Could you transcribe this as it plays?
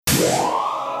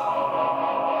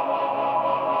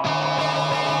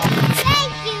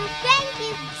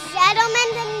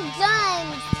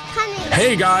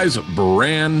Hey guys,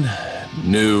 brand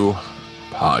new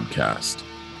podcast.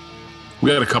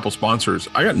 We got a couple sponsors.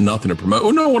 I got nothing to promote.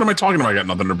 Oh no, what am I talking about? I got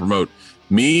nothing to promote.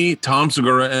 Me, Tom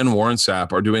Segura, and Warren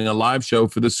Sapp are doing a live show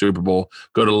for the Super Bowl.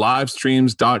 Go to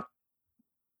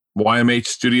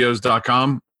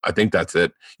livestreams.ymhstudios.com. I think that's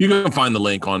it. You can find the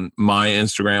link on my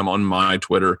Instagram, on my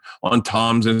Twitter, on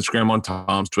Tom's Instagram, on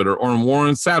Tom's Twitter, or on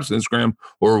Warren Sapp's Instagram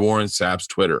or Warren Sapp's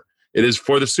Twitter. It is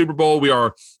for the Super Bowl. We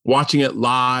are watching it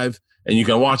live, and you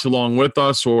can watch along with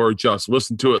us or just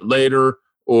listen to it later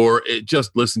or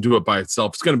just listen to it by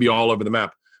itself. It's going to be all over the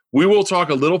map. We will talk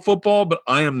a little football, but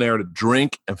I am there to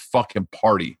drink and fucking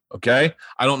party, okay?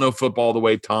 I don't know football the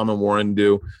way Tom and Warren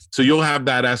do. So you'll have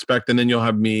that aspect, and then you'll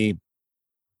have me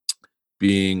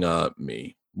being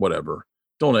me, whatever.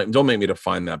 Don't make me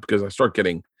define that because I start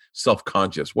getting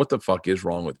self-conscious. What the fuck is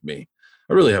wrong with me?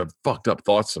 I really have fucked up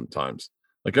thoughts sometimes.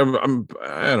 Like I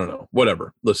don't know,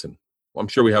 whatever. Listen, I'm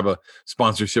sure we have a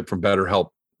sponsorship from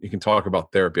BetterHelp. You can talk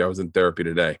about therapy. I was in therapy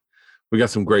today. We got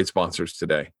some great sponsors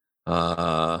today.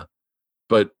 But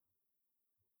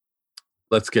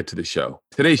let's get to the show.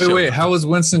 Today's show. Wait, how was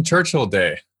Winston Churchill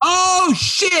Day? Oh,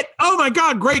 shit. Oh, my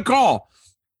God. Great call.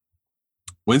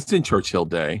 Winston Churchill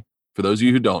Day, for those of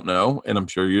you who don't know, and I'm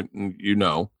sure you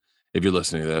know if you're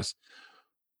listening to this,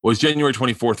 was January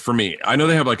 24th for me. I know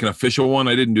they have like an official one.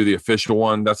 I didn't do the official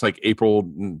one. That's like April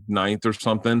 9th or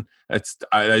something.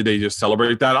 They just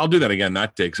celebrate that. I'll do that again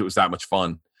that day because it was that much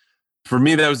fun. For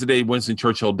me, that was the day Winston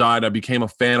Churchill died. I became a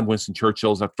fan of Winston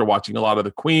Churchill's after watching a lot of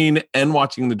The Queen and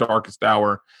watching The Darkest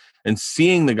Hour and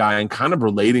seeing the guy and kind of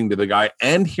relating to the guy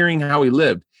and hearing how he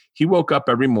lived. He woke up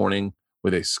every morning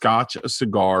with a scotch, a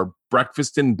cigar,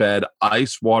 breakfast in bed,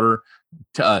 ice water,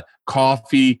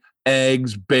 coffee,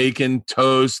 eggs, bacon,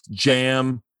 toast,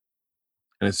 jam,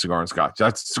 and a cigar and scotch.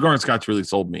 That cigar and scotch really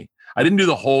sold me. I didn't do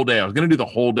the whole day. I was going to do the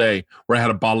whole day where I had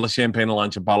a bottle of champagne at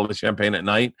lunch, a bottle of champagne at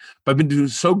night. But I've been doing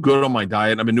so good on my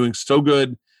diet. I've been doing so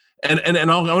good. And I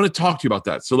want to talk to you about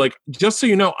that. So like, just so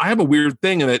you know, I have a weird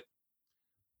thing in that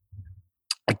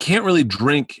I can't really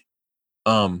drink.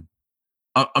 I'm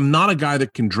not a guy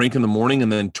that can drink in the morning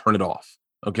and then turn it off.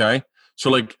 Okay. So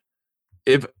like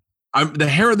if I'm the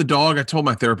hair of the dog, I told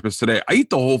my therapist today, I eat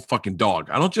the whole fucking dog.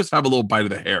 I don't just have a little bite of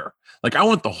the hair. Like I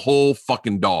want the whole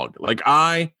fucking dog. Like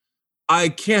I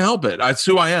can't help it. That's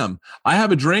who I am. I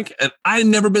have a drink and I've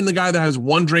never been the guy that has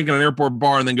one drink in an airport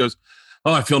bar and then goes,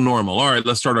 oh, I feel normal. All right,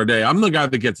 let's start our day. I'm the guy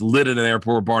that gets lit at an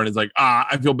airport bar and is like,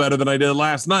 I feel better than I did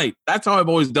last night. That's how I've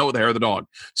always dealt with the hair of the dog.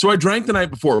 So I drank the night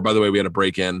before. By the way, we had a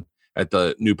break-in at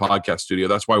the new podcast studio.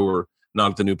 That's why we're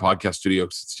not at the new podcast studio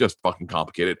because it's just fucking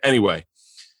complicated. Anyway,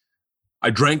 I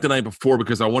drank the night before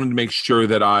because I wanted to make sure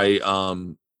that I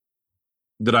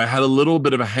had a little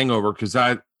bit of a hangover because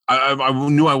I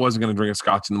knew I wasn't going to drink a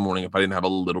scotch in the morning if I didn't have a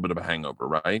little bit of a hangover,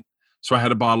 right? So I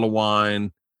had a bottle of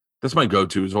wine. That's my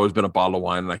go-to. It's always been a bottle of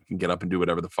wine, and I can get up and do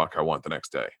whatever the fuck I want the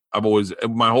next day. I've always,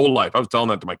 my whole life, I was telling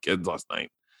that to my kids last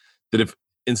night, that if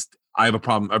I have a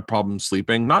problem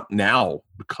sleeping, not now,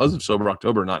 because of Sober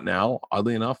October, not now,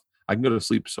 oddly enough, I can go to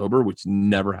sleep sober, which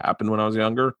never happened when I was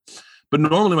younger. But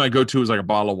normally my go-to is like a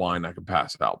bottle of wine. I can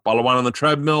pass out. Bottle of wine on the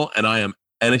treadmill, and I am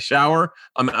in a shower.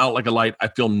 I'm out like a light. I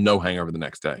feel no hangover the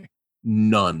next day.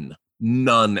 None. And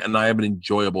I have an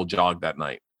enjoyable jog that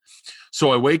night.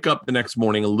 So I wake up the next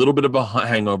morning, a little bit of a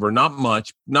hangover, not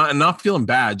much, not feeling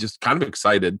bad, just kind of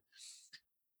excited.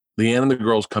 Leanne and the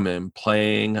girls come in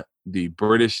playing the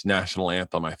British national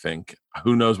anthem, I think.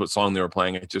 Who knows what song they were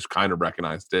playing? I just kind of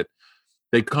recognized it.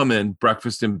 They come in,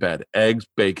 breakfast in bed, eggs,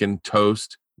 bacon,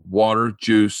 toast, water,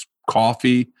 juice,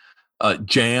 coffee,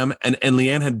 jam. And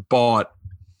Leanne had bought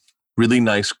really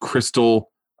nice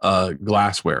crystal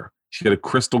glassware. She had a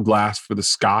crystal glass for the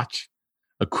scotch,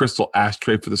 a crystal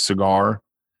ashtray for the cigar.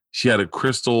 She had a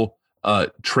crystal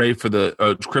tray for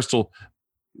the crystal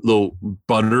little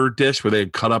butter dish where they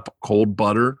had cut up cold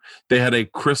butter. They had a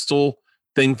crystal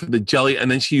thing for the jelly.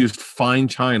 And then she used fine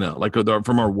china, like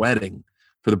from our wedding,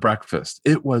 for the breakfast.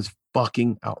 It was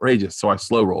fucking outrageous. So I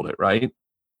slow rolled it, right?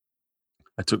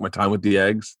 I took my time with the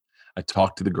eggs. I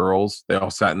talked to the girls. They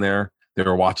all sat in there. They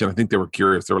were watching. I think they were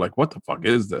curious. They were like, what the fuck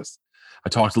is this? I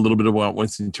talked a little bit about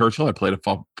Winston Churchill. I played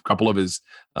a couple of his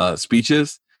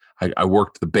speeches. I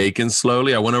worked the bacon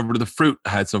slowly. I went over to the fruit. I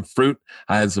had some fruit.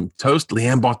 I had some toast.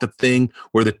 Leanne bought the thing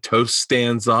where the toast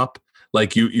stands up.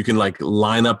 Like you can like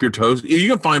line up your toast. You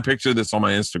can find a picture of this on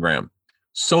my Instagram.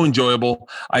 So enjoyable.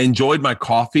 I enjoyed my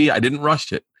coffee. I didn't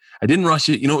rush it.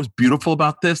 You know what's beautiful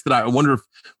about this? That I wonder if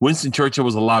Winston Churchill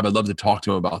was alive. I'd love to talk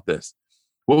to him about this.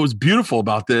 What was beautiful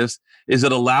about this is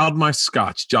it allowed my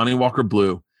scotch, Johnny Walker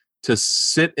Blue, to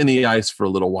sit in the ice for a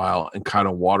little while and kind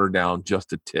of water down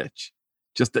just a titch.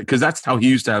 just because that's how he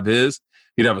used to have his.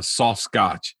 He'd have a soft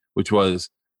scotch, which was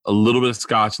a little bit of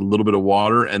scotch, a little bit of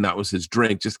water, and that was his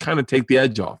drink. Just kind of take the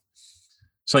edge off.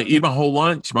 So I eat my whole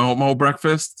lunch, my whole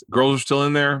breakfast. Girls are still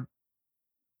in there.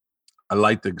 I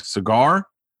light the cigar.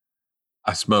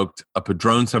 I smoked a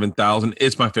Padron 7000.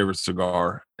 It's my favorite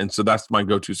cigar. And so that's my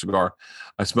go-to cigar.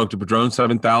 I smoked a Padron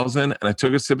 7000 and I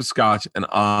took a sip of scotch and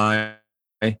I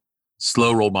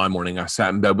slow rolled my morning. I sat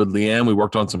in bed with Leanne. We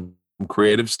worked on some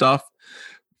creative stuff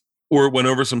or went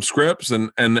over some scripts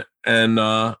and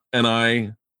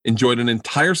I enjoyed an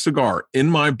entire cigar in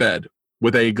my bed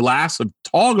with a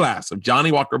tall glass of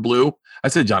Johnny Walker Blue. I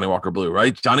said Johnny Walker Blue,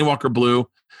 right? Johnny Walker Blue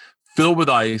filled with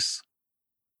ice.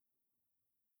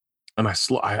 And I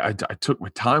took my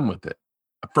time with it.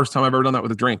 First time I've ever done that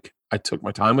with a drink. I took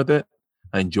my time with it.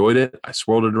 I enjoyed it. I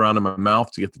swirled it around in my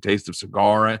mouth to get the taste of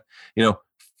cigar.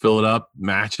 Fill it up,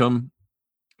 match them.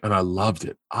 And I loved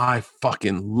it. I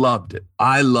fucking loved it.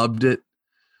 I loved it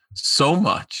so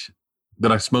much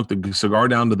that I smoked the cigar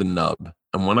down to the nub.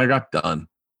 And when I got done,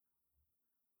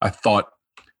 I thought,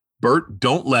 Bert,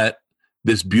 don't let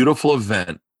this beautiful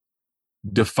event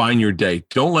define your day.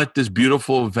 Don't let this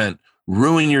beautiful event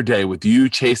ruin your day with you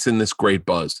chasing this great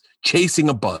buzz, chasing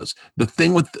a buzz. The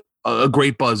thing with a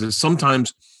great buzz is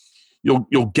sometimes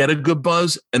you'll get a good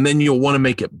buzz and then you'll want to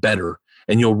make it better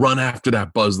and you'll run after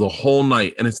that buzz the whole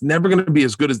night. And it's never going to be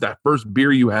as good as that first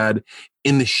beer you had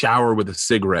in the shower with a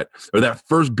cigarette, or that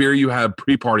first beer you had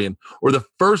pre-partying, or the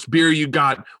first beer you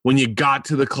got when you got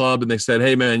to the club and they said,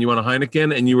 hey man, you want a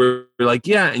Heineken? And you were like,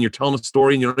 yeah. And you're telling a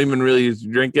story and you don't even really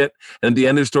drink it. And at the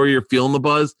end of the story, you're feeling the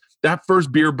buzz. That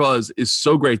first beer buzz is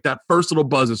so great. That first little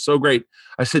buzz is so great.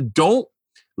 I said, don't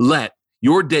let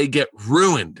your day get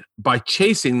ruined by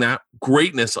chasing that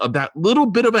greatness of that little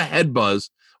bit of a head buzz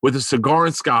with a cigar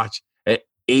and scotch at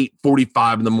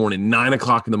 8:45 in the morning, 9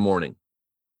 o'clock in the morning.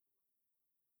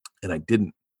 And I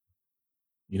didn't.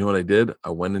 You know what I did?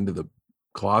 I went into the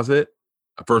closet.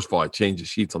 First of all, I changed the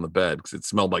sheets on the bed because it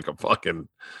smelled like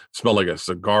a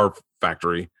cigar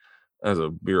factory. As a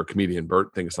beer comedian,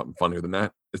 Bert, think of something funnier than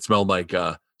that. It smelled like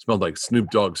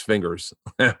Snoop Dogg's fingers.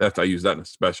 I use that in a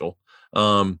special.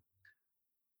 I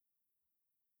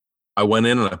went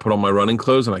in and I put on my running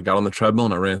clothes and I got on the treadmill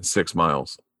and I ran 6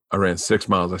 miles. I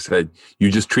said, you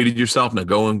just treated yourself. Now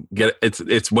go and get it.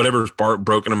 It's whatever's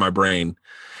broken in my brain.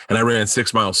 And I ran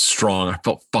 6 miles strong. I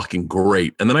felt fucking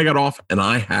great. And then I got off and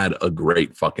I had a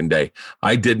great fucking day.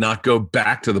 I did not go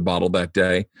back to the bottle that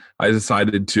day. I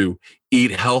decided to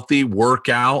eat healthy, work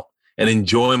out, and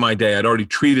enjoy my day. I'd already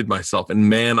treated myself. And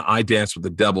man, I danced with the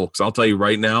devil. Because I'll tell you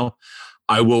right now,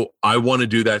 I want to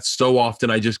do that so often.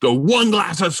 I just go, one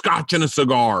glass of scotch and a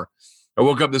cigar. I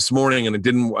woke up this morning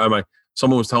and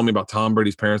someone was telling me about Tom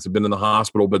Brady's parents had been in the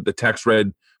hospital, but the text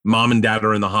read, Mom and Dad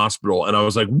are in the hospital. And I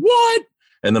was like, what?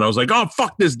 And then I was like, oh,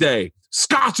 fuck this day.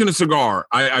 Scotch and a cigar.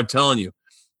 I'm telling you,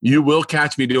 you will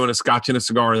catch me doing a scotch and a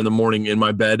cigar in the morning in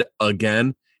my bed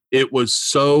again. It was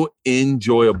so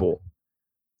enjoyable.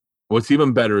 What's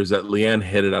even better is that Leanne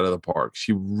hit it out of the park.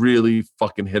 She really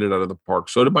fucking hit it out of the park.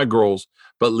 So did my girls.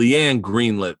 But Leanne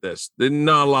greenlit this.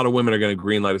 Not a lot of women are going to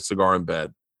greenlight a cigar in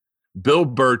bed. Bill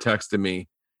Burr texted me,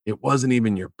 it wasn't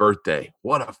even your birthday.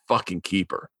 What a fucking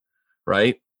keeper,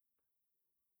 right?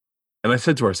 And I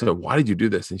said to her, why did you do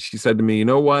this? And she said to me, you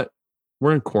know what?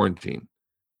 We're in quarantine.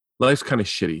 Life's kind of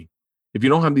shitty. If you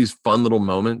don't have these fun little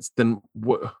moments, then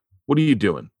what are you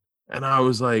doing? And I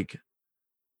was like,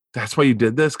 that's why you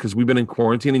did this? Because we've been in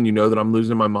quarantine and you know that I'm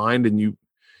losing my mind and you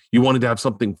wanted to have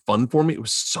something fun for me? It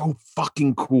was so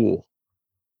fucking cool.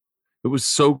 It was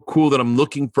so cool that I'm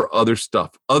looking for other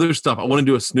stuff. I want to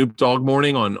do a Snoop Dogg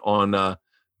morning on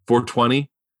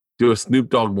 420. Do a Snoop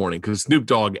Dogg morning because Snoop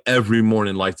Dogg every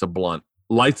morning lights a blunt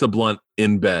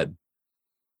in bed.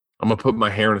 I'm going to put my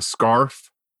hair in a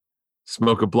scarf,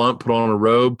 smoke a blunt, put on a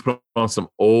robe, put on some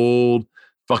old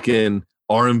fucking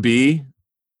R&B.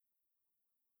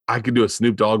 I could do a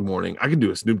Snoop Dogg morning. I could do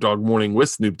a Snoop Dogg morning with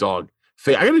Snoop Dogg.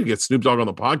 I got to get Snoop Dogg on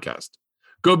the podcast.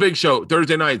 Go Big Show,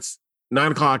 Thursday nights,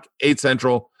 9 o'clock, 8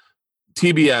 Central,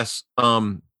 TBS.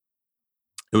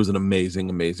 It was an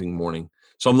amazing, amazing morning.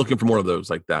 So I'm looking for more of those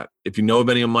like that. If you know of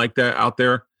any of them like that out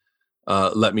there,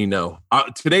 let me know.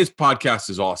 Today's podcast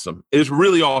is awesome. It's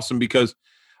really awesome because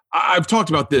I've talked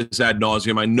about this ad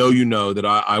nauseum. I know you know that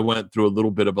I went through a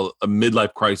little bit of a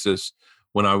midlife crisis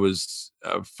when I was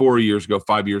 5 years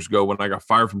ago, when I got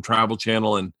fired from Travel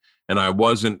Channel and I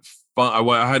wasn't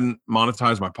I hadn't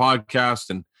monetized my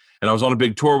podcast and I was on a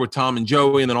big tour with Tom and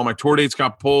Joey, and then all my tour dates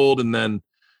got pulled, and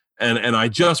and I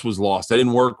just was lost. I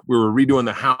didn't work. We were redoing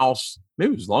the house.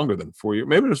 Maybe it was longer than 4 years.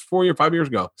 Maybe it was 5 years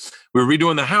ago. We were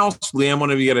redoing the house. Leanne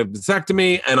wanted to get a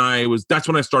vasectomy, and that's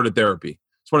when I started therapy.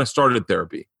 That's when I started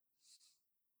therapy.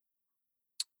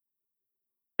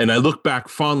 And I look back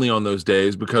fondly on those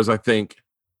days because I think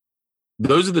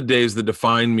those are the days that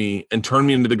define me and turn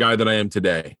me into the guy that I am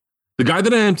today. The guy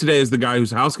that I am today is the guy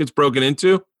whose house gets broken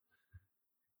into.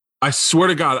 I swear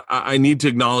to God, I need to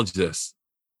acknowledge this.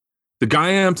 The guy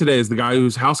I am today is the guy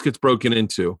whose house gets broken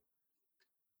into.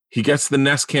 He gets the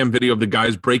Nest Cam video of the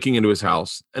guys breaking into his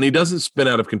house, and he doesn't spin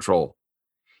out of control.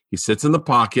 He sits in the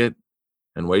pocket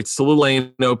and waits till the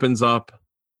lane opens up,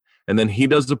 and then he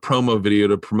does the promo video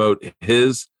to promote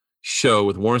his show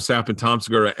with Warren Sapp and Tom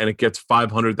Segura, and it gets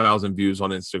 500,000 views on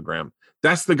Instagram.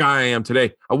 That's the guy I am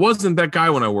today. I wasn't that guy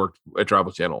when I worked at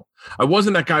Travel Channel. I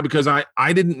wasn't that guy because I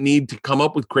didn't need to come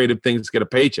up with creative things to get a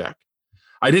paycheck.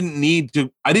 I didn't need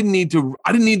to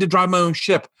drive my own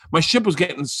ship. My ship was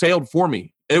getting sailed for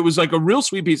me. It was like a real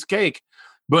sweet piece of cake.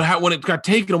 But when it got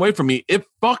taken away from me, it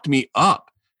fucked me up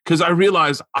because I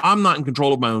realized I'm not in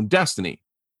control of my own destiny.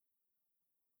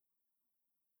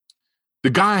 The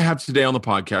guy I have today on the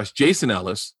podcast, Jason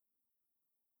Ellis,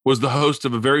 was the host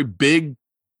of a very big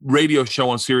radio show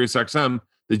on Sirius XM,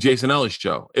 the Jason Ellis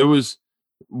Show. It was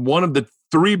one of the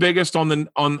 3 biggest on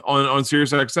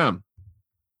Sirius XM.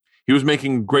 He was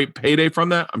making great payday from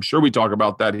that. I'm sure we talk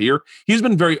about that here. He's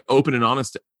been very open and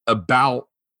honest about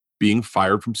being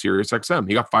fired from Sirius XM.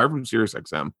 He got fired from Sirius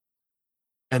XM,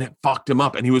 and it fucked him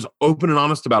up. And he was open and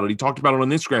honest about it. He talked about it on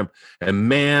Instagram. And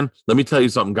man, let me tell you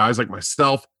something, guys like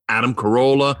myself, Adam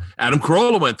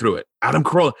Carolla went through it. Adam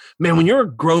Carolla, man, when you're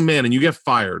a grown man and you get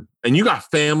fired and you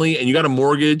got family and you got a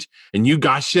mortgage and you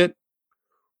got shit,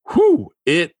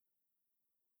 I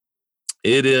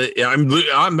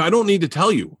don't need to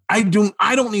tell you. I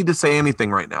don't need to say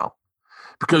anything right now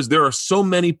because there are so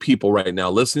many people right now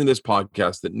listening to this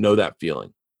podcast that know that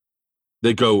feeling.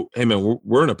 They go, hey man,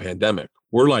 we're in a pandemic.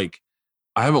 We're like,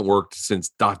 I haven't worked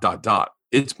since ...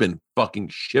 It's been fucking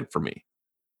shit for me.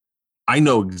 I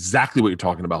know exactly what you're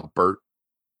talking about, Bert.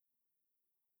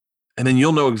 And then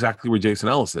you'll know exactly where Jason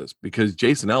Ellis is because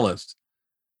Jason Ellis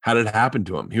had it happen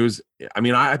to him.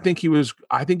 I think he was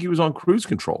on cruise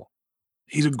control.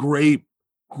 He's a great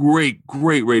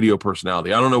radio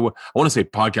personality. I don't know what I want to say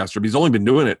podcaster, but he's only been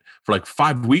doing it for like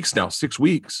 5 weeks now, 6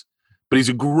 weeks. But he's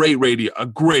a great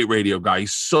radio guy.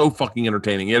 He's so fucking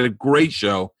entertaining. He had a great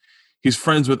show. He's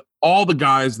friends with all the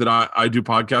guys that I do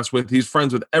podcasts with. He's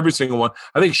friends with every single one.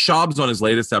 I think Schaub's on his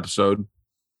latest episode.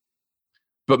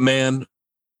 But man,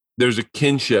 there's a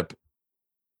kinship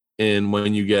in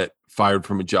when you get fired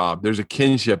from a job. There's a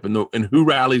kinship and who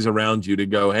rallies around you to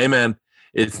go, hey man,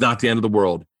 it's not the end of the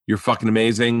world. You're fucking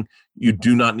amazing. You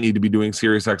do not need to be doing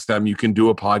Sirius XM. You can do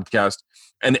a podcast.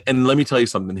 And let me tell you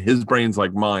something. His brain's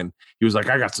like mine. He was like,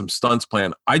 I got some stunts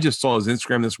planned. I just saw his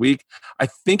Instagram this week. I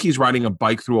think he's riding a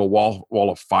bike through a wall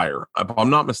of fire. If I'm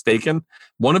not mistaken,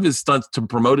 one of his stunts to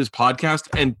promote his podcast.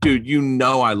 And dude,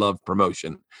 I love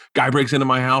promotion. Guy breaks into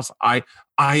my house. I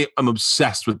am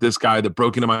obsessed with this guy that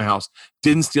broke into my house.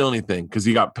 Didn't steal anything because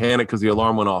he got panicked because the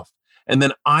alarm went off. And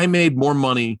then I made more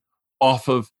money off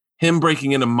of him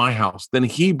breaking into my house than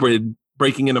he did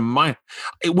breaking into my.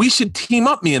 We should team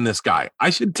up, me and this guy.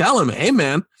 I should tell him, hey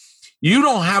man, you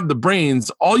don't have the brains.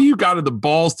 All you got are the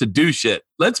balls to do shit.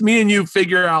 Let's me and you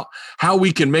figure out how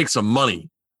we can make some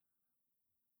money.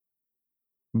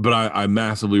 But I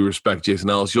massively respect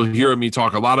Jason Ellis. You'll hear me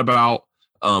talk a lot about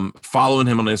following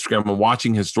him on Instagram and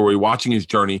watching his story, watching his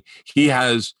journey. He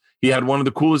had one of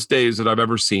the coolest days that I've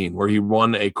ever seen where he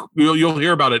won you'll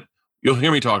hear about it. You'll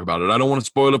hear me talk about it. I don't want to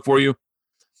spoil it for you.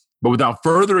 But without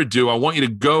further ado, I want you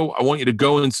to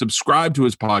go and subscribe to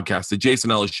his podcast, The Jason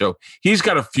Ellis Show. He's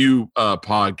got a few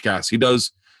podcasts. He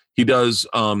does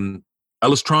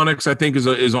Electronics, I think, is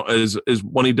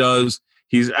one he does.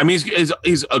 He's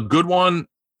a good one.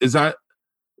 Is that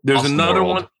there's awesome another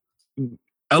World. One?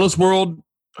 Ellis World,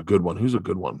 a good one. Who's a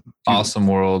good one? Awesome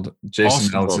World,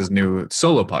 Jason Ellis's new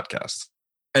solo podcast.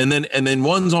 And then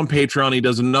one's on Patreon. He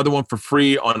does another one for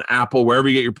free on Apple, wherever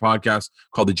you get your podcast,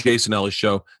 called The Jason Ellis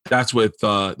Show. That's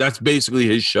that's basically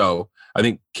his show. I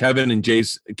think Kevin and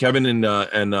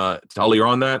Tully are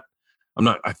on that. I'm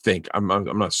not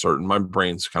certain. My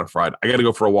brain's kind of fried. I got to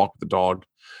go for a walk with the dog.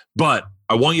 But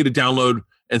I want you to download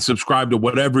and subscribe to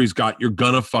whatever he's got. You're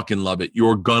gonna fucking love it.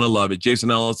 You're gonna love it.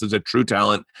 Jason Ellis is a true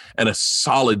talent and a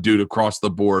solid dude across the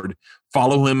board.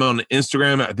 Follow him on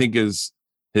Instagram. I think his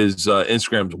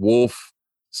Instagram's Wolf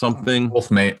something.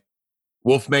 Wolfmate.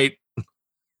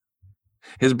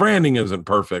 His branding isn't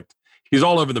perfect. He's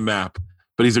all over the map,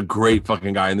 but he's a great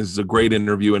fucking guy. And this is a great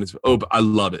interview. And I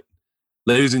love it.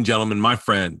 Ladies and gentlemen, my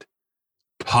friend,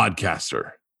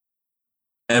 podcaster,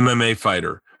 MMA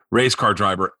fighter, race car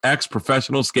driver,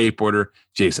 ex-professional skateboarder,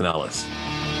 Jason Ellis.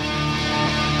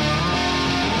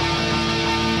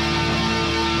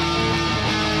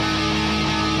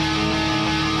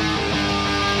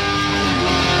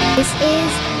 This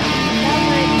is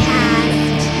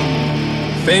Overcast.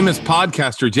 Famous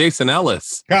podcaster, Jason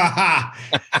Ellis.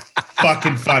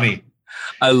 Fucking funny.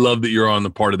 I love that you're on the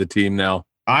part of the team now.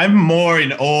 I'm more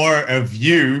in awe of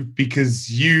you because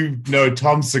you know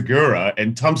Tom Segura,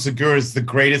 and Tom Segura is the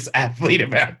greatest athlete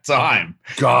of our time.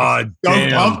 God So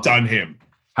damn. pumped on him.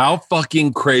 How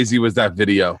fucking crazy was that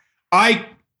video? I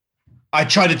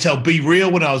tried to tell Be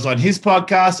Real when I was on his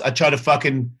podcast. I've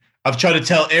tried to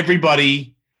tell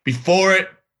everybody before it,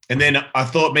 and then I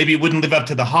thought maybe it wouldn't live up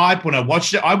to the hype when I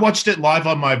watched it. I watched it live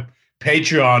on my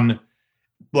Patreon.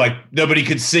 Like, nobody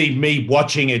could see me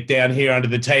watching it down here under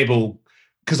the table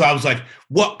because I was like,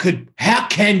 how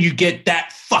can you get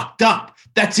that fucked up?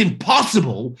 That's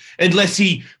impossible unless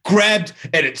he grabbed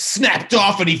and it snapped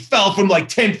off and he fell from like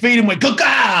 10 feet and went,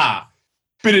 gaga!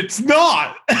 But it's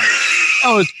not.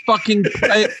 Oh, it's fucking...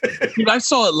 Dude, I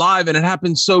saw it live and it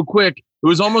happened so quick. It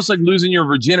was almost like losing your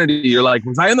virginity. You're like,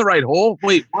 was I in the right hole?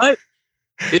 Wait, what?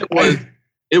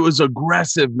 It was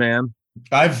aggressive, man.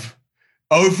 I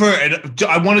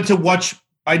wanted to watch.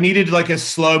 I needed like a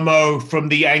slow-mo from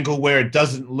the angle where it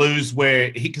doesn't lose,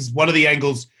 because one of the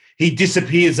angles, he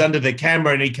disappears under the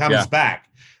camera and he comes back.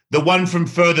 The one from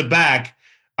further back,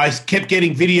 I kept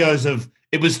getting videos of,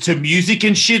 it was to music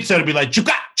and shit. So it'd be like,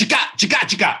 chika, chika, chika,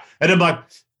 chika. And I'm like,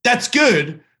 that's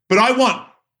good, but I want,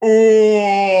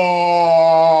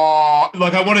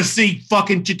 like I want to see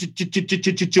fucking.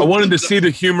 I wanted to see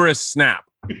the humorous snap.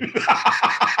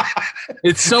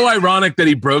 It's so ironic that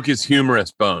he broke his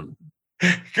humerus bone.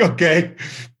 Okay.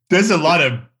 There's a lot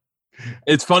of...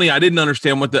 It's funny. I didn't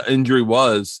understand what the injury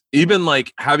was. Even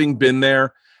like having been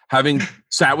there, having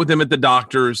sat with him at the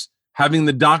doctors, having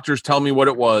the doctors tell me what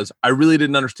it was, I really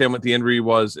didn't understand what the injury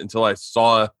was until I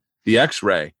saw the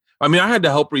x-ray. I mean, I had to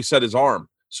help reset his arm.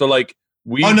 So like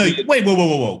wait,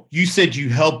 whoa. You said you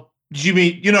helped. Did you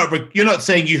mean you're not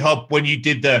saying you helped when you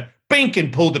did the bink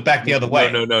and pulled it back the other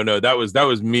way? No. That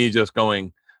was me just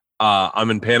going, I'm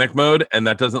in panic mode and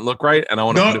that doesn't look right and I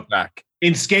want to put it back.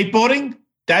 In skateboarding,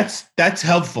 that's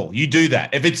helpful. You do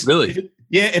that. If it's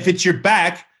if it's your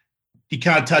back, you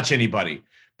can't touch anybody.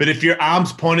 But if your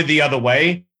arm's pointed the other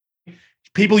way,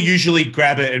 people usually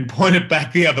grab it and point it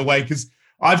back the other way. Because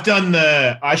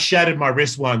I shattered my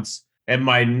wrist once and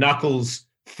my knuckles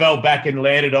fell back and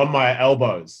landed on my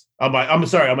elbows. On my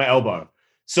elbow.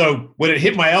 So when it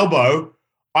hit my elbow,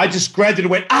 I just grabbed it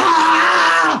and went,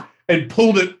 ah, and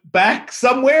pulled it back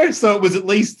somewhere. So it was at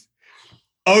least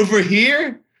over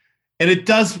here. And it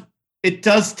does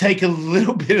take a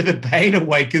little bit of the pain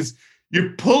away because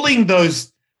you're pulling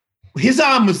those. His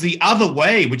arm was the other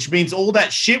way, which means all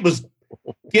that shit was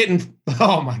getting,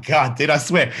 oh my God, dude, I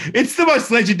swear. It's the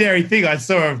most legendary thing I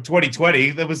saw of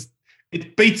 2020.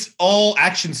 It beats all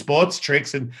action sports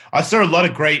tricks. And I saw a lot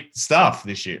of great stuff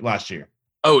last year.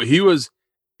 Oh, he was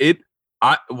it.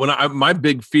 My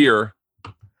big fear.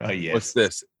 Oh, yes. What's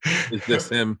this? Is this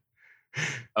him?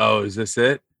 Oh, is this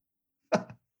it?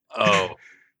 Oh,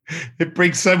 it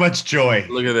brings so much joy.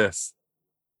 Look at this.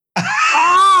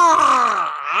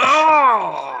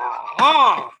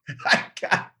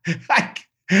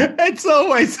 It's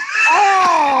always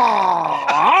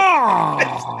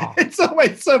it's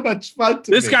always so much fun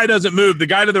to This me. guy doesn't move. The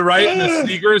guy to the right in the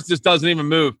sneakers just doesn't even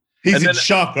move. He's in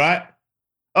shock, right?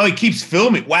 Oh, he keeps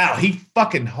filming. Wow, he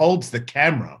fucking holds the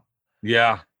camera.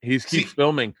 Yeah, he keeps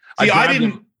filming. I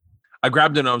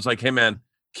grabbed him and I was like, hey man,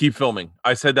 keep filming.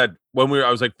 I said that I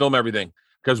was like, film everything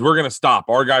because we're going to stop.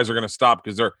 Our guys are going to stop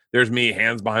because there's me,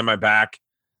 hands behind my back,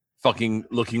 fucking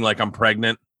looking like I'm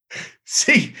pregnant.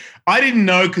 See, I didn't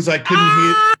know because I couldn't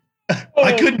hear.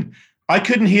 I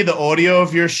couldn't hear the audio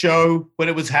of your show when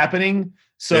it was happening.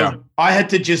 So I had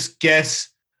to just guess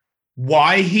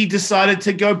why he decided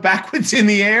to go backwards in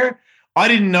the air. I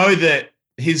didn't know that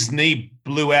his knee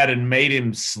blew out and made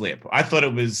him slip. I thought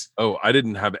it was... Oh, I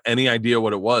didn't have any idea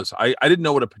what it was. I didn't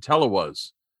know what a patella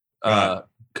was.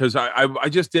 Because I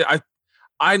just did.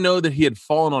 I know that he had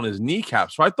fallen on his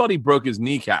kneecap. So I thought he broke his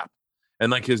kneecap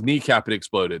and like his kneecap had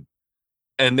exploded.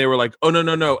 And they were like, oh,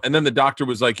 no. And then the doctor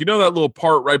was like, you know that little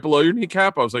part right below your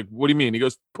kneecap? I was like, what do you mean? He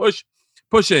goes, push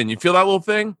in. You feel that little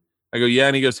thing? I go, yeah.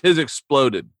 And he goes, his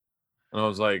exploded. And I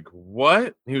was like,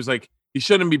 what? He was like, he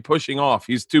shouldn't be pushing off.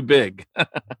 He's too big.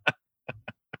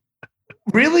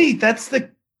 Really? I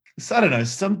don't know.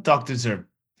 Some doctors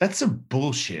that's some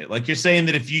bullshit. Like you're saying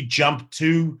that if you jump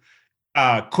too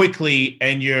quickly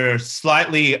and you're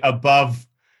slightly above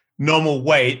normal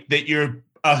weight, that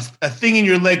a thing in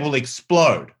your leg will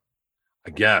explode. I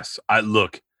guess.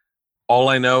 All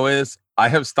I know is I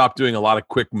have stopped doing a lot of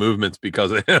quick movements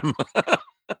because of him.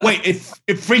 Wait,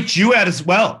 it freaked you out as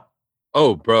well.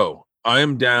 Oh, bro, I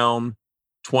am down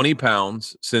 20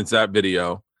 pounds since that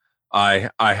video. I've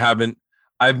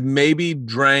maybe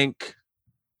drank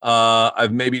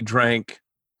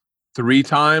 3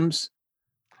 times.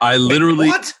 I literally,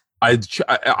 what?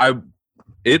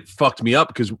 It fucked me up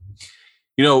because,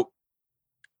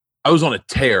 I was on a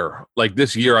tear. Like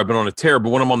this year I've been on a tear, but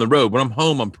when I'm on the road, when I'm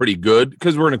home, I'm pretty good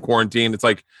because we're in a quarantine. It's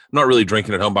like, I'm not really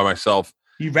drinking at home by myself.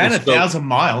 You ran 1,000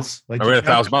 miles. I ran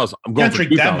 1,000 miles. I'm going for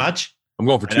 2,000. That much. I'm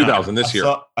going for 2,000 this year.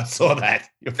 I saw that.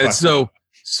 And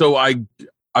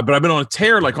but I've been on a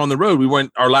tear, like on the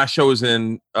road. Our last show was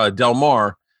in Del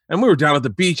Mar, and we were down at the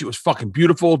beach. It was fucking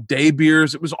beautiful. Day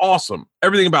beers. It was awesome.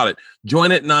 Everything about it.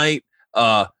 Joint at night,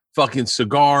 fucking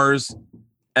cigars.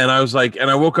 And I was like,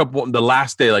 and I woke up the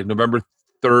last day, like November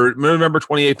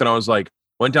 28th, and I was like,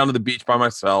 went down to the beach by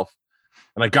myself,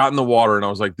 and I got in the water, and I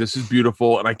was like, this is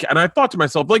beautiful. And I thought to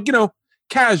myself, like,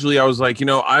 casually, I was like,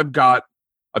 I've got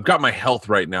my health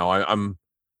right now.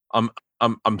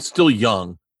 I'm still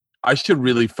young. I should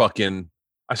really I'm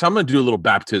going to do a little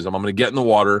baptism. I'm going to get in the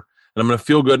water and I'm going to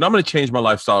feel good and I'm going to change my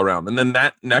lifestyle around. And then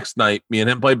that next night, me and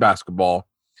him played basketball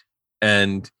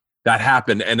and that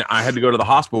happened. And I had to go to the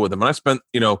hospital with him. And I spent,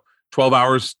 12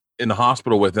 hours in the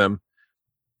hospital with him,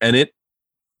 and it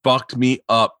fucked me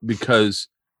up because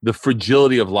the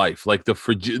fragility of life, like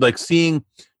seeing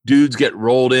dudes get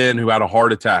rolled in who had a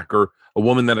heart attack, or a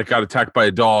woman that got attacked by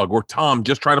a dog, or Tom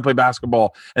just trying to play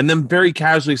basketball, and then very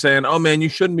casually saying, oh man, you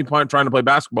shouldn't be trying to play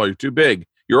basketball. You're too big.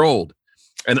 You're old.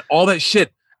 And all that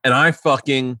shit. And I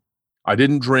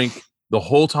didn't drink the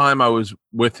whole time I was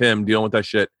with him dealing with that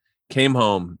shit. Came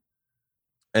home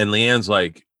and Leanne's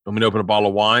like, I'm going to open a bottle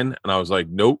of wine. And I was like,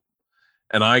 nope.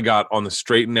 And I got on the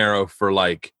straight and narrow for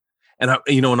and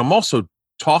I'm also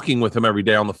talking with him every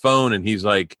day on the phone. And he's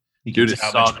like, dude, it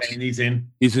sucks. He's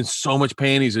in so much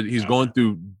pain. He's going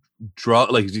through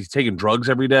he's taking drugs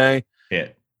every day. Yeah.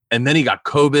 And then he got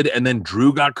COVID, and then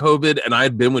Drew got COVID, and I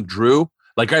had been with Drew.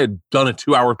 Like I had done a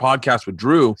 2-hour podcast with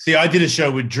Drew. See, I did a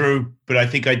show with Drew, but I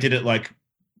think I did it like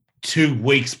 2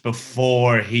 weeks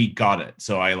before he got it.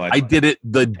 So I did it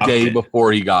the day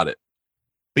before he got it.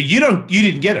 But you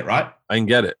didn't get it, right? I didn't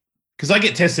get it. Because I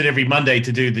get tested every Monday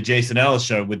to do the Jason Ellis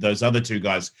show with those other 2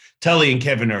 guys. Tully and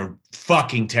Kevin are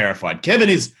fucking terrified. Kevin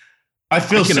is, I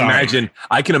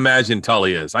can imagine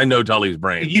Tully is. I know Tully's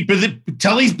brain.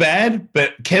 Tully's bad,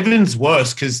 but Kevin's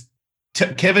worse because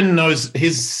Kevin knows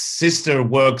his sister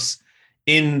works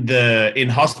in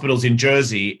hospitals in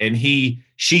Jersey, and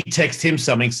she texts him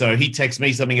something. So he texts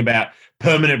me something about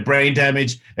permanent brain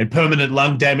damage and permanent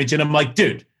lung damage. And I'm like,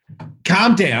 dude,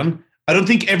 calm down. I don't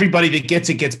think everybody that gets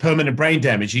it gets permanent brain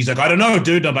damage. He's like, I don't know,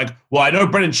 dude. I'm like, well, I know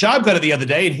Brendan Schaub got it the other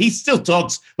day, and he still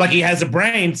talks like he has a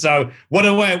brain. So what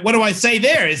do I say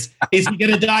there? Is he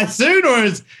going to die soon,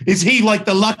 or is he like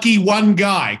the lucky one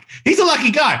guy? He's a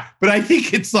lucky guy, but I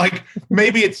think it's like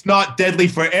maybe it's not deadly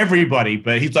for everybody.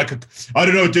 But he's like, I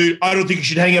don't know, dude. I don't think you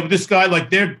should hang out with this guy.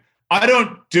 Like, I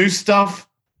don't do stuff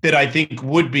that I think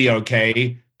would be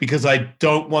okay because I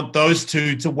don't want those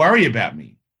 2 to worry about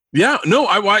me. Yeah, no,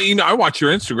 I watch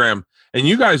your Instagram, and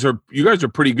you guys are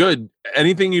pretty good.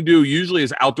 Anything you do usually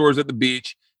is outdoors at the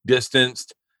beach,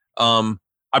 distanced.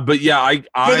 But yeah,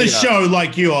 for the show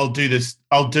like you, I'll do this.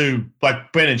 I'll do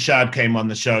like Brendan Schaub came on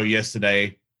the show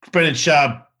yesterday. Brendan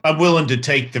Schaub, I'm willing to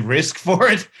take the risk for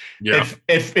it. Yeah.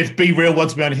 If Be Real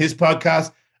wants me on his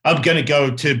podcast, I'm gonna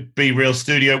go to Be Real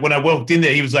Studio. When I walked in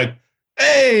there, he was like,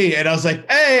 "Hey," and I was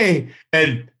like, "Hey,"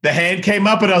 and the hand came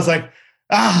up, and I was like,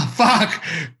 fuck,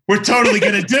 we're totally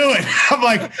going to do it. I'm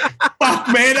like,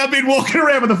 fuck, man, I've been walking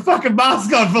around with a fucking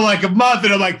mask on for like a month.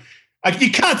 And I'm like,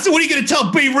 you can't, what are you going to tell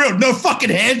Be Real? No fucking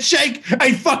handshake? Are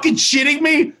you fucking shitting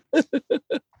me? You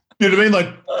know what I mean?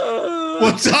 Like,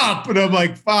 what's up? And I'm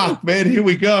like, fuck, man, here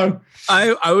we go.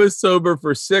 I was sober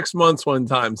for 6 months one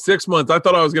time. 6 months. I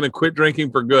thought I was going to quit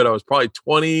drinking for good. I was probably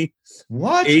 28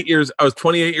 years. I was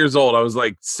 28 years old. I was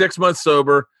like 6 months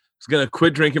sober. I was going to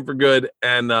quit drinking for good.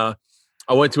 And,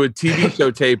 I went to a TV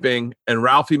show taping, and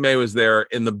Ralphie May was there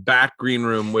in the back green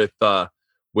room with Buddy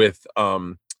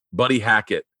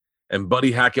Hackett, and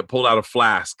Buddy Hackett pulled out a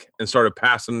flask and started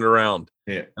passing it around.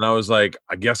 Yeah. And I was like,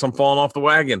 I guess I'm falling off the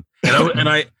wagon. And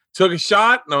I took a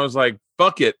shot, and I was like,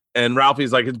 fuck it. And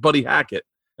Ralphie's like, it's Buddy Hackett.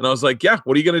 And I was like, yeah,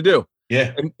 what are you going to do?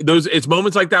 Yeah. And it's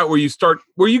moments like that where you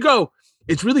go,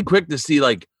 it's really quick to see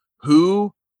like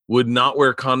who would not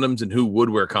wear condoms and who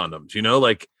would wear condoms,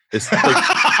 like, It's like,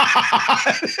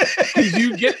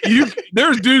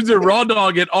 there's dudes that raw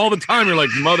dog it all the time. You're like,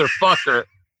 motherfucker.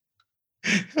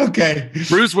 Okay.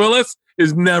 Bruce Willis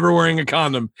is never wearing a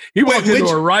condom. He walked into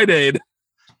a Rite Aid.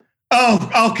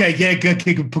 Oh, okay. Yeah, good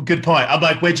point. I'm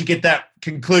like, where'd you get that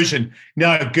conclusion?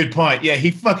 No, good point. Yeah,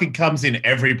 he fucking comes in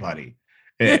everybody.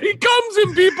 Yeah. He comes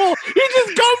in people. He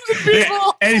just comes in people.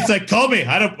 Yeah. And he's like, call me.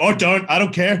 I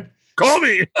don't care. Call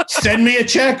me. Send me a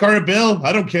check or a bill.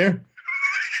 I don't care.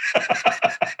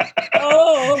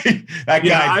 Oh. That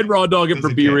guy. I'd raw dog it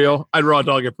for Be Real.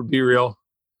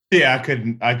 Yeah, I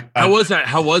couldn't. How was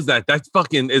that? That's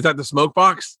fucking, is that the smoke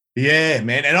box? Yeah,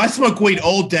 man. And I smoke weed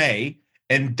all day.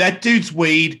 And that dude's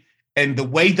weed and the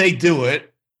way they do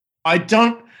it, I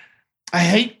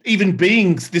hate even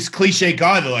being this cliche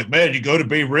guy. They're like, man, you go to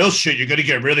Be Real shit, you're going to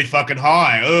get really fucking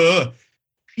high.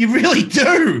 You really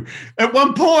do. At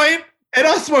one point, and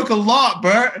I smoke a lot,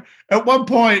 Bert. At one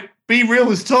point, Be Real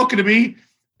was talking to me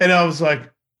and I was like,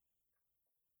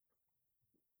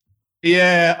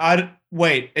 yeah,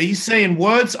 wait, are you saying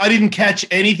words? I didn't catch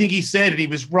anything he said, and he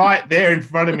was right there in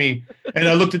front of me. And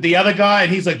I looked at the other guy,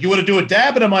 and he's like, you want to do a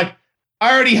dab? And I'm like,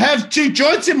 I already have 2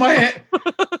 joints in my head.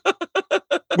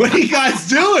 What are you guys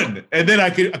doing? And then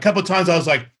a couple of times I was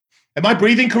like, am I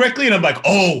breathing correctly? And I'm like,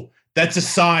 oh, that's a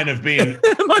sign of being am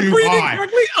I too breathing high.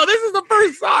 Correctly? Oh, this is the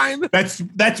first sign.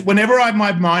 That's whenever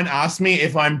my mind asks me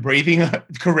if I'm breathing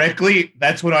correctly,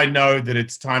 that's when I know that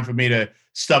it's time for me to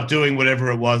stop doing whatever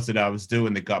it was that I was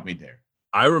doing that got me there.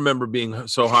 I remember being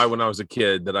so high when I was a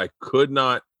kid that I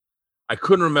couldn't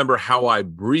remember how I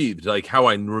breathed, like how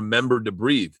I remembered to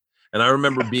breathe. And I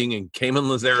remember being in Cayman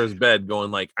Lazara's bed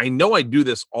going like, I know I do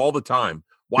this all the time.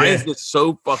 Why is this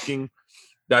so fucking,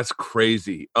 that's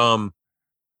crazy.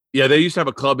 Yeah, they used to have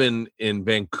a club in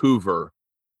Vancouver.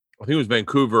 I think it was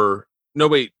Vancouver. No,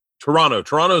 wait, Toronto.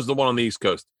 Toronto's the one on the East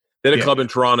Coast. They had a club in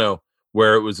Toronto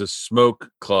where it was a smoke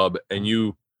club, and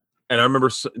I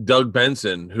remember Doug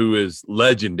Benson, who is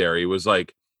legendary, was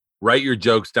like, write your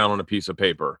jokes down on a piece of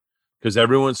paper because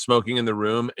everyone's smoking in the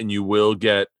room and you will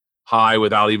get high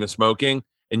without even smoking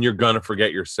and you're going to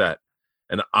forget your set.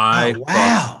 And I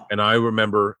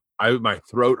remember my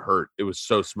throat hurt. It was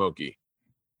so smoky.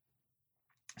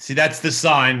 See, that's the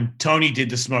sign. Tony did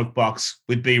the smoke box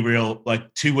with Be Real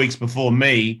like 2 weeks before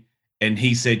me. And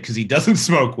he said, because he doesn't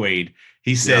smoke weed,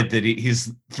 he said that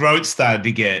his throat started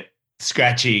to get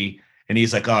scratchy. And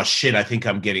he's like, oh, shit, I think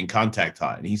I'm getting contact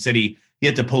high. And he said he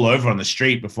had to pull over on the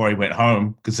street before he went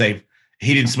home because he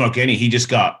didn't smoke any. He just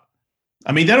got,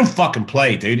 I mean, they don't fucking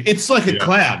play, dude. It's like a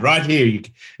cloud right here.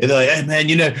 They're like, hey, man,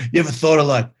 you ever thought of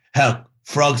like how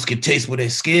frogs can taste with their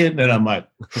skin? And I'm like,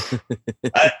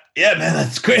 yeah, man,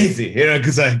 that's crazy.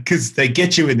 Because they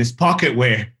get you in this pocket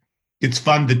where it's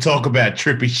fun to talk about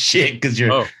trippy shit because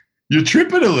you're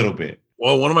tripping a little bit.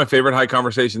 Well, one of my favorite high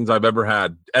conversations I've ever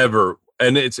had,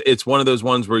 and it's one of those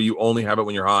ones where you only have it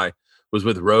when you're high, was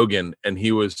with Rogan. And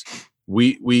he was,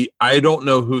 I don't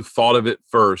know who thought of it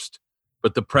first,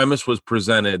 but the premise was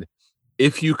presented.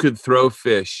 If you could throw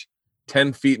fish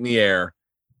 10 feet in the air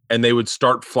and they would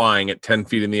start flying at 10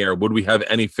 feet in the air, would we have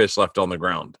any fish left on the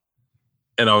ground?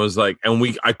 And I was like,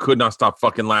 I could not stop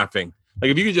fucking laughing. Like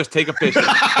if you could just take a fish,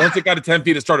 once it got to 10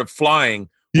 feet, it started flying.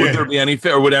 Would there be any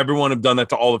fish, or would everyone have done that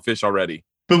to all the fish already?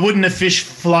 But wouldn't a fish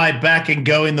fly back and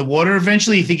go in the water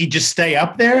eventually? You think he'd just stay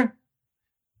up there?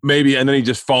 Maybe, and then he'd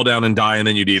just fall down and die, and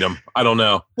then you'd eat him. I don't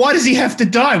know. Why does he have to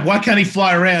die? Why can't he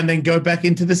fly around and then go back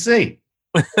into the sea?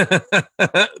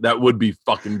 That would be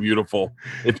fucking beautiful.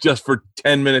 If just for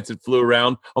 10 minutes it flew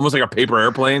around, almost like a paper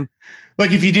airplane.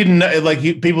 Like if you didn't know, like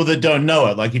people that don't know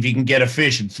it, like if you can get a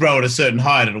fish and throw it a certain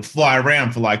height, it'll fly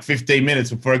around for like 15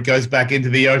 minutes before it goes back into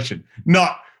the ocean.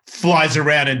 Not flies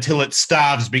around until it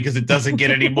starves because it doesn't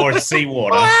get any more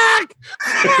seawater.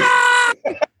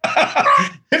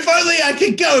 If only I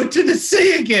could go to the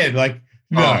sea again. Like,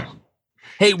 no.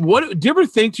 Hey, do you ever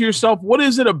think to yourself, what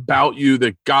is it about you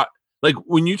that got, like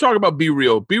when you talk about Be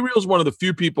Real is one of the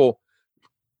few people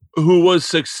who was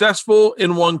successful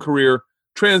in one career,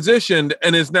 transitioned,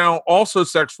 and is now also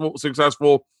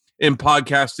successful in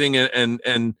podcasting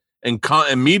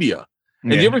and media.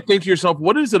 And do you ever think to yourself,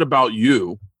 what is it about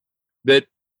you that,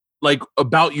 like,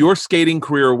 about your skating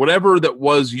career or whatever that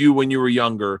was you when you were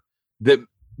younger, that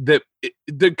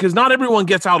because not everyone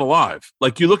gets out alive.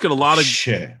 Like you look at a lot of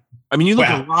shit. I mean, you look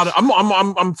at a lot of.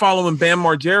 I'm following Bam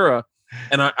Margera,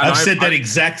 and I've said that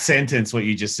exact sentence what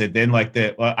you just said. Then, like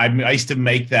that, I used to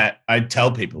make that. I'd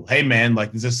tell people, "Hey, man,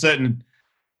 like there's a certain,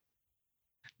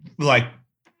 like,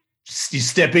 you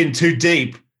step in too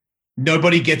deep,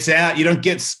 nobody gets out. You don't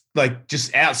get like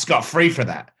just out scot-free for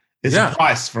that. There's a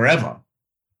price forever."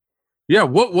 Yeah,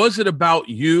 what was it about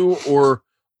you,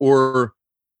 or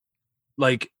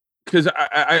like, because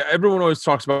I everyone always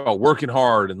talks about working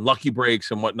hard and lucky breaks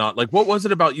and whatnot. Like, what was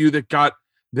it about you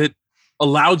that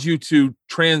allowed you to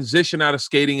transition out of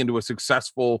skating into a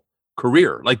successful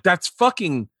career? Like, that's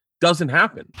fucking doesn't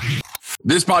happen.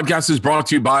 This podcast is brought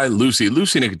to you by Lucy.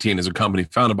 Lucy Nicotine is a company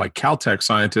founded by Caltech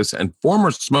scientists and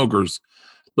former smokers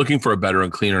looking for a better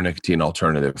and cleaner nicotine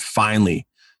alternative. Finally,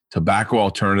 tobacco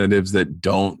alternatives that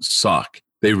don't suck.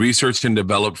 They researched and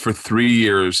developed for 3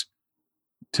 years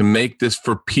to make this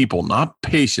for people, not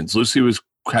patients. Lucy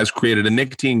has created a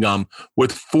nicotine gum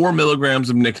with 4 milligrams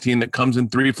of nicotine that comes in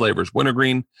 3 flavors: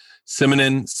 wintergreen,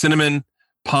 cinnamon,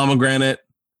 pomegranate,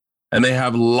 and they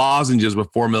have lozenges with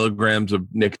 4 milligrams of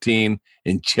nicotine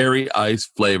in cherry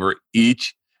ice flavor.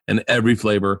 Each and every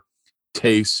flavor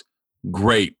tastes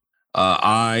great.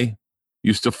 I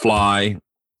used to fly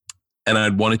and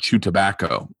I'd want to chew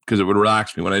tobacco because it would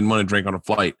relax me when I didn't want to drink on a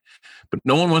flight. But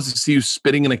no one wants to see you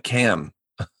spitting in a can.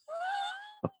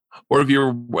 Or if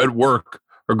you're at work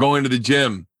or going to the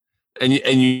gym and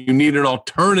you need an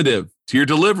alternative to your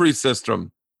delivery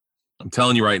system. I'm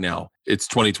telling you right now, it's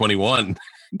 2021.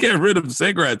 Get rid of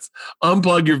cigarettes.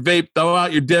 Unplug your vape, throw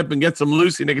out your dip, and get some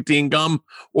Lucy nicotine gum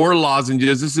or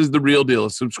lozenges. This is the real deal.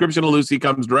 A subscription to Lucy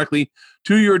comes directly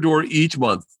to your door each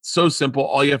month. So simple.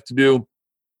 All you have to do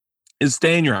is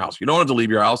stay in your house. You don't have to leave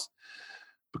your house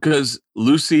because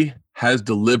Lucy has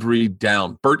delivery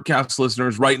down. Bertcast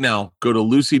listeners, right now, go to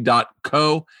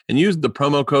lucy.co and use the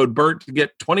promo code BERT to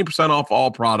get 20% off all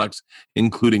products,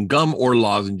 including gum or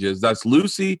lozenges. That's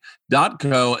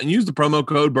lucy.co and use the promo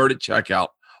code BERT at checkout.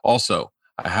 Also,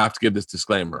 I have to give this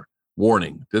disclaimer.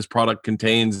 Warning, this product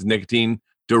contains nicotine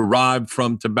derived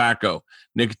from tobacco.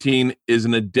 Nicotine is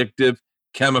an addictive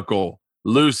chemical.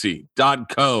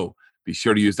 Lucy.co. Be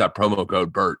sure to use that promo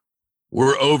code BERT.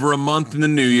 We're over a month in the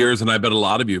New Year's, and I bet a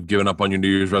lot of you have given up on your New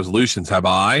Year's resolutions. Have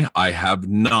I? I have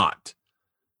not.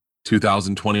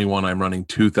 2021, I'm running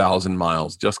 2,000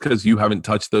 miles. Just because you haven't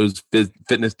touched those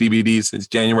fitness DVDs since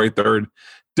January 3rd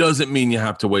doesn't mean you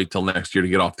have to wait till next year to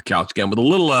get off the couch again. With a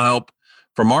little help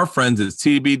from our friends at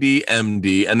CBD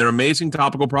MD and their amazing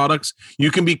topical products, you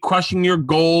can be crushing your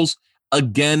goals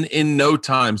again in no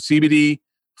time. CBD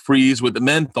Freeze with the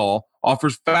menthol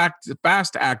offers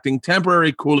fast-acting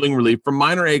temporary cooling relief from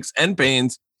minor aches and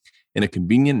pains in a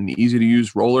convenient and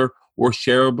easy-to-use roller or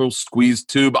shareable squeeze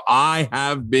tube. I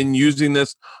have been using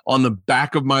this on the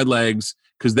back of my legs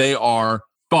because they are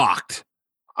fucked.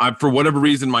 For whatever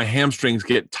reason, my hamstrings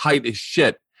get tight as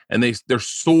shit, and they're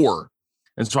sore.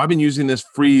 And so I've been using this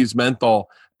Freeze menthol,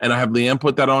 and I have Leanne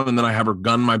put that on, and then I have her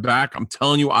gun my back. I'm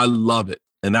telling you, I love it.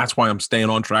 And that's why I'm staying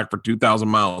on track for 2,000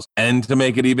 miles. And to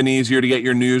make it even easier to get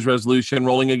your New Year's resolution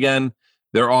rolling again,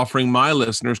 they're offering my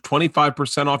listeners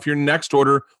 25% off your next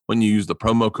order when you use the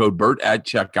promo code BERT at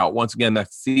checkout. Once again,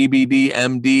 that's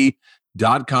cbdmd.com.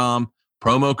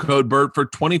 Promo code BERT for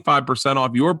 25%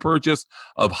 off your purchase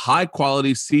of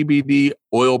high-quality CBD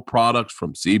oil products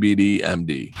from CBD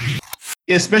MD.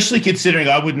 Yeah, especially considering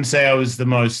I wouldn't say I was the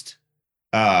most...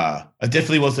 I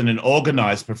definitely wasn't an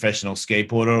organized professional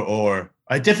skateboarder, or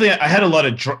I had a lot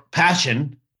of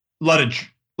passion, a lot of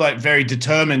very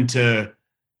determined to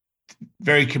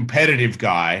very competitive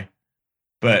guy,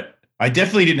 but I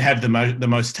definitely didn't have the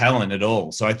most talent at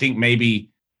all. So I think maybe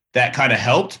that kind of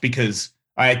helped because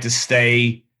I had to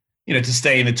stay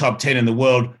in the top 10 in the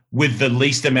world with the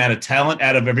least amount of talent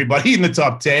out of everybody in the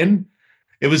top 10.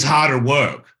 It was harder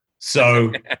work.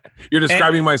 So you're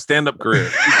describing my stand-up career.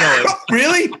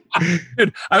 Really?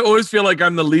 Dude, I always feel like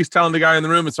I'm the least talented guy in the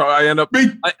room, and so I end up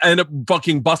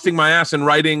fucking busting my ass and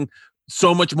writing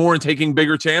so much more and taking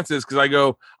bigger chances because I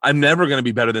go, I'm never going to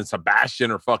be better than Sebastian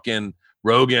or fucking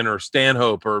Rogan or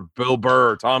Stanhope or Bill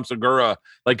Burr or Tom Segura.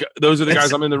 Like those are the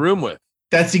guys I'm in the room with.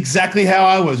 That's exactly how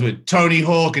I was with Tony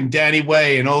Hawk and Danny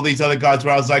Way and all these other guys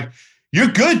where I was like, you're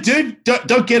good, dude.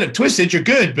 Don't get it twisted. You're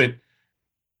good, but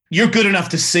you're good enough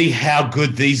to see how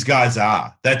good these guys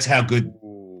are. That's how good.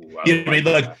 You know what I mean?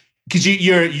 Like, because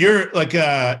you're like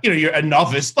you're a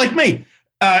novice like me.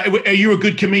 Are you a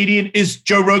good comedian? Is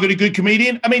Joe Rogan a good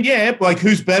comedian? I mean, yeah. Like,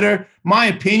 who's better? My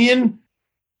opinion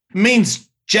means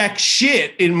jack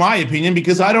shit in my opinion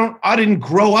because I didn't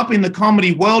grow up in the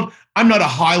comedy world. I'm not a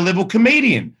high level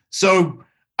comedian, so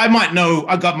I might know.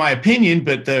 I got my opinion,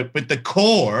 but the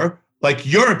core, like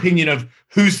your opinion of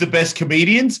who's the best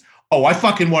comedians. Oh, I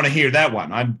fucking want to hear that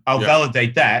one. I'll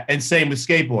validate that. And same with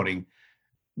skateboarding.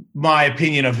 My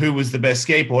opinion of who was the best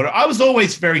skateboarder. I was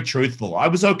always very truthful. I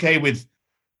was okay with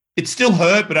it. Still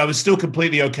hurt, but I was still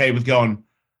completely okay with going,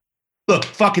 look,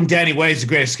 fucking Danny Way is the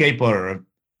greatest skateboarder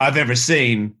I've ever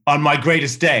seen on my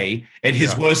greatest day and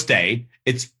his worst day.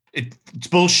 It's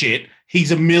bullshit.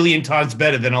 He's a million times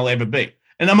better than I'll ever be.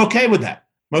 And I'm okay with that.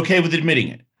 I'm okay with admitting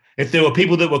it. If there were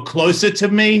people that were closer to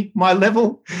me, my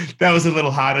level, that was a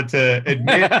little harder to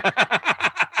admit.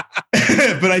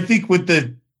 But I think with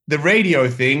the radio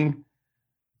thing,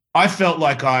 I felt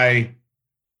like I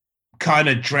kind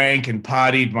of drank and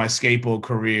partied my skateboard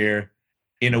career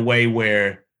in a way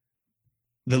where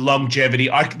the longevity,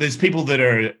 there's people that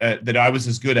are that I was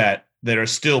as good at that are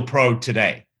still pro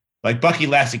today. Like Bucky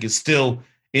Lassick is still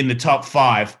in the top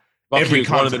 5. Bucky is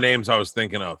one of the names I was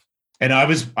thinking of. And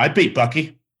I beat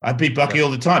Bucky. I beat Bucky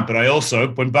all the time. But I also,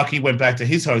 when Bucky went back to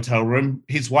his hotel room,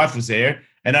 his wife was there.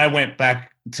 And I went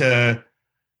back to,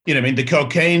 the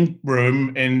cocaine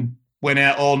room and went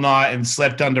out all night and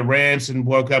slept under ramps and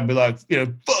woke up and be like,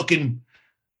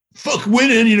 fuck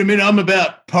winning. I'm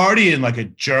about partying like a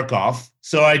jerk off.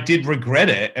 So I did regret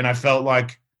it. And I felt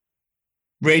like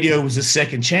radio was a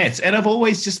second chance. And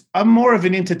I'm more of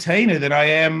an entertainer than I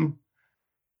am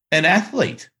an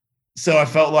athlete. So I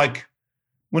felt like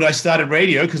when I started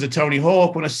radio, because of Tony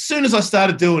Hawk, as soon as I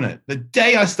started doing it, the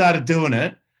day I started doing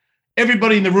it,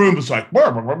 everybody in the room was like, and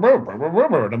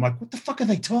I'm like, what the fuck are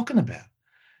they talking about?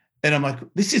 And I'm like,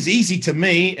 this is easy to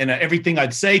me. And everything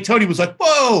I'd say, Tony was like,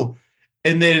 whoa.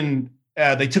 And then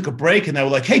they took a break and they were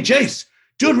like, hey, Jace,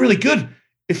 doing really good.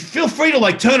 Feel free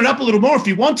to turn it up a little more if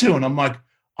you want to. And I'm like,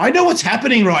 I know what's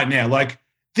happening right now. Like,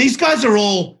 these guys are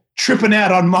all tripping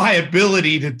out on my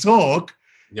ability to talk.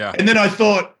 Yeah. And then I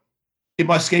thought, in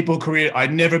my skateboard career, I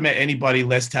never met anybody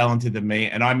less talented than me.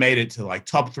 And I made it to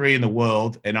top 3 in the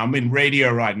world. And I'm in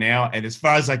radio right now. And as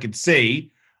far as I can see,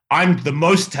 I'm the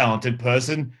most talented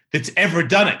person that's ever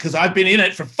done it because I've been in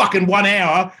it for fucking 1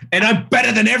 hour and I'm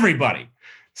better than everybody.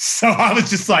 So I was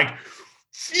just like,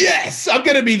 yes, I'm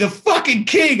going to be the fucking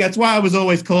king. That's why I was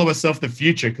always calling myself the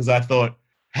future, because I thought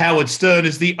Howard Stern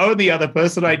is the only other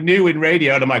person I knew in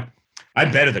radio. And I'm like,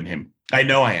 I'm better than him. I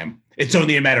know I am. It's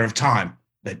only a matter of time.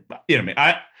 That,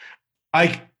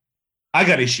 I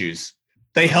got issues.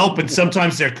 They help, and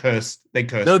sometimes they're cursed. They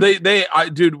curse. No,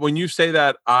 dude. When you say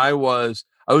that, I was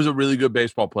a really good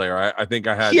baseball player. I think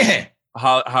I had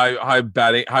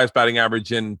highest batting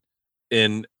average in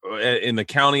the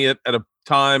county at a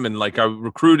time, and I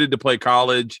recruited to play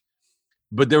college.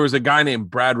 But there was a guy named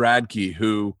Brad Radke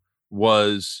who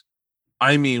was,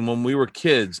 when we were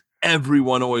kids,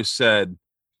 everyone always said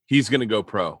he's going to go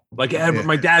pro. My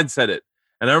dad said it.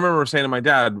 And I remember saying to my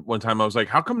dad one time, I was like,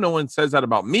 how come no one says that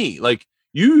about me?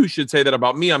 You should say that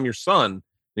about me. I'm your son. And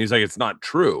he's like, it's not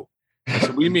true. I said,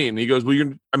 what do you mean? And he goes, well,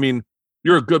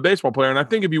 you're a good baseball player. And I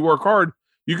think if you work hard,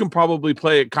 you can probably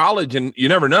play at college, and you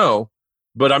never know.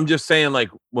 But I'm just saying,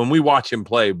 when we watch him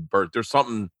play, Bert, there's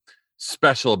something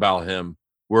special about him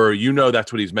where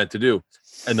that's what he's meant to do.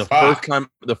 And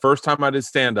the first time I did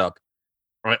stand up,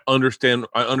 I understood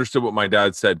what my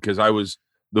dad said, because I was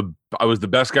the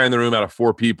best guy in the room out of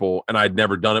 4 people, and I'd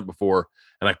never done it before.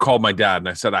 And I called my dad and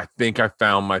I said, I think I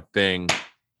found my thing,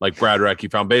 like Brad Radke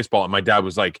found baseball. And my dad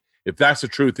was like, if that's the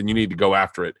truth, then you need to go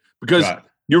after it. Because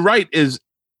you're right,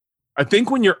 I think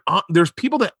when there's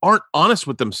people that aren't honest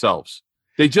with themselves.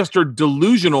 They just are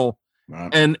delusional.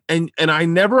 Right. And I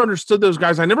never understood those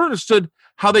guys. I never understood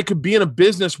how they could be in a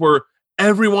business where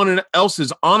everyone else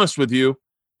is honest with you,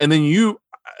 and then you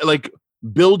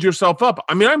build yourself up.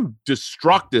 I'm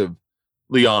destructively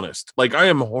honest. I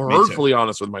am hurtfully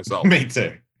honest with myself. Me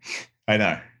too. I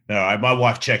know. No, my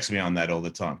wife checks me on that all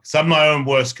the time. Because I'm my own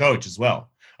worst coach as well.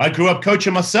 I grew up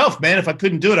coaching myself, man. If I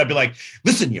couldn't do it, I'd be like,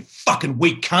 listen, you fucking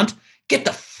weak cunt. Get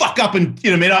the fuck up. And,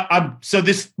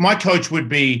 my coach would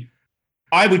be,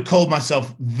 I would call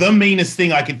myself the meanest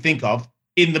thing I could think of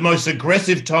in the most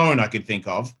aggressive tone I could think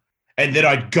of. And then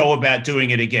I'd go about doing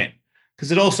it again.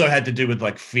 Because it also had to do with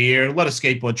fear. A lot of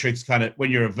skateboard tricks kind of, when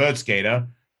you're a vert skater,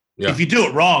 if you do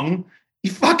it wrong,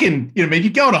 you fucking, you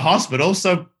go to hospital.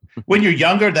 So when you're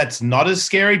younger, that's not as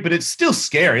scary, but it's still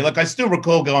scary. I still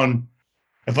recall going,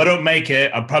 if I don't make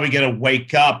it, I'm probably going to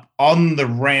wake up on the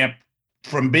ramp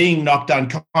from being knocked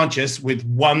unconscious with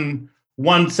one,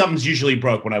 something's usually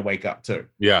broke when I wake up too.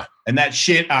 Yeah. And that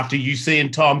shit, after you see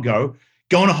and Tom going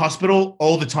to hospital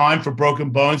all the time for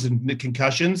broken bones and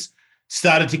concussions,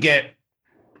 started to get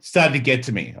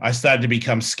to me. I started to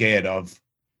become scared of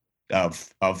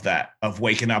that, of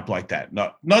waking up like that.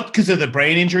 Not because of the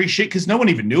brain injury shit, because no one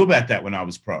even knew about that when I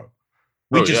was pro.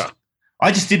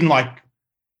 I just didn't like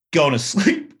going to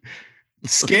sleep.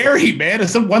 Scary, man.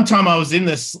 One time I was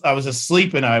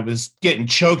asleep and I was getting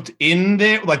choked in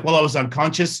there, while I was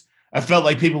unconscious. I felt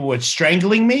like people were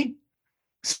strangling me.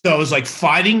 So I was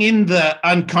fighting in the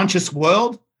unconscious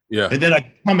world. Yeah. And then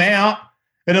I come out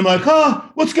And I'm like, oh,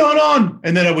 what's going on?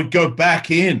 And then I would go back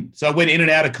in. So I went in and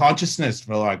out of consciousness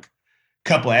for like a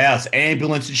couple of hours,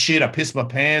 ambulance and shit. I pissed my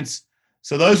pants.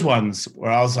 So those ones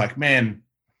where I was like, man,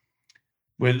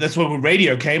 that's when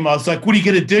radio came. I was like, what are you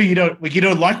going to do? You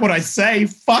don't like what I say?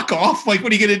 Fuck off. Like,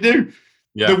 what are you going to do?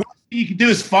 Yeah. The worst thing you can do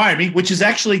is fire me, which is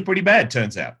actually pretty bad,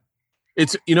 turns out.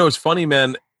 It's funny,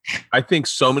 man. I think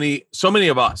so many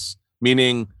of us,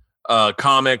 meaning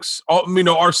comics,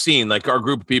 our scene, like our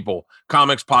group of people,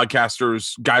 comics,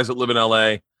 podcasters, guys that live in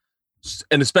LA,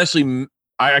 and especially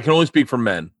I can only speak for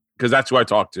men because that's who I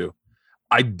talk to,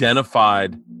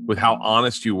 identified with how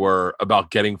honest you were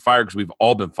about getting fired, because we've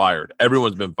all been fired.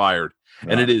 Everyone's been fired.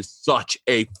 Right. And it is such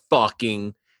a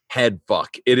fucking head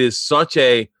fuck. It is such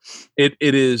a, it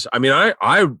is, I mean,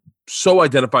 I so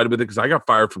identified with it because I got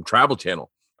fired from Travel Channel.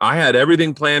 I had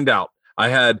everything planned out. I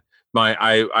had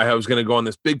I was going to go on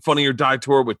this big Funny or Die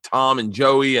tour with Tom and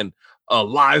Joey and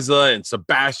Liza and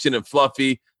Sebastian and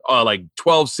Fluffy, like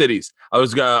 12 cities. I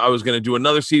was going to do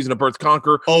another season of Birth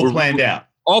Conquer. All planned out.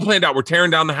 We're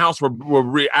tearing down the house.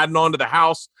 We're adding on to the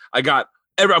house. I'm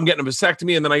getting a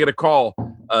vasectomy, and then I get a call.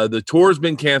 The tour's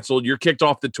been canceled. You're kicked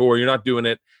off the tour. You're not doing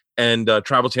it. And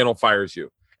Travel Channel fires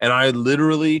you. And I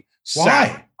literally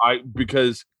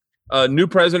because new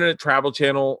president at Travel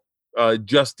Channel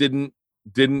just didn't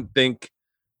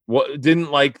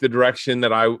like the direction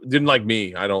that I didn't like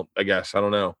me. I don't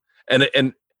know.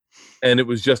 And it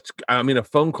was just, a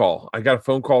phone call. I got a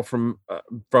phone call from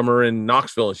her in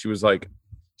Knoxville, and she was like,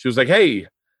 hey,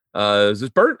 is this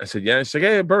Bert? I said, yeah. She's like,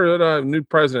 hey, Bert, new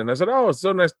president. I said, oh, it's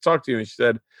so nice to talk to you. And she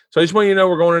said, so I just want you to know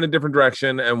we're going in a different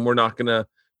direction and we're not going to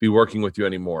be working with you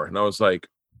anymore. And I was like,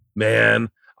 man,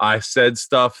 I said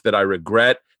stuff that I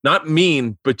regret. Not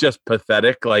mean, but just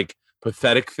pathetic, like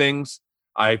pathetic things.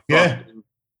 And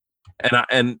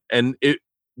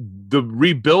the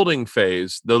rebuilding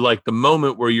phase, the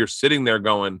moment where you're sitting there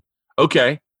going,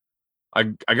 okay, I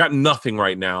got nothing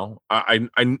right now. I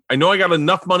know I got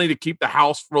enough money to keep the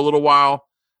house for a little while.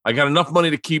 I got enough money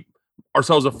to keep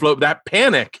ourselves afloat. That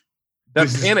panic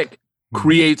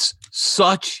creates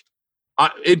such.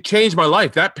 It changed my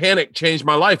life. That panic changed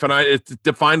my life, and it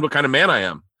defined what kind of man I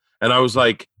am. And I was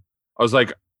like,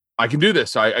 I can do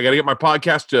this. I got to get my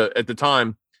podcast to, at the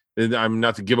time, I'm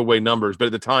not to give away numbers, but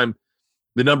at the time,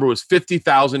 the number was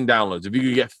 50,000 downloads. If you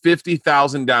could get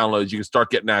 50,000 downloads, you can start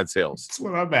getting ad sales. That's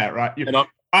what I'm at, right?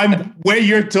 I'm where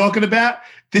you're talking about.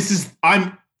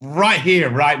 I'm right here,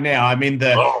 right now. I'm in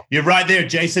you're right there,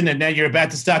 Jason, and now you're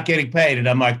about to start getting paid. And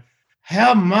I'm like,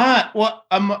 how much? What?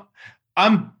 I'm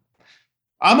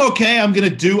okay. I'm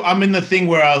in the thing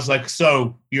where I was like,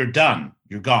 so you're done.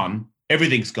 You're gone.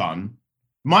 Everything's gone.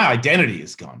 My identity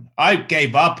is gone. I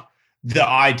gave up the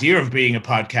idea of being a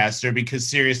podcaster because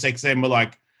SiriusXM were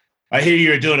like, I hear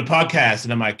you're doing a podcast.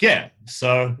 And I'm like, yeah.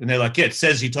 So, and they're like, yeah, it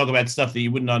says you talk about stuff that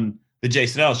you wouldn't on the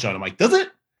Jason Ellis show. And I'm like, does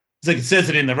it? It's like, it says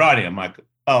it in the writing. I'm like,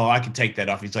 oh, I can take that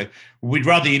off. He's like, we'd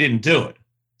rather you didn't do it.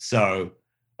 So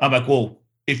I'm like, well,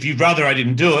 if you'd rather I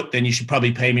didn't do it, then you should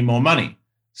probably pay me more money.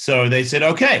 So they said,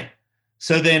 okay.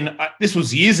 So then this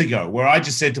was years ago where I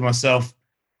just said to myself,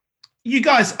 you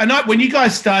guys, when you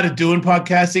guys started doing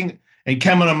podcasting and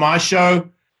coming on my show,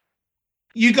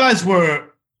 you guys were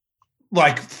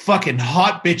like fucking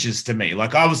hot bitches to me.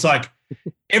 Like I was like,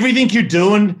 everything you're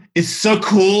doing is so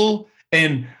cool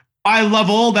and I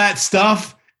love all that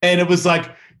stuff. And it was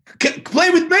like, play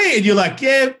with me. And you're like,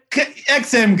 yeah,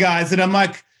 XM guys. And I'm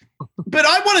like, but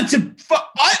I wanted to,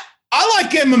 I like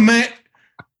MMA.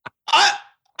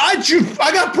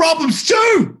 I got problems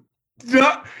too.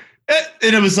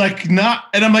 And it was like, nah.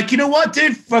 And I'm like, you know what,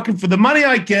 dude? Fucking for the money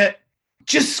I get,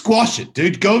 just squash it,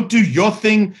 dude. Go do your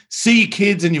thing. See your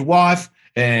kids and your wife.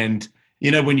 And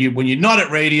when you're not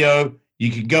at radio, you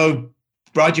can go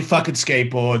ride your fucking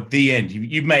skateboard. The end.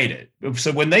 You made it.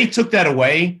 So when they took that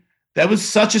away, that was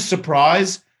such a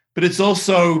surprise. But it's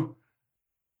also,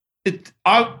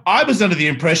 I was under the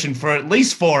impression for at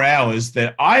least 4 hours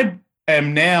that I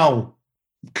am now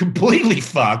completely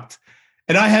fucked,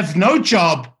 and I have no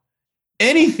job,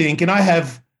 anything, and I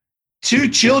have 2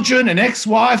 children, an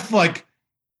ex-wife, like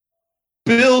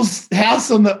bills,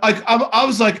 house on the. Like I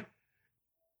was like,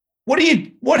 what?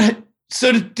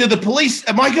 So do the police?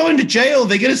 Am I going to jail?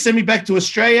 They're going to send me back to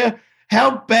Australia?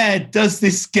 How bad does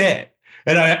this get?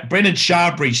 And Brendan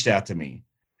Sharp reached out to me.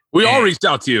 We all reached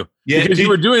out to you, because you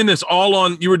were doing this all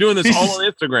on. You were doing this all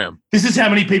on Instagram. This is how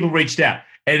many people reached out,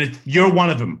 and you're one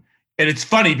of them. And it's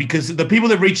funny because the people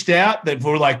that reached out that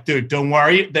were like, dude, don't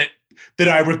worry, that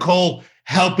I recall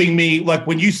helping me. Like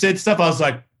when you said stuff, I was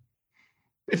like,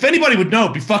 if anybody would know,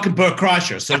 it'd be fucking Bert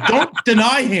Kreischer. So don't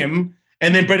deny him.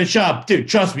 And then Brendan Sharp, dude,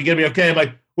 trust me, you're going to be okay. I'm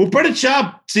like, Well, Brendan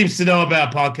Sharp seems to know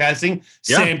about podcasting.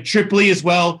 Yeah. Sam Tripoli as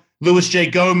well. Louis J.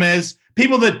 Gomez.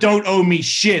 People that don't owe me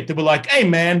shit. That were like, hey,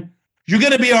 man, you're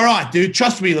going to be all right, dude.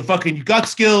 Trust me. You got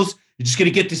skills. You're just going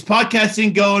to get this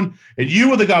podcasting going. And you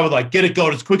were the guy who would like, get it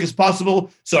going as quick as possible.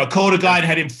 So I called a guy and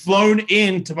had him flown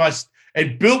into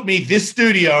and built me this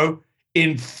studio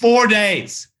in 4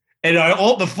 days. And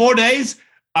all the 4 days,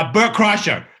 Bert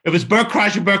Kreischer. It was Bert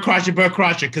Kreischer,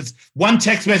 because one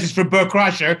text message from Bert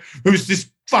Kreischer, who's this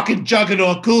fucking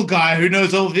juggernaut cool guy who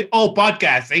knows all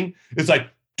podcasting, is like,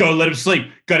 don't let him sleep.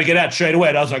 Got to get out straight away.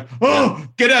 And I was like,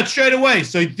 get out straight away.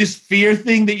 So this fear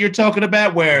thing that you're talking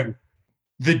about, where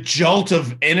the jolt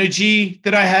of energy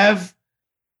that I have,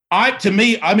 I'm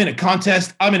in a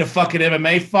contest. I'm in a fucking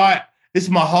MMA fight. This is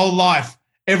my whole life.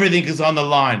 Everything is on the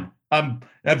line.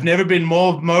 I've never been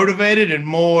more motivated and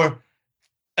more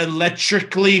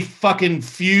electrically fucking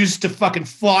fused to fucking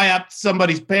fly up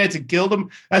somebody's pants and kill them.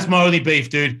 That's my only beef,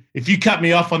 dude. If you cut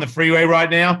me off on the freeway right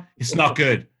now, it's not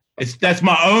good. That's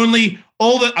my only.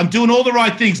 I'm doing all the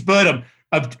right things, Bert.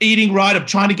 I'm eating right. I'm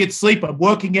trying to get sleep. I'm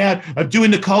working out. I'm doing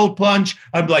the cold plunge.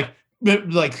 I'm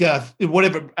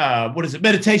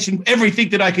meditation, everything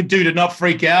that I can do to not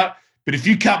freak out. But if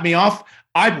you cut me off,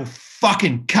 I will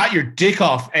fucking cut your dick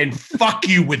off and fuck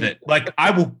you with it. Like, I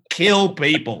will kill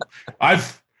people. I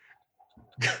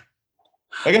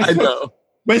know.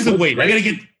 Where's the weed?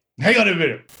 Hang on a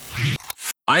minute.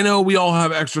 I know we all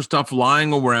have extra stuff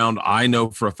lying around. I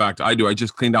know for a fact I do. I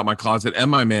just cleaned out my closet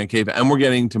and my man cave, and we're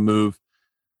getting to move.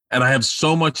 And I have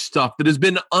so much stuff that has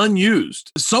been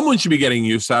unused. Someone should be getting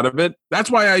use out of it. That's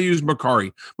why I use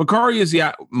Mercari. Mercari is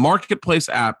the marketplace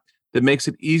app that makes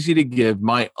it easy to give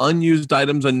my unused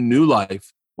items a new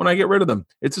life when I get rid of them.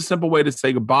 It's a simple way to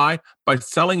say goodbye by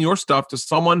selling your stuff to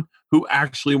someone who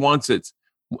actually wants it,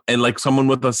 and like someone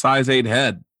with a size 8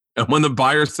 head. And when the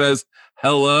buyer says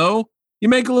hello, you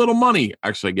make a little money.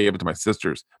 Actually, I gave it to my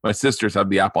sisters. My sisters have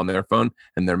the app on their phone,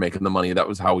 and they're making the money. That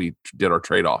was how we did our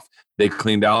trade-off. They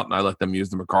cleaned out, and I let them use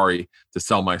the Mercari to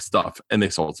sell my stuff, and they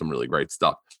sold some really great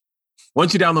stuff.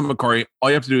 Once you download Mercari, all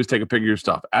you have to do is take a picture of your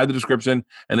stuff, add the description,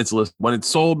 and it's listed. When it's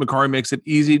sold, Mercari makes it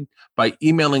easy by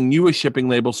emailing you a shipping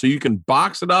label so you can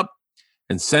box it up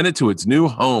and send it to its new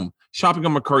home. Shopping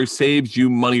on Mercari saves you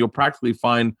money. You'll practically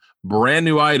find brand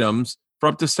new items for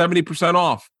up to 70%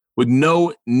 off with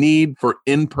no need for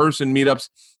in-person meetups.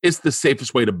 It's the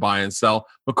safest way to buy and sell.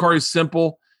 Mercari is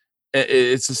simple.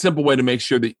 It's a simple way to make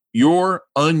sure that your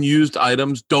unused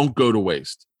items don't go to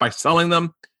waste by selling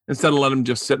them instead of letting them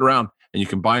just sit around. And you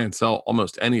can buy and sell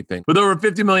almost anything. With over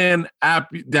 50 million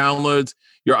app downloads,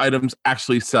 your items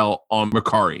actually sell on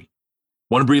Mercari.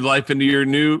 Want to breathe life into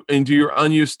your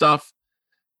unused stuff?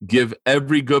 Give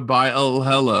every goodbye a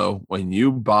hello when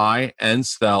you buy and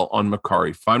sell on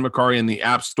Mercari. Find Mercari in the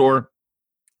App Store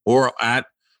or at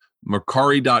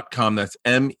Mercari.com. That's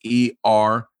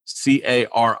MERCARI,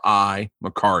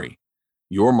 Mercari.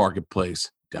 Your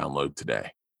marketplace. Download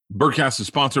today. Birdcast is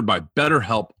sponsored by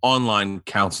BetterHelp Online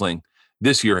Counseling.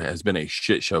 This year has been a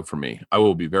shit show for me. I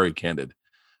will be very candid.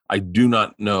 I do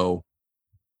not know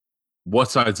what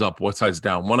side's up, what side's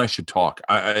down, when I should talk.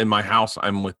 In my house,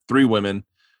 I'm with 3 women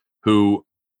who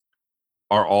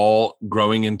are all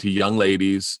growing into young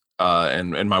ladies,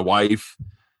 and my wife.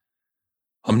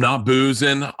 I'm not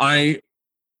boozing.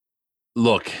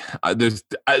 There's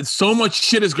so much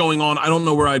shit is going on. I don't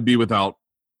know where I'd be without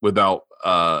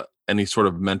any sort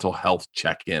of mental health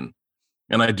check-in.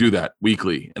 And I do that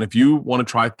weekly. And if you want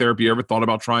to try therapy, ever thought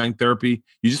about trying therapy,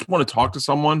 you just want to talk to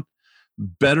someone,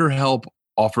 BetterHelp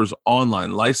offers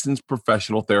online licensed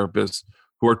professional therapists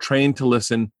who are trained to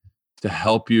listen to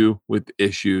help you with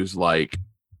issues like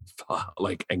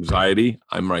anxiety.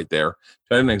 I'm right there.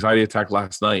 I had an anxiety attack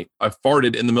last night. I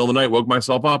farted in the middle of the night, woke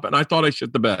myself up, and I thought I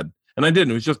shit the bed. And I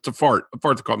didn't. It was just a fart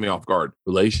that caught me off guard.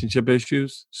 Relationship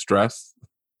issues, stress,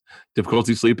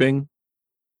 difficulty sleeping,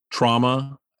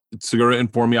 trauma. It's going to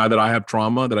inform me that I have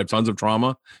trauma, that I have tons of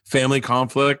trauma, family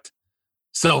conflict,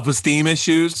 self-esteem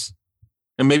issues.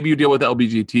 And maybe you deal with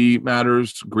LBGT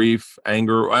matters, grief,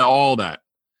 anger, all that.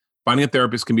 Finding a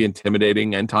therapist can be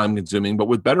intimidating and time-consuming, but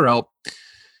with BetterHelp,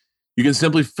 you can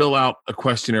simply fill out a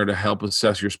questionnaire to help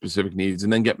assess your specific needs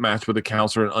and then get matched with a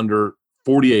counselor in under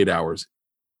 48 hours.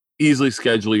 Easily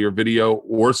schedule your video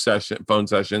or phone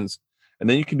sessions, and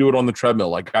then you can do it on the treadmill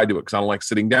like I do it because I don't like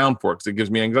sitting down for it because it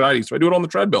gives me anxiety. So I do it on the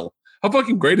treadmill. How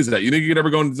fucking great is that? You think you could ever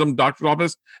go into some doctor's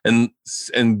office and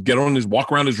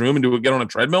walk around his room and get on a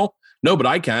treadmill? No, but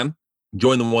I can.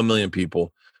 Join the 1 million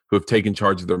people who have taken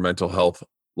charge of their mental health,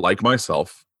 like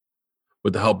myself,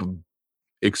 with the help of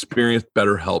experienced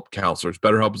BetterHelp counselors.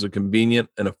 BetterHelp is a convenient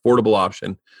and affordable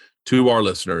option to our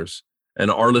listeners, and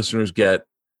our listeners get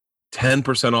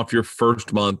 10% off your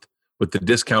first month with the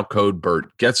discount code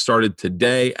BERT. Get started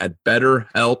today at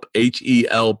BetterHelp,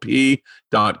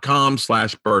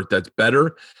 HELP.com/BERT. That's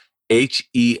better,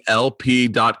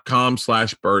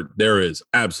 HELP.com/BERT. There is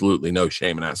absolutely no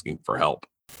shame in asking for help.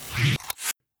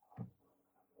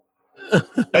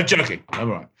 I'm joking.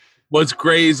 I'm all right. What's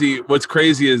crazy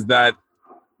is that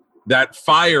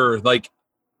fire, like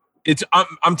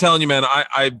I'm telling you, man,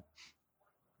 I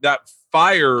that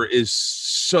fire is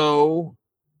so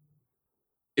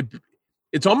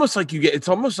it's almost like it's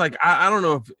almost like I don't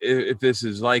know if this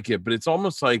is like it, but it's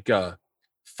almost like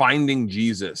finding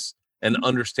Jesus and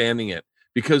understanding it,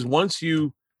 because once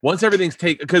everything's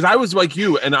taken, because I was like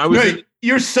you and I was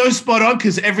you're so spot on,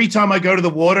 because every time I go to the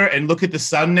water and look at the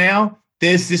sun now,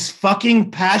 there's this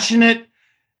fucking passionate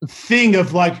thing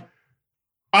of like,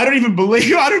 I don't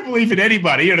believe in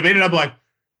anybody, you know what I mean? And I'm like,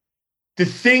 the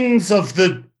things of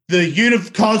the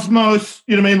cosmos,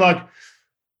 you know what I mean? Like,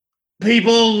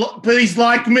 people, please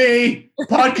like me,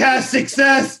 podcast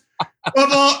success.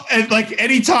 And like,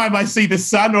 anytime I see the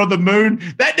sun or the moon,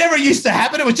 that never used to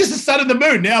happen. It was just the sun and the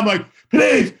moon. Now I'm like,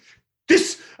 please,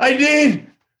 I need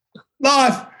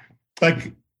life.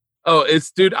 Like, oh, it's,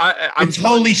 dude, it's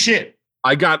holy shit.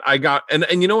 I got, and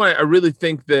you know what? I really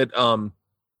think that,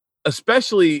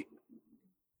 especially,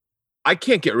 I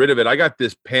can't get rid of it. I got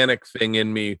this panic thing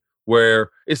in me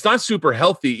where it's not super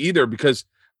healthy either, because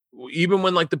even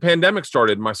when like the pandemic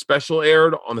started, my special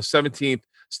aired on the 17th,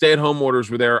 stay-at-home orders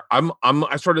were there.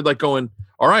 I started like going,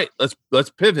 all right, let's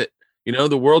pivot. You know,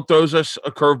 the world throws us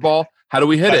a curveball. How do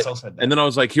we hit it? And then I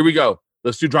was like, here we go.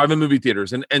 Let's do drive-in movie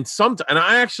theaters. And I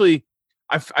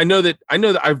know that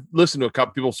I've listened to a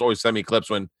couple people always send me clips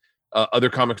when other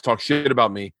comics talk shit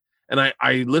about me. And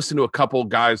I listened to a couple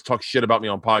guys talk shit about me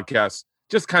on podcasts,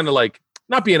 just kind of like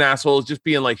not being assholes, just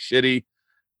being like shitty.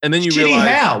 And then you realize,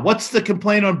 how? What's the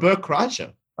complaint on Burt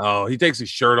Kreischer? Oh, he takes his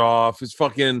shirt off. His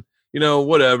fucking, you know,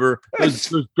 whatever.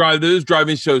 Those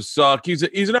driving shows suck. He's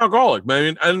an alcoholic,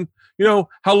 man. And you know,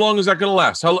 how long is that going to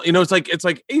last? How, you know, it's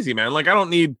like easy, man. Like I don't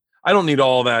need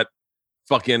all that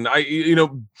fucking,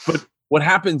 but what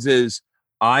happens is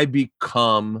I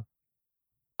can't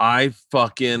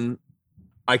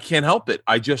help it.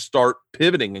 I just start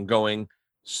pivoting and going,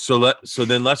 so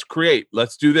then let's create.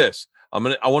 Let's do this. I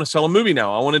want to sell a movie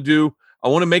now. I want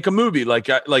to make a movie. And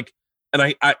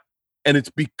it's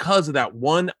because of that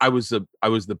one. I was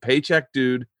the paycheck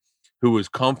dude who was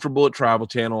comfortable at Travel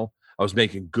Channel. I was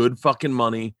making good fucking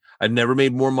money. I'd never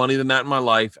made more money than that in my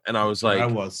life. And I was like,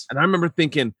 and I remember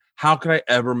thinking, how could I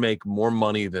ever make more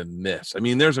money than this? I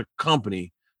mean, there's a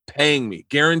company paying me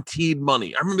guaranteed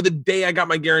money. I remember the day I got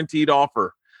my guaranteed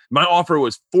offer. My offer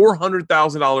was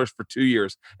 $400,000 for 2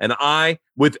 years. And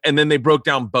then they broke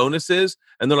down bonuses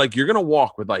and they're like, you're going to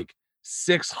walk with like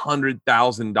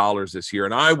 $600,000 this year.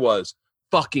 And I was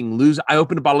fucking losing. I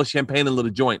opened a bottle of champagne and lit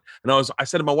a joint. And I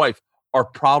said to my wife, our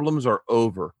problems are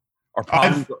over. Our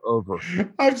problems are over.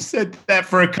 I've said that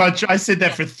for a contract. I said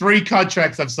that for 3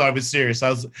 contracts I've signed with Sirius.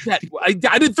 I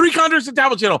did 3 contracts at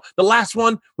Travel Channel. The last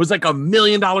one was like $1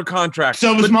 million contract.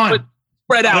 So was mine. But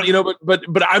spread out, you know, but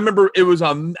I remember it was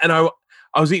and I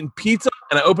was eating pizza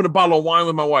and I opened a bottle of wine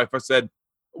with my wife. I said,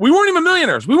 we weren't even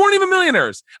millionaires.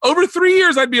 Over 3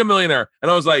 years, I'd be a millionaire. And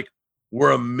I was like,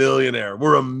 we're a millionaire.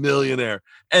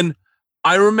 And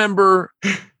I remember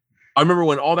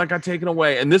when all that got taken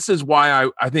away. And this is why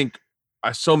I think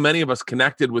so many of us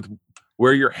connected with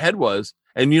where your head was.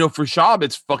 And, you know, for Shab,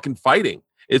 it's fucking fighting.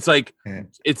 It's like,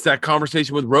 it's that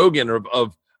conversation with Rogan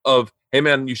of, hey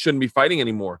man, you shouldn't be fighting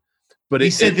anymore. But he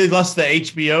said they lost the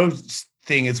HBO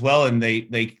thing as well, and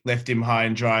they left him high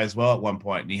and dry as well at one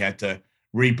point, and he had to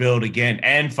rebuild again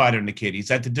and fight on the kid. He's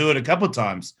had to do it a couple of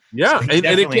times. Yeah, so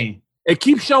it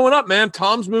keeps showing up, man.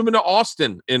 Tom's moving to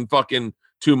Austin in fucking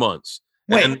 2 months.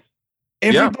 Wait,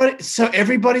 so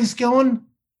everybody's going?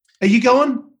 Are you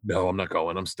going? No, I'm not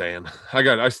going. I'm staying.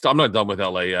 I'm not done with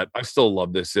LA yet. I still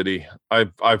love this city.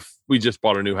 We just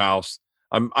bought a new house.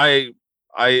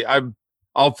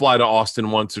 I'll fly to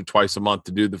Austin once or twice a month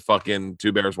to do the fucking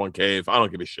 2 Bears, 1 Cave. I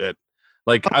don't give a shit.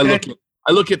 Like okay.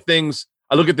 I look at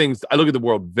the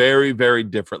world very, very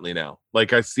differently now.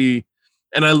 Like I see,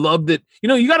 and I love that, you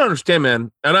know, you got to understand, man.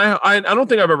 And I don't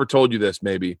think I've ever told you this.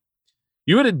 Maybe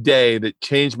you had a day that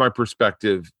changed my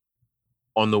perspective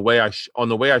on the way I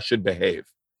should behave.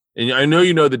 And I know,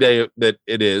 you know, the day that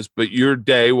it is, but your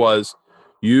day was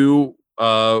you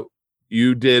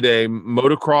did a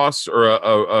motocross or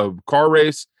a car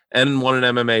race and won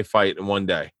an MMA fight in one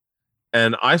day.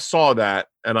 And I saw that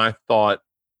and I thought,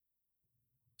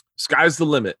 sky's the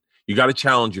limit. You got to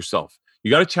challenge yourself.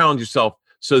 You got to challenge yourself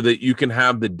so that you can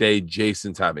have the day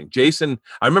Jason's having. Jason,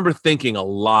 I remember thinking a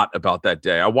lot about that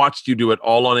day. I watched you do it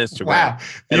all on Instagram. Wow.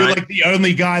 You're like the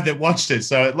only guy that watched it.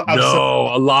 So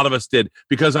a lot of us did,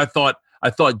 because I thought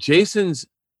Jason's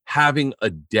having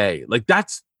a day. Like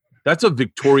that's a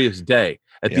victorious day.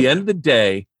 At the end of the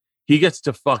day, he gets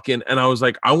to fucking, and I was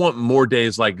like, I want more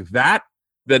days like that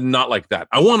than not like that.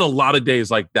 I want a lot of days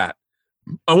like that.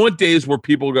 I want days where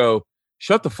people go,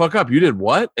 shut the fuck up. You did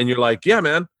what? And you're like, yeah,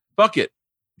 man, fuck it.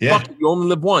 Yeah. Fuck it. You only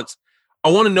live once. I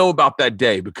want to know about that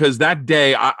day, because that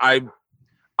day, I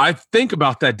think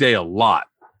about that day a lot.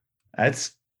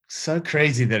 That's so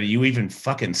crazy that you even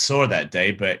fucking saw that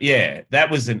day. But yeah, that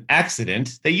was an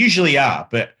accident. They usually are,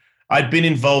 but I'd been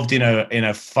involved in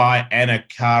a fight and a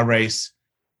car race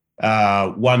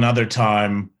one other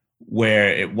time where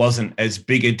it wasn't as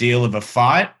big a deal of a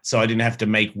fight, so I didn't have to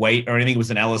make weight or anything. It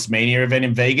was an Ellis ME event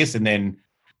in Vegas, and then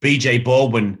BJ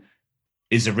Baldwin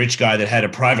is a rich guy that had a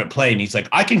private plane. He's like,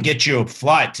 I can get you a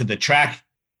flight to the track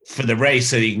for the race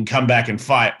so that you can come back and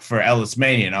fight for Ellis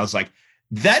ME. And I was like,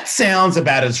 that sounds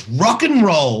about as rock and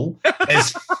roll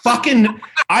as fucking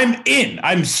I'm in.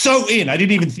 I'm so in. I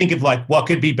didn't even think of like what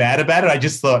could be bad about it. I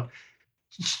just thought,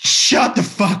 shut the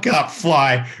fuck up,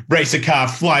 fly, race a car,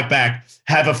 fly back,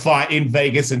 have a fight in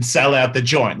Vegas and sell out the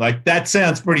joint. Like, that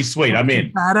sounds pretty sweet. I'm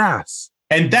in. Badass.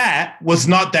 And that was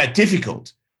not that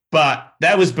difficult. But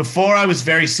that was before I was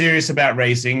very serious about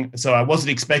racing. So I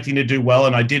wasn't expecting to do well,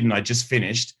 and I didn't. I just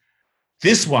finished.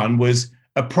 This one was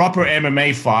a proper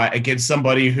MMA fight against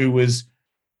somebody who was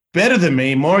better than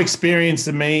me, more experienced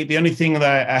than me. The only thing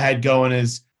that I had going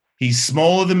is he's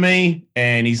smaller than me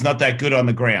and he's not that good on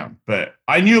the ground. But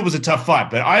I knew it was a tough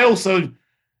fight. But I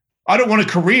don't want a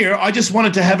career. I just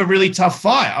wanted to have a really tough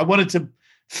fight. I wanted to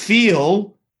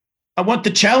feel, I want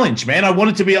the challenge, man. I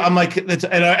wanted to be, I'm like, and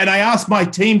I asked my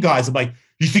team guys, I'm like,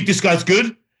 you think this guy's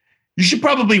good? You should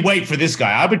probably wait for this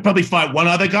guy. I would probably fight one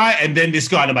other guy and then this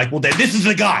guy. And I'm like, well, then this is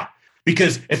the guy.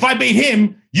 Because if I beat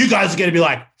him, you guys are going to be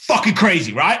like, fucking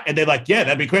crazy, right? And they're like, yeah,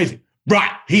 that'd be crazy.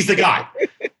 Right, he's the guy.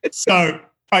 So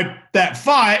that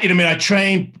fight, I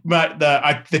trained, but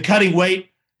the cutting weight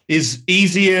is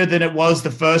easier than it was the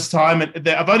first time. And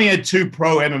I've only had 2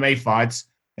 pro MMA fights,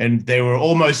 and they were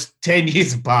almost 10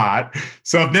 years apart.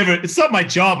 So it's not my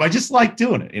job. I just like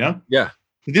doing it, Yeah.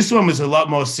 This one was a lot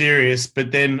more serious,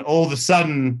 but then all of a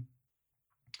sudden,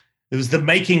 it was the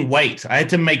making weight. I had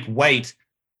to make weight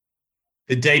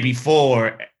the day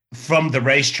before from the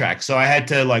racetrack. So I had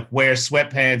to like wear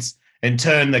sweatpants and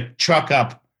turn the truck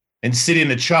up and sit in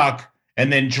the truck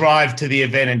and then drive to the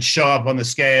event and show up on the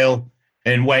scale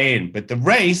and weigh in. But the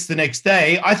race the next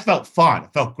day, I felt fine. I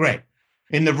felt great.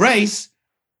 In the race,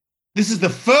 this is the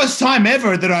first time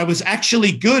ever that I was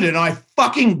actually good, and I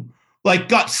fucking like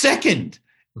got second.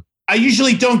 I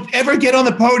usually don't ever get on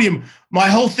the podium. My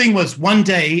whole thing was, one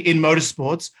day in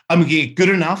motorsports, I'm going to get good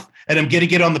enough and I'm going to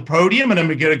get on the podium and I'm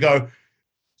going to go,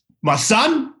 my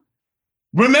son,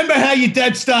 remember how your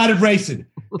dad started racing?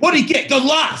 What did he get? The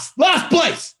last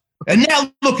place. And now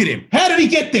look at him. How did he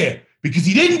get there? Because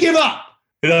he didn't give up.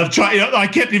 And I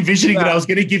kept envisioning that I was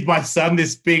going to give my son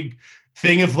this big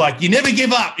thing of like, you never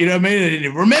give up. You know what I mean?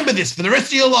 And remember this for the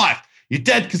rest of your life. Your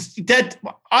dad, because your dad,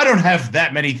 I don't have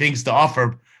that many things to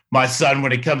offer my son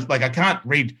when it comes, like I can't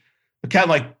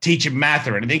like teach him math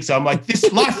or anything. So I'm like, this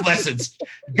life lessons,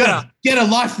 gotta get a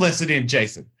life lesson in,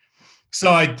 Jason.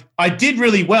 So I did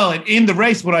really well. And in the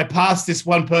race, when I passed this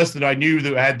one person that I knew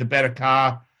that had the better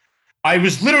car, I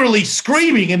was literally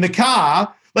screaming in the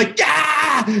car, like,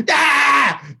 yeah,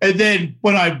 yeah. And then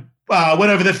when I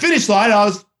went over the finish line, I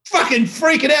was fucking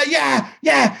freaking out. Yeah,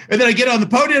 yeah. And then I get on the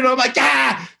podium and I'm like,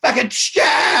 yeah, fucking,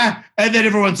 yeah. And then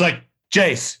everyone's like,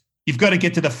 Jace, you've got to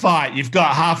get to the fight. You've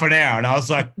got half an hour. And I was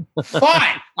like,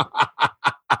 fine.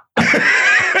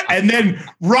 And then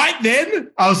right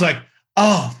then I was like,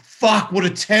 oh, fuck, what a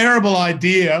terrible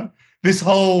idea, this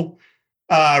whole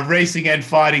racing and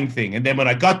fighting thing. And then when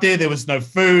I got there was no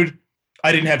food.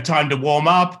 I didn't have time to warm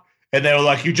up. And they were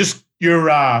like, you're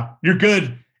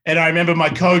good. And I remember my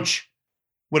coach,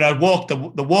 when I walked the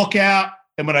walkout,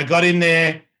 and when I got in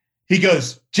there, he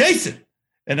goes, Jason.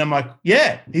 And I'm like,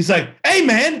 yeah. He's like, hey,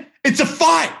 man, it's a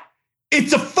fight.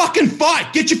 It's a fucking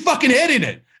fight. Get your fucking head in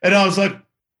it. And I was like,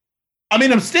 I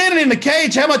mean, I'm standing in the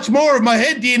cage. How much more of my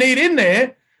head do you need in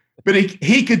there? But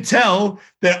he could tell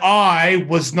that I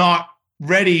was not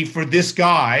ready for this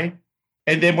guy.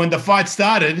 And then when the fight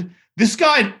started, this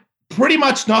guy pretty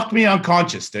much knocked me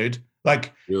unconscious, dude.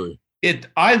 Like, really?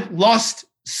 I lost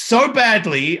so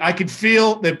badly. I could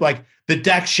feel that, like, the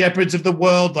Dak Shepherds of the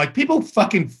world, like, people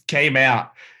fucking came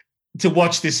out to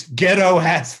watch this ghetto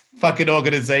ass fucking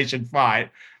organization fight.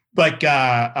 Like,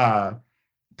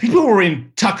 people were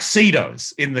in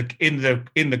tuxedos in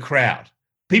the crowd.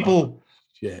 People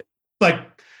shit. Like,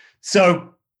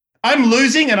 so I'm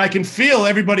losing and I can feel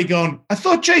everybody going, I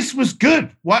thought Jace was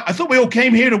good. What? I thought we all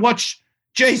came here to watch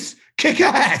Jace kick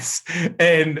ass.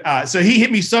 And so he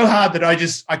hit me so hard that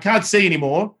I can't see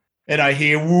anymore. And I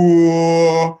hear,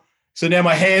 whoa. So now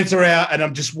my hands are out and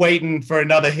I'm just waiting for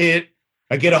another hit.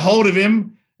 I get a hold of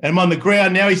him and I'm on the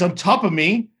ground. Now he's on top of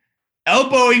me,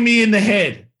 elbowing me in the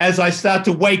head as I start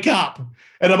to wake up.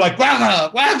 And I'm like,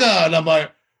 wagga, wagga. And I'm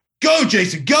like, go,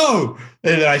 Jason, go.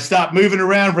 And then I start moving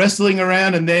around, wrestling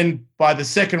around. And then by the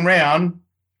second round,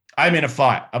 I'm in a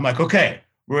fight. I'm like, okay,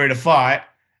 we're in a fight.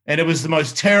 And it was the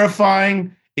most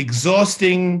terrifying,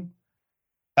 exhausting.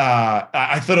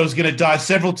 I thought I was going to die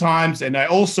several times. And I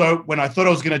also, when I thought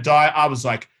I was going to die, I was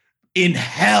like, in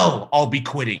hell, I'll be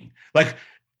quitting. Like,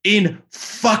 in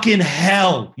fucking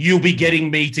hell, you'll be getting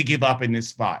me to give up in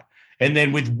this fight. And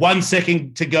then with 1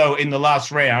 second to go in the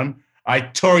last round, I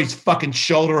tore his fucking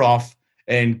shoulder off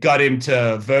and got him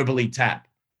to verbally tap.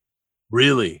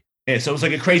 Really? Yeah, so it was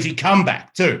like a crazy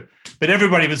comeback too. But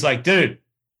everybody was like, dude,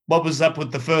 what was up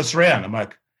with the first round? I'm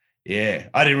like, yeah,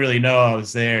 I didn't really know I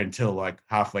was there until like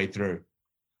halfway through.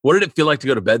 What did it feel like to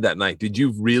go to bed that night? Did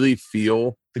you really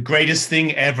feel the greatest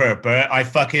thing ever, Bert? I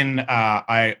fucking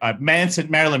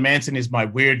Marilyn Manson is my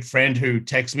weird friend who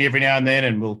texts me every now and then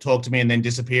and will talk to me and then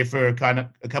disappear for a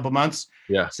couple months.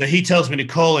 Yeah. So he tells me to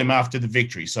call him after the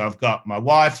victory. So I've got my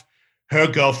wife, her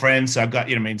girlfriend. So I've got,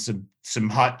 some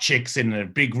hot chicks in a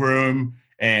big room,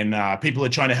 and people are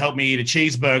trying to help me eat a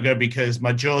cheeseburger because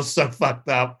my jaw's so fucked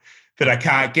up that I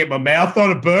can't get my mouth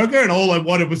on a burger. And all I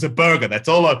wanted was a burger. That's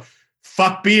all I.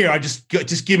 Fuck beer. I just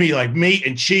give me like meat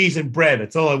and cheese and bread.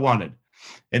 That's all I wanted.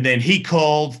 And then he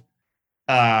called,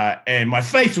 and my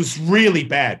face was really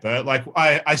bad, but like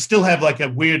I still have like a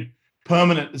weird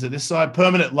permanent, is it this side?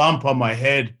 Permanent lump on my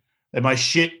head. And my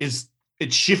shit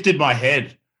it shifted my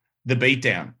head, the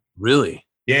beatdown. Really?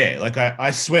 Yeah. Like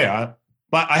I swear,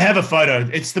 but I have a photo.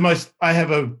 It's the most, I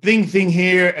have a thing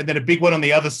here and then a big one on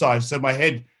the other side. So my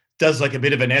head does like a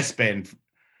bit of an S bend,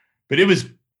 but it was,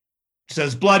 so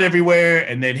there's blood everywhere,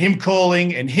 and then him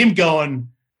calling and him going,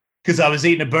 because I was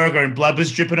eating a burger and blood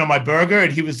was dripping on my burger,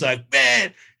 and he was like,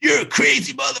 man, you're a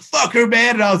crazy motherfucker,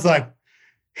 man. And I was like,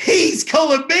 he's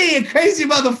calling me a crazy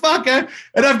motherfucker,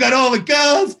 and I've got all the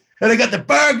girls, and I got the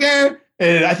burger,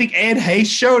 and I think Anne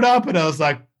Hayes showed up, and I was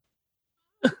like,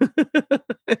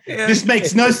 this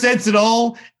makes no sense at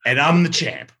all, and I'm the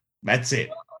champ. That's it.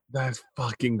 That's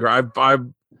fucking great.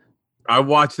 I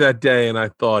watched that day, and I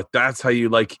thought, that's how you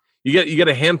like. You get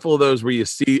a handful of those where you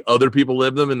see other people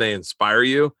live them and they inspire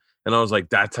you. And I was like,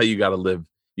 that's how you got to live.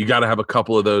 You got to have a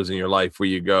couple of those in your life where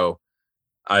you go,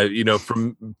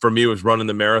 for me, it was running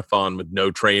the marathon with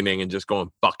no training and just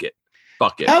going, fuck it.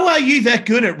 How are you that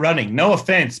good at running? No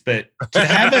offense, but to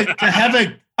have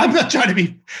a, I'm not trying to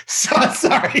be so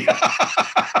sorry.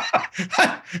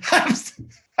 I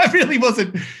really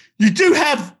wasn't. You do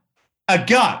have a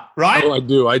gut, right? Oh, I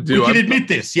do. We can admit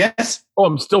this, yes? Oh,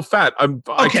 I'm still fat.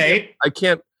 Okay. I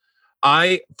can't,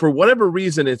 for whatever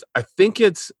reason, I think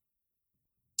it's.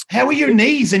 How are your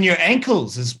knees and your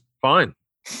ankles? Is fine.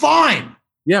 Fine.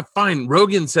 Yeah, fine.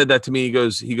 Rogan said that to me. He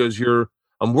goes,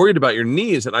 I'm worried about your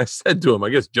knees. And I said to him, I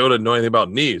guess Joe doesn't know anything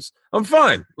about knees. I'm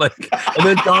fine. Like, and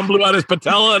then John blew out his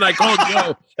patella and I called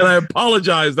Joe and I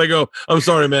apologized. I go, I'm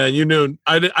sorry, man. You knew.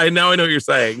 I know what you're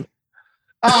saying.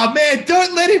 Oh man,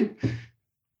 don't let him.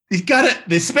 He's got it,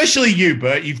 especially you,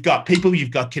 Bert. You've got people, you've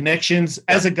got connections.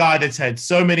 As a guy that's had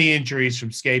so many injuries from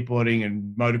skateboarding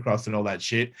and motocross and all that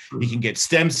shit, you can get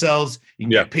stem cells, you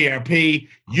can get PRP,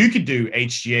 you could do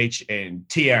HGH and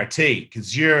TRT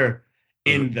because you're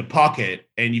in the pocket.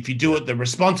 And if you do it the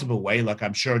responsible way, like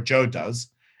I'm sure Joe does,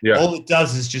 all it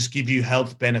does is just give you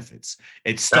health benefits.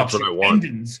 It stops your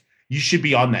tendons. You should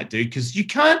be on that, dude, because you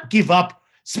can't give up,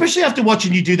 especially after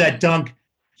watching you do that dunk.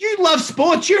 You love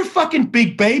sports. You're a fucking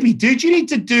big baby, dude. You need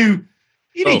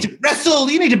to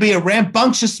wrestle. You need to be a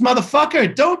rambunctious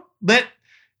motherfucker. Don't let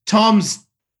Tom's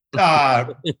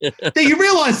you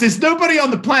realize there's nobody on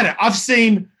the planet. I've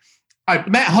seen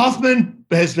Matt Hoffman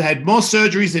has had more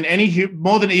surgeries than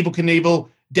more than Evel Knievel.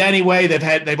 Danny Way,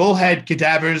 they've all had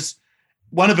cadavers.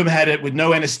 One of them had it with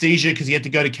no anesthesia because he had to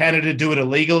go to Canada to do it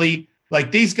illegally.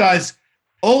 Like these guys,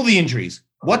 all the injuries.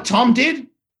 What Tom did,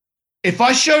 if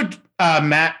I showed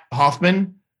Matt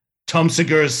Hoffman Tom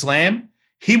Segura's slam,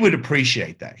 he would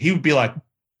appreciate that. He would be like,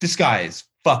 this guy is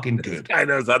fucking good. This guy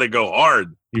knows how to go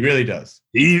hard. He really does.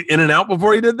 He in and out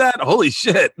before he did that? Holy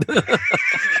shit.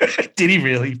 Did he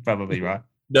really? Probably, right?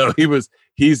 No, he was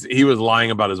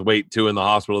lying about his weight too in the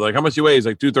hospital. Like, how much you weigh? He's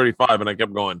like 235. And I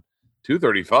kept going,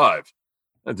 235?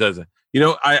 It doesn't. You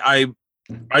know,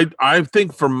 I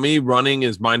think for me, running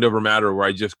is mind over matter. Where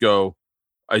I just go,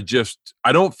 I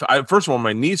don't. First of all,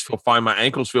 my knees feel fine, my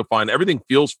ankles feel fine, everything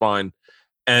feels fine,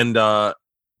 and I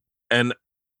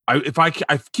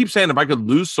keep saying if I could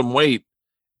lose some weight,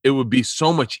 it would be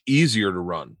so much easier to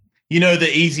run. You know,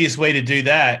 the easiest way to do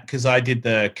that, because I did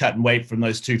the cut and weight from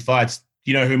those 2 fights.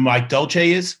 You know who Mike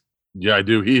Dolce is? Yeah, I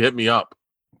do. He hit me up.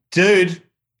 Dude,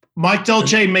 Mike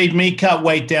Dolce made me cut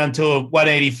weight down to a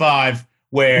 185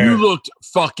 where... You looked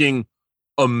fucking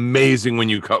amazing when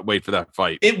you cut weight for that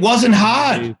fight. It wasn't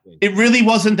hard. Amazing. It really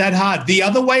wasn't that hard. The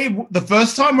other way, the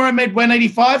first time where I made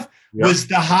 185 was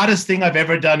the hardest thing I've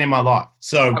ever done in my life.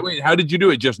 So wait, how did you do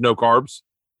it? Just no carbs?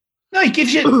 No, he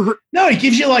gives you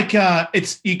like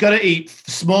you got to eat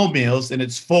small meals, and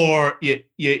it's for you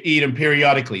eat them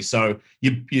periodically. So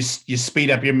you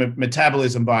speed up your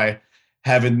metabolism by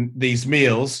having these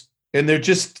meals, and it's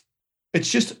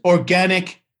just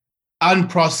organic,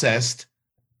 unprocessed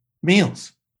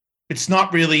meals. It's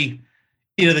not really,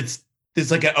 there's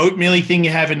like an oatmeal thing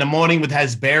you have in the morning with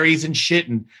has berries and shit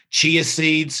and chia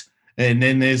seeds, and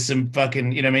then there's some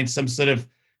fucking some sort of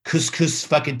couscous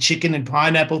fucking chicken and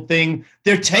pineapple thing.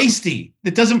 They're tasty.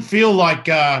 It doesn't feel like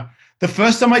the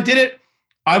first time I did it,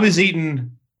 I was eating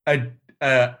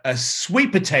a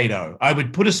sweet potato. I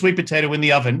would put a sweet potato in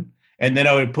the oven, and then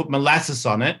I would put molasses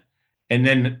on it, and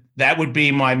then that would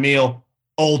be my meal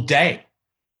all day.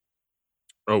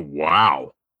 Oh,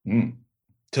 wow.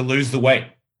 To lose the weight.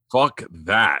 Fuck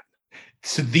that.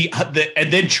 So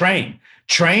and then train,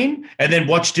 and then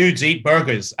watch dudes eat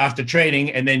burgers after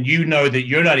training, and then you know that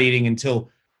you're not eating until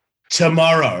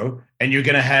tomorrow, and you're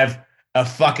gonna have a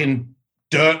fucking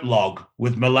dirt log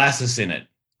with molasses in it.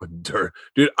 Dirt,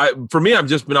 dude. For me, I've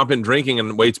been drinking,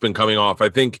 and weight's been coming off. I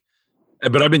think,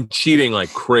 but I've been cheating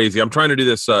like crazy. I'm trying to do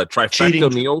this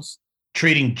trifecta meals.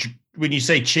 Treating. When you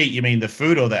say cheat, you mean the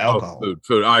food or the alcohol? Oh,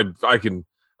 food.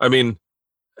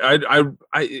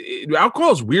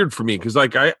 Alcohol is weird for me because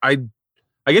like I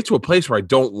get to a place where I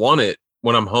don't want it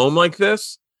when I'm home like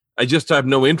this. I just have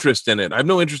no interest in it. I have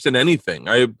no interest in anything.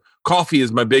 Coffee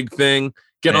is my big thing.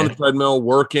 Getting on the treadmill,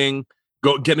 working,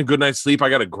 getting a good night's sleep. I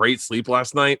got a great sleep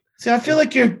last night. See, I feel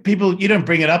like you don't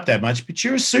bring it up that much, but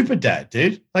you're a super dad,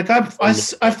 dude. Like I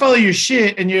follow your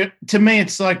shit, and to me,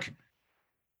 it's like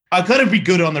I got to be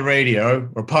good on the radio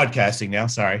or podcasting now.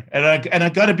 Sorry, and I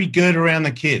got to be good around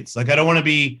the kids. Like I don't want to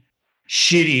be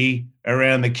shitty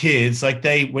around the kids. Like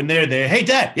when they're there, hey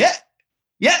dad, yeah.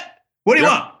 What do you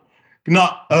want?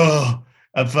 Not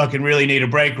I fucking really need a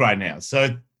break right now.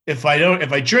 So if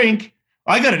I drink,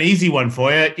 I got an easy one for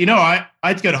you. You know, I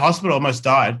had to go to hospital. Almost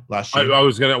died last year.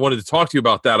 I wanted to talk to you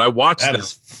about that. I watched that. That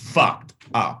was fucked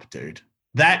up, dude.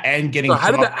 That and getting. So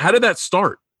how did that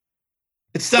start?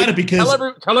 It started because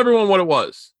tell everyone what it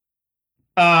was.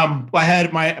 I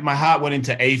had my heart went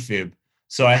into AFib,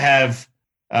 so I have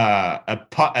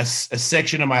a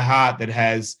section of my heart that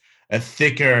has a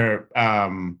thicker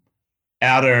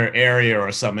outer area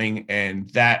or something, and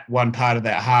that one part of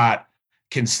that heart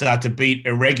can start to beat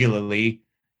irregularly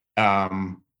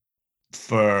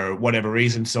for whatever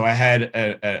reason. So I had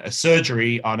a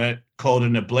surgery on it called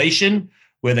an ablation,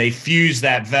 where they fuse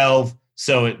that valve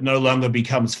so it no longer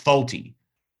becomes faulty.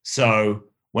 So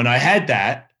when I had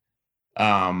that,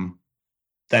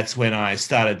 that's when I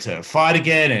started to fight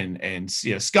again, and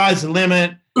sky's the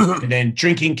limit. And then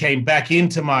drinking came back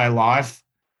into my life.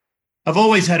 I've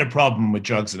always had a problem with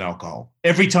drugs and alcohol.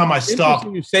 Every time I stop,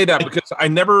 you say that because I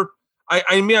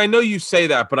know you say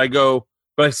that, but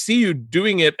I see you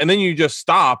doing it, and then you just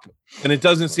stop, and it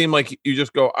doesn't seem like you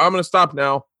just go, I'm going to stop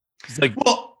now. It's like,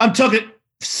 well, I'm talking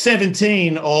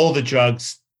 17, all the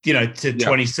drugs, to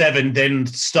 27, then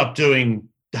stop doing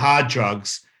hard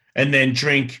drugs, and then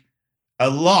drink a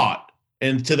lot,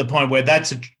 and to the point where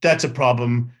that's a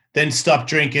problem. Then stop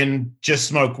drinking, just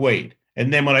smoke weed.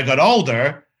 And then when I got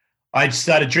older, I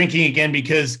started drinking again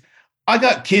because I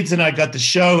got kids and I got the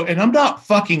show, and I'm not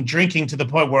fucking drinking to the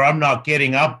point where I'm not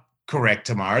getting up correct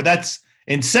tomorrow. That's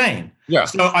insane. Yeah.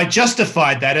 So I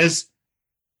justified that as,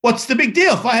 what's the big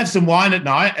deal? If I have some wine at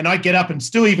night and I get up and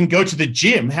still even go to the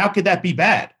gym, how could that be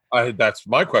bad? That's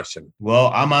my question.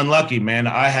 Well, I'm unlucky, man.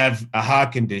 I have a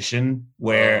heart condition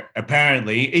where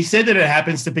apparently he said that it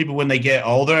happens to people when they get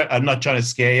older. I'm not trying to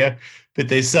scare you, but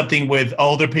there's something with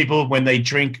older people when they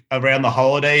drink around the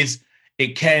holidays,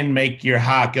 it can make your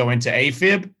heart go into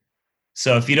AFib.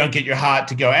 So if you don't get your heart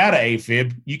to go out of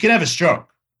AFib, you can have a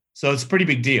stroke. So it's a pretty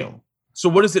big deal. So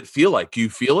what does it feel like? Do you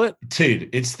feel it? Dude,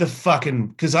 it's the fucking,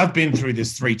 because I've been through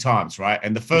this 3 times, right?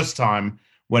 And the first time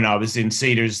when I was in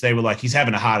Cedars, they were like, he's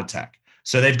having a heart attack.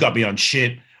 So they've got me on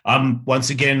shit. I'm once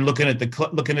again looking at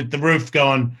the roof,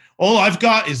 going, all I've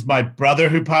got is my brother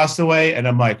who passed away, and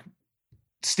I'm like,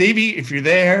 Stevie, if you're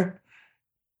there,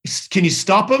 can you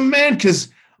stop him, man? Because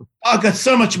I've got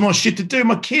so much more shit to do.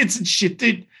 My kids and shit,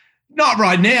 dude. Not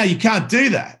right now. You can't do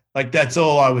that. Like, that's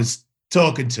all I was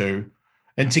talking to.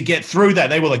 And to get through that,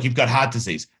 they were like, you've got heart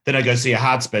disease. Then I go see a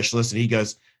heart specialist, and he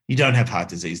goes, you don't have heart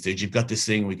disease, dude. You've got this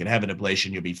thing. We can have an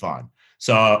ablation. You'll be fine.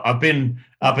 So I've been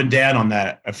up and down on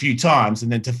that a few times.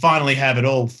 And then to finally have it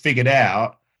all figured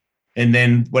out. And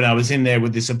then when I was in there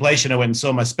with this ablation, I went and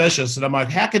saw my specialist, and I'm like,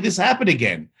 how could this happen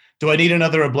again? Do I need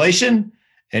another ablation?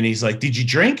 And he's like, did you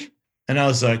drink? And I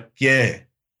was like, yeah.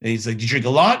 And he's like, did you drink a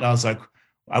lot? And I was like,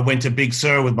 I went to Big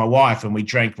Sur with my wife, and we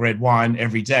drank red wine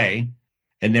every day.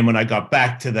 And then when I got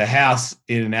back to the house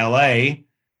in LA,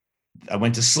 I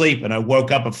went to sleep, and I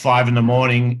woke up at 5 a.m.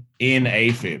 in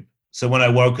AFib. So when I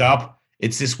woke up,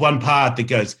 it's this one part that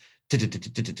goes, and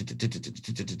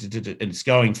it's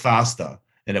going faster,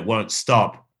 and it won't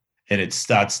stop. And it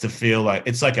starts to feel like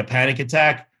it's like a panic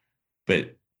attack,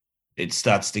 but it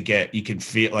starts to get, you can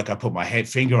feel like I put my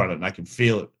finger on it and I can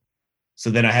feel it.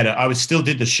 So then I still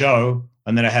did the show,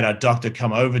 and then I had a doctor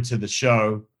come over to the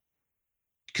show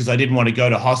because I didn't want to go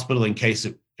to hospital in case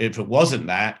if it wasn't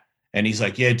that. And he's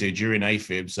like, yeah, dude, you're in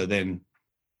AFib. So then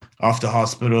off to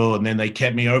hospital, and then they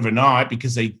kept me overnight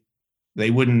because they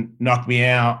wouldn't knock me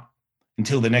out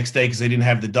until the next day because they didn't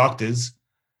have the doctors.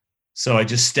 So I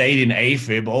just stayed in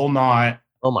AFib all night.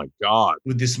 Oh my God.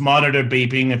 With this monitor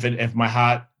beeping. If my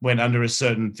heart went under a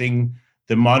certain thing,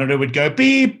 the monitor would go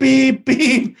beep, beep,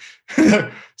 beep.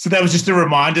 So that was just a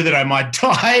reminder that I might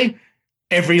die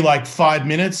every like 5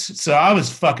 minutes. So I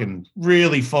was fucking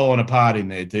really falling apart in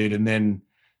there, dude. And then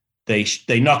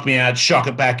they knock me out, shock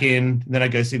it back in. And then I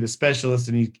go see the specialist,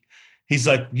 and he's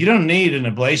like, you don't need an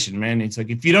ablation, man. He's like,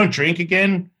 if you don't drink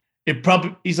again,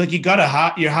 he's like, you got a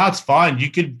heart, your heart's fine. You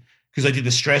could, because I did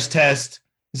the stress test.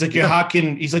 He's like, your heart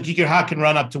can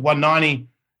run up to 190.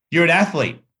 You're an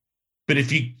athlete. But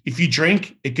if you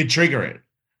drink, it could trigger it.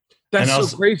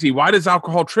 That's so crazy. Why does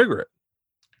alcohol trigger it?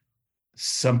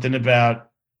 Something about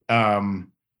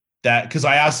that, because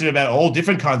I asked him about all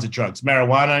different kinds of drugs.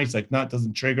 Marijuana, he's like, no, it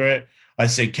doesn't trigger it. I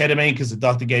said ketamine because the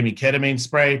doctor gave me ketamine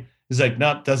spray. He's like,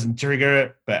 no, it doesn't trigger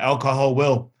it, but alcohol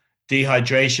will.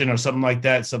 Dehydration or something like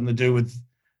that, something to do with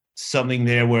something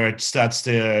there where it starts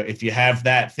to, if you have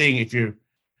that thing, if you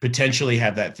potentially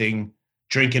have that thing,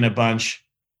 drinking a bunch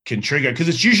can trigger, because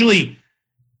it's usually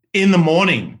in the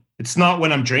morning. It's not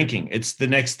when I'm drinking. It's the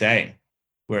next day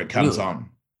where it comes on.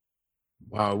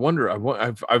 Wow, I wonder.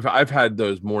 I've had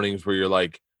those mornings where you're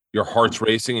like, your heart's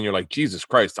racing, and you're like, Jesus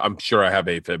Christ, I'm sure I have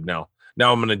AFib now.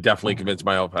 Now I'm going to definitely convince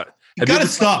myself. You got to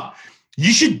stop.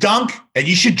 You should dunk and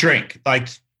you should drink, like,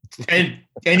 and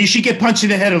you should get punched in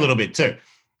the head a little bit too.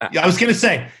 I was going to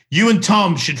say, you and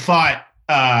Tom should fight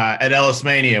at Ellis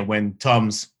Mania when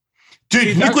Tom's,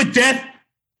 dude, Liquid Death.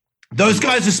 Those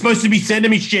guys are supposed to be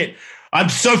sending me shit. I'm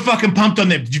so fucking pumped on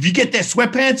them. Did you get their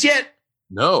sweatpants yet?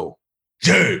 No,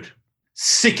 dude.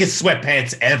 Sickest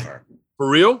sweatpants ever. For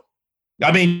real?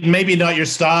 I mean, maybe not your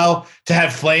style to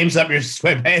have flames up your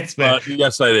sweatpants, but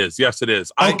yes, it is. Yes, it is.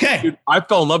 Okay. I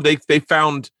fell in love. They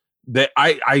found that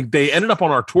they ended up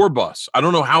on our tour bus. I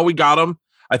don't know how we got them.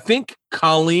 I think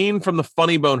Colleen from the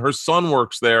Funny Bone, her son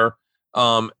works there.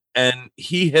 And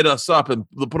he hit us up and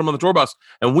put them on the tour bus,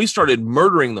 and we started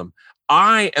murdering them.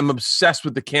 I am obsessed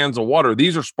with the cans of water.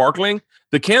 These are sparkling.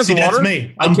 The cans of water. That's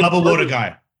me. I'm a bubble water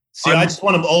guy. I just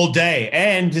want them all day,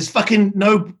 and there's fucking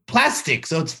no plastic,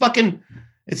 so it's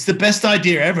the best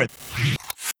idea ever.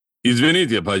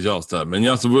 Извините, пожалуйста,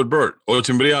 меня зовут Bert.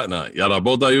 Очень приятно. Я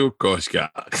работаю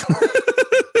кошка.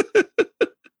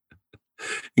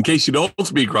 In case you don't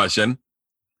speak Russian,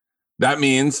 that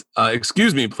means,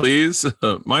 excuse me, please.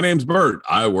 My name's Bert.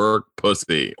 I work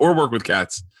pussy or work with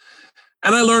cats.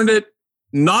 And I learned it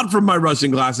not from my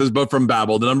Russian classes, but from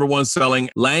Babbel, the #1 selling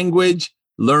language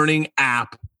learning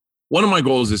app. One of my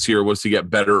goals this year was to get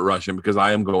better at Russian because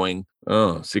I am going,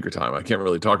 secret time. I can't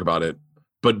really talk about it.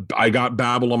 But I got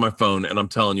Babbel on my phone, and I'm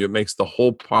telling you, it makes the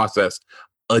whole process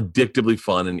addictively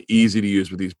fun and easy to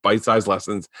use with these bite-sized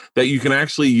lessons that you can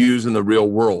actually use in the real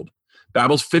world.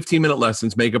 Babbel's 15-minute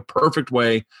lessons make a perfect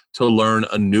way to learn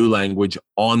a new language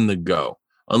on the go.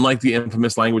 Unlike the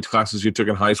infamous language classes you took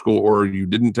in high school or you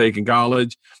didn't take in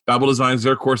college, Babbel designs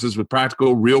their courses with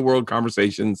practical, real-world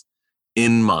conversations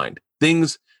in mind.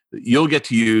 Things that you'll get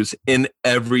to use in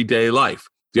everyday life.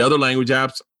 The other language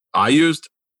apps I used,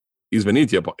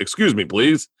 Извините, excuse me,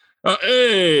 please.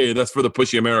 Hey, that's for the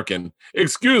pushy American.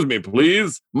 Excuse me,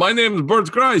 please. My name is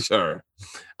Bert Kreischer.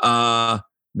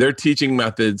 Their teaching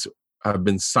methods have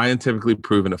been scientifically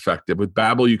proven effective. With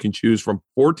Babbel, you can choose from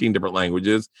 14 different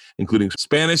languages, including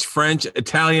Spanish, French,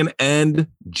 Italian, and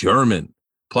German.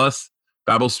 Plus,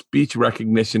 Babbel's speech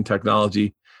recognition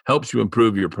technology helps you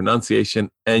improve your pronunciation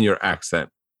and your accent.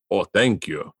 Oh, thank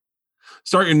you.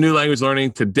 Start your new language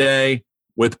learning today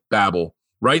with Babbel.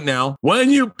 Right now,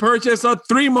 when you purchase a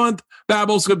 3-month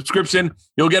Babbel subscription,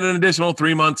 you'll get an additional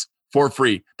 3 months for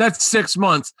free. That's 6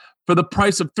 months for the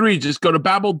price of 3. Just go to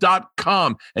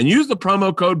Babbel.com and use the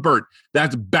promo code BERT.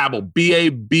 That's Babbel,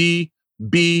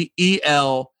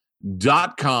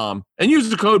 BABBEL.com, and use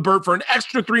the code BERT for an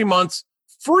extra 3 months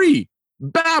free.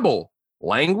 Babbel,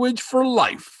 language for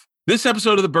life. This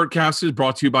episode of the Bertcast is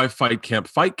brought to you by Fight Camp.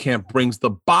 Fight Camp brings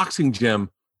the boxing gym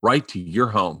right to your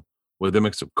home with a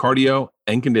mix of cardio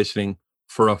and conditioning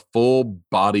for a full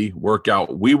body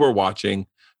workout. We were watching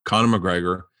Conor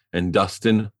McGregor and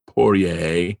Dustin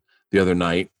Poirier the other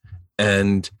night,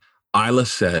 and Isla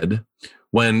said,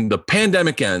 when the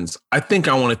pandemic ends, I think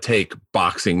I want to take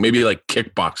boxing, maybe like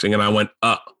kickboxing. And I went,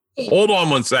 hold on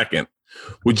 1 second.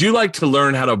 Would you like to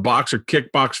learn how to box or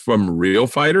kickbox from real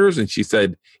fighters? And she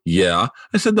said, yeah.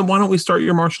 I said, then why don't we start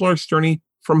your martial arts journey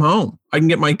from home? I can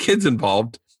get my kids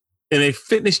involved in a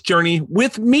fitness journey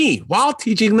with me while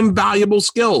teaching them valuable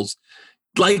skills.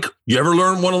 Like, you ever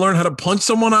want to learn how to punch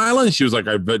someone, Isla? And she was like,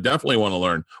 I definitely want to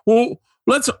learn. Well,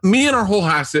 me and our whole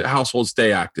household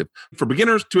stay active. For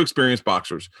beginners to experienced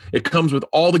boxers, it comes with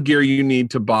all the gear you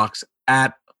need to box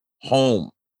at home,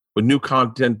 with new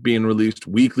content being released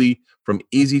weekly from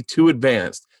easy to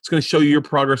advanced. It's going to show you your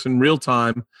progress in real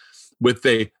time with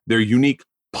their unique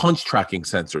punch tracking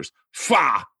sensors.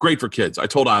 Great for kids. I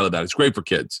told Isla that. It's great for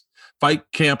kids. Fight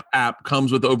Camp app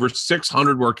comes with over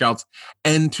 600 workouts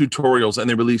and tutorials, and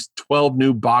they release 12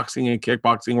 new boxing and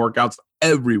kickboxing workouts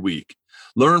every week.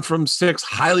 Learn from 6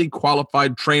 highly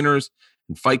qualified trainers,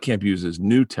 and Fight Camp uses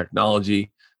new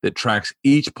technology that tracks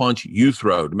each punch you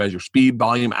throw to measure speed,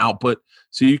 volume, output,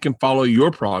 so you can follow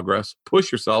your progress,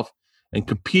 push yourself, and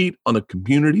compete on the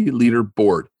community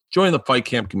leaderboard. Join the Fight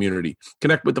Camp community.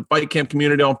 Connect with the Fight Camp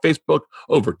community on Facebook.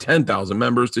 Over 10,000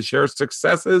 members to share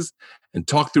successes and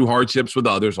talk through hardships with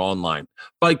others online.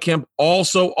 Fight Camp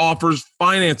also offers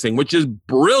financing, which is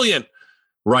brilliant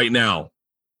right now.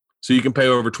 So you can pay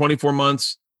over 24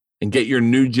 months and get your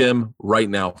new gym right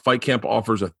now. Fight Camp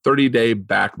offers a 30-day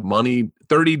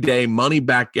money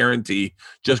back guarantee.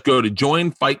 Just go to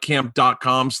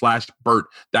joinfightcamp.com/Bert.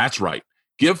 That's right.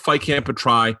 Give Fight Camp a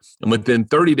try, and within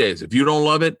 30 days, if you don't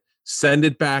love it, send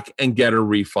it back and get a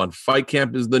refund. Fight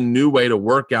Camp is the new way to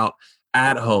work out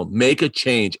at home. Make a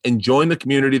change and join the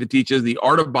community that teaches the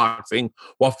art of boxing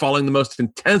while following the most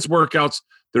intense workouts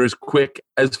that are as quick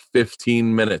as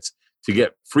 15 minutes. To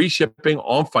get free shipping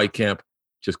on Fight Camp,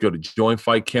 just go to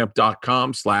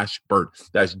joinfightcamp.com/Bert.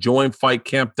 That's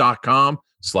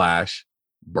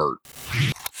joinfightcamp.com/Bert.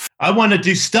 I want to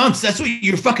do stunts. That's what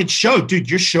your fucking show, dude.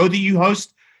 Your show that you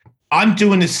host. I'm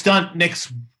doing a stunt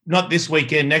not this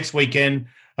weekend, next weekend.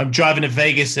 I'm driving to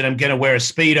Vegas and I'm going to wear a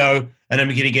Speedo and I'm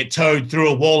going to get towed through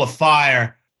a wall of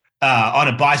fire on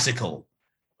a bicycle.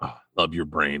 Oh, love your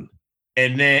brain.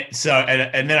 And then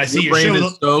I see your brain show.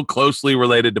 Is so closely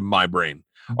related to my brain.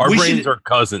 Our brains are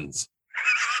cousins.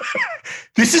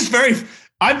 This is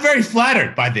I'm very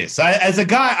flattered by this. As a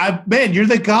guy, man, you're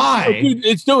the guy.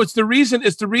 It's the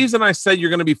reason I said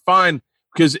you're going to be fine,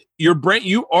 because your brain,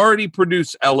 you already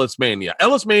produce Ellis Mania.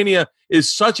 Ellis Mania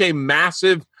is such a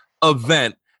massive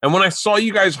event. And when I saw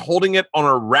you guys holding it on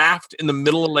a raft in the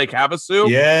middle of Lake Havasu,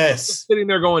 yes, I was sitting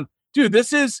there going, dude,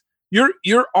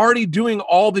 you're already doing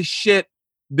all the shit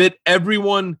that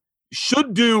everyone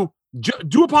should do.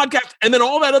 Do a podcast and then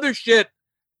all that other shit.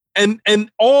 And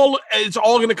it's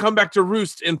all going to come back to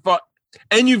roost and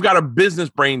you've got a business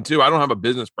brain too. I don't have a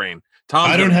business brain. Tom,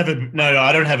 I don't have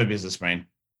a business brain.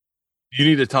 You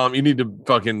need a Tom. You need to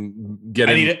fucking get.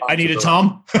 I need a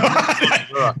Tom.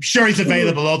 I'm sure he's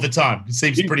available all the time. It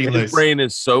seems pretty loose. His brain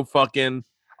is so fucking.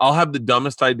 I'll have the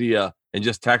dumbest idea and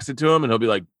just text it to him, and he'll be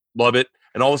like, "Love it,"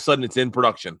 and all of a sudden it's in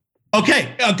production.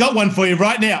 Okay, I've got one for you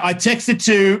right now. I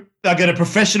got a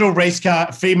professional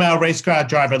female race car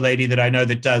driver lady that I know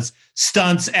that does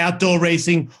stunts, outdoor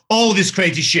racing, all this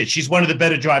crazy shit. She's one of the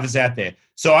better drivers out there.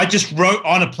 So I just wrote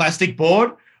on a plastic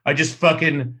board. I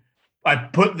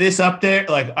put this up there.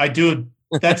 Like I'm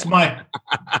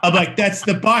like, that's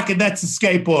the bike and that's the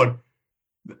skateboard.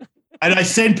 And I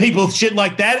send people shit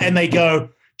like that and they go,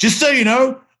 just so you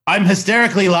know, I'm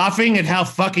hysterically laughing at how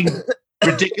fucking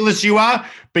ridiculous you are.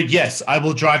 But yes, I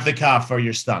will drive the car for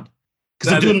your stunt.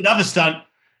 Because I'm doing another stunt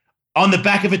on the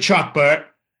back of a truck, Bert,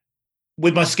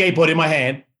 with my skateboard in my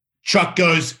hand. Truck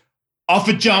goes off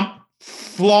a jump,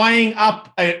 flying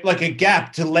up like a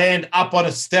gap to land up on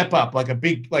a step up, like a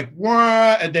big, like,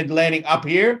 and then landing up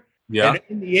here. Yeah. And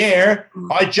in the air,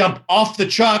 I jump off the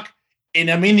truck and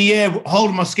I'm in the air,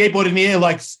 holding my skateboard in the air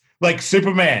like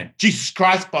Superman. Jesus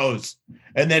Christ pose.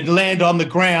 And then land on the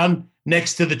ground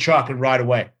next to the truck and ride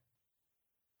away.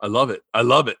 I love it. I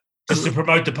love it. Just to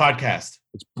promote the podcast.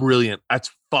 It's brilliant. That's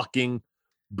fucking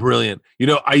brilliant. You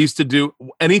know, I used to do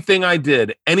anything I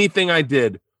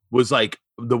did was like,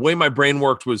 the way my brain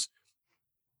worked was,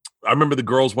 I remember the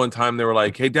girls one time, they were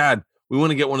like, hey, Dad, we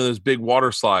want to get one of those big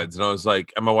water slides. And I was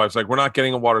like, and my wife's like, we're not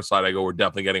getting a water slide. I go, we're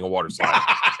definitely getting a water slide.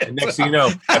 And next thing you know,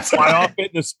 I fly off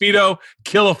it in a Speedo,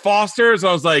 kill a Foster's.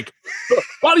 I was like,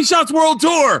 Body Shots World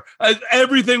Tour.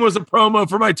 Everything was a promo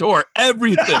for my tour.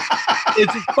 Everything.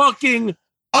 It's fucking,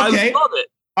 okay. I love it.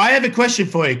 I have a question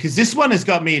for you, because this one has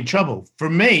got me in trouble. For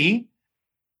me,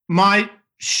 my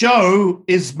show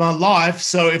is my life.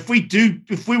 So if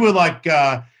we were like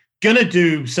gonna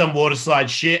do some water slide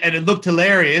shit and it looked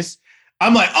hilarious,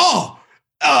 I'm like,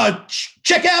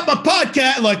 check out my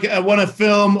podcast. Like, I want to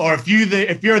film, or if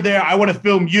you're there, I want to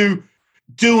film you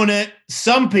doing it.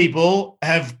 Some people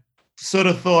have sort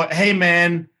of thought, hey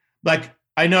man, like,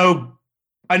 I know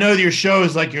your show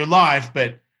is like your life,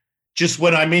 but just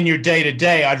when I'm in your day to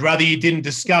day, I'd rather you didn't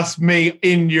discuss me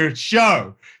in your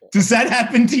show. Does that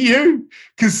happen to you?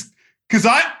 Because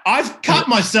I've cut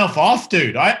myself off,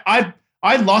 dude. I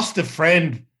lost a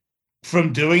friend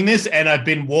from doing this, and I've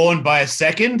been warned by a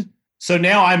second. So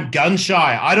now I'm gun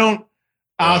shy. I don't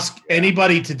ask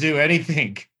anybody to do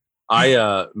anything.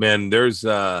 Man, there's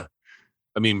Burr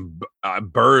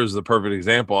is the perfect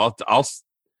example.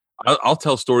 I'll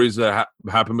tell stories that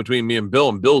happen between me and Bill,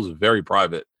 and Bill's very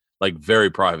private, like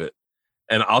very private.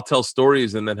 And I'll tell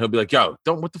stories, and then he'll be like, "Yo,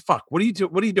 what the fuck? What are you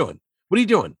doing? What are you doing? What are you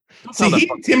doing?" See, he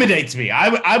intimidates me.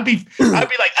 I'd be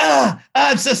like,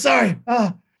 I'm so sorry.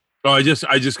 Oh, I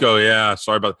just go, yeah,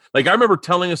 sorry about that. Like, I remember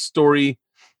telling a story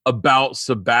about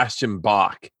Sebastian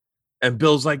Bach, and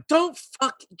Bill's like, "Don't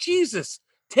fuck Jesus.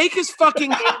 Take his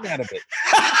fucking name out of it.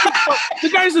 The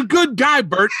guy's a good guy,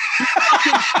 Bert.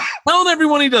 Telling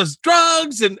everyone he does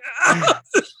drugs." And I'm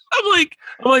like,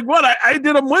 what? I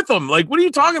did them with him. Like, what are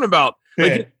you talking about?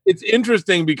 Like, it's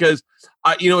interesting because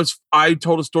I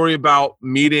told a story about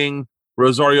meeting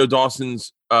Rosario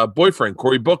Dawson's boyfriend,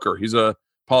 Cory Booker. He's a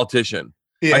politician.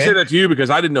 Yeah. I say that to you because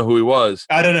I didn't know who he was.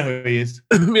 I don't know who he is.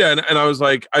 Yeah, and I was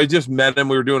like, I just met him.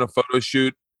 We were doing a photo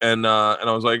shoot, and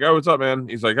I was like, "Oh, what's up, man?"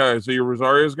 He's like, "Oh, so you're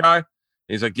Rosario's guy?" And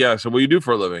he's like, "Yeah." So what do you do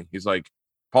for a living? He's like,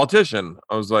 "Politician."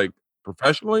 I was like,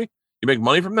 "Professionally? You make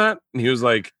money from that?" And he was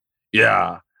like,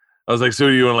 "Yeah." I was like, "So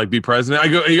do you want to like be president?" I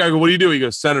go, "What do you do?" He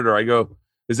goes, "Senator." I go,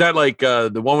 "Is that like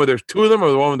the one where there's 2 of them, or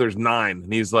the one where there's 9?"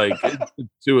 And he's like, "It's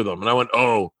 2 of them." And I went,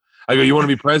 "Oh." I go, "You want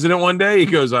to be president one day?" He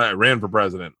goes, "I ran for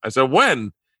president." I said,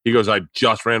 "When?" He goes, "I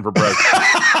just ran for president."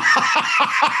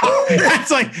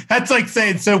 that's like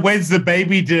saying, "So when's the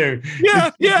baby due?" Yeah,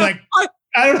 yeah. Like,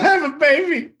 I don't have a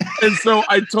baby. And so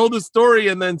I told the story,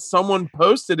 and then someone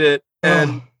posted it,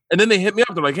 and then they hit me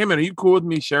up. They're like, "Hey man, are you cool with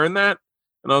me sharing that?"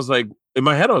 And I was like, in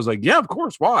my head, I was like, "Yeah, of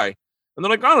course. Why?" And they're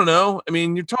like, "I don't know. I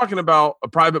mean, you're talking about a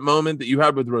private moment that you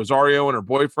had with Rosario and her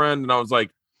boyfriend." And I was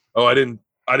like, "Oh, I didn't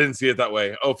see it that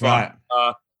way. Oh, fine." Right.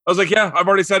 I was like, "Yeah, I've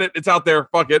already said it. It's out there.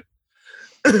 Fuck it."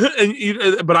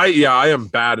 But I am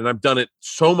bad, and I've done it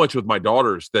so much with my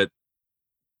daughters that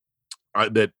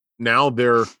now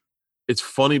it's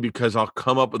funny because I'll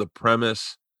come up with a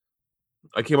premise.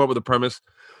 I came up with a premise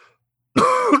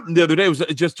the other day. I was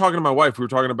just talking to my wife. We were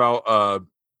talking about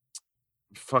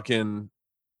fucking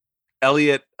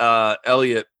Elliot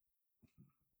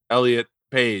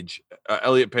Page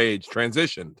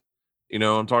transitioned. You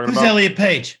know what I'm talking about? Who's Elliot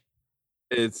Page?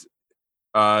 It's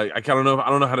I don't know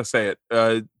how to say it.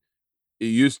 He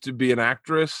used to be an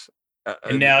actress,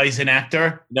 and now he's an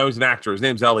actor. Now he's an actor. His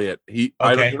name's Elliot. You're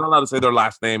not allowed to say their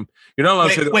last name. You're not allowed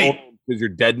to say their old name because you're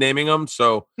dead naming them.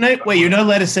 So you're not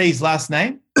allowed to say his last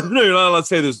name. No, you're not allowed to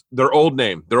say their old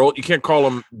name. Their old. You can't call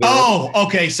them.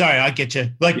 Okay. Sorry, I get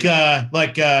you. Like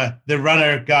the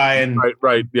runner guy and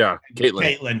right. Yeah,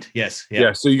 Caitlin. Yes.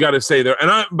 Yeah. So you got to say there.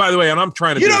 And by the way, I'm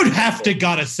trying to. You don't have to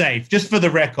gotta say, just for the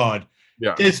record.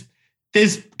 Yeah. There's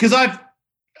because I'm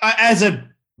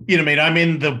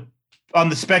on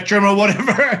the spectrum or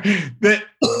whatever, but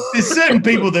there's certain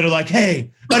people that are like, "Hey,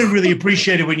 I don't really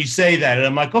appreciate it when you say that." And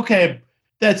I'm like, "Okay,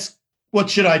 that's what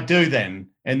should I do then?"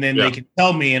 And then they can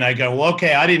tell me, and I go, "Well,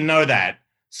 okay, I didn't know that."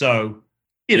 So,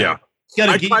 you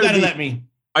gotta let me.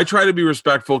 I try to be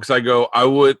respectful because I go,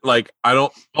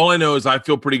 all I know is I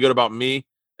feel pretty good about me,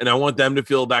 and I want them to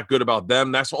feel that good about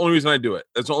them. That's the only reason I do it.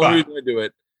 That's the only reason I do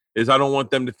it. Is I don't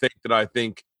want them to think that I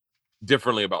think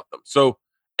differently about them. So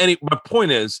my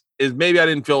point is maybe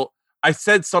I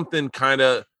said something kind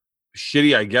of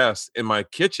shitty, I guess, in my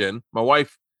kitchen. My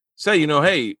wife said,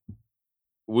 hey,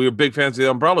 we're big fans of the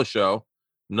Umbrella Show.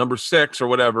 Number 6 or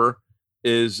whatever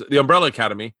is the Umbrella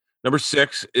Academy. Number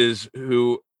 6 is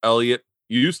who Elliot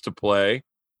used to play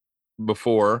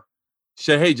before. She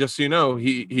said, hey, just so you know,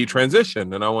 he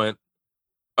transitioned. And I went,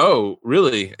 oh,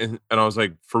 really? And I was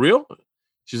like, for real?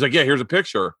 She's like, yeah, here's a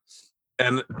picture.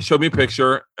 And showed me a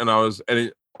picture, and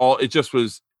it just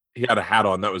was, he had a hat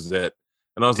on, that was it.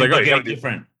 And I was like, oh, you gotta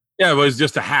different. Yeah, it was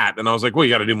just a hat. And I was like, well,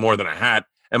 you gotta do more than a hat.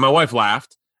 And my wife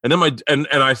laughed. And then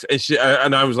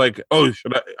I was like, oh,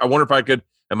 I wonder if I could.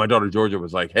 And my daughter Georgia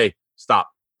was like, hey, stop.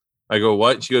 I go,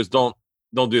 what? She goes, don't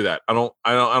do that. I don't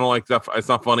like that. It's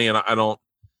not funny. And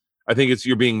I think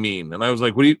you're being mean. And I was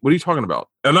like, what are you talking about?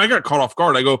 And I got caught off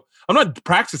guard. I go, I'm not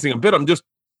practicing a bit. I'm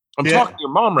talking to your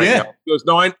mom right now. She goes,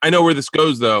 no, I know where this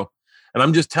goes though. And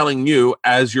I'm just telling you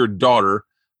as your daughter,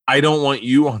 I don't want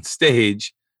you on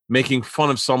stage making fun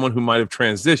of someone who might have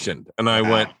transitioned. And I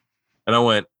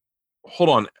went, hold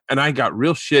on. And I got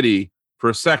real shitty for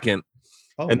a second.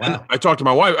 Then I talked to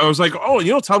my wife. I was like, oh,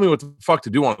 you don't tell me what the fuck to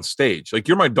do on stage. Like,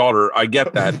 you're my daughter. I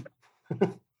get that.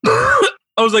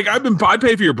 I was like, I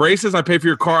pay for your braces. I pay for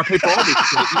your car. I pay for all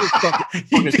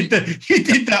this shit. You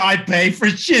did the I pay for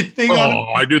shit thing.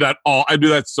 Oh, I do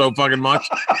that so fucking much.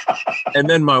 And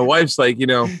then my wife's like,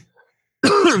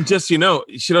 just, she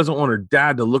doesn't want her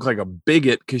dad to look like a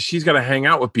bigot because she's got to hang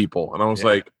out with people. And I was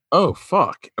like, oh,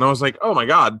 fuck. And I was like, oh my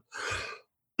God.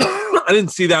 I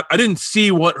didn't see that. I didn't see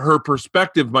what her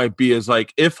perspective might be as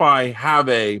like, if I have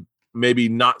a maybe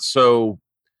not so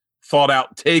thought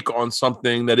out take on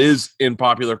something that is in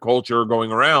popular culture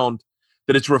going around,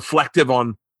 that it's reflective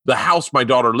on the house my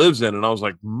daughter lives in. And I was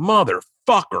like, motherfucker.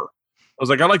 I was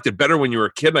like, I liked it better when you were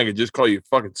a kid and I could just call you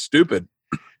fucking stupid.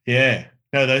 Yeah.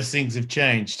 No, those things have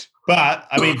changed. But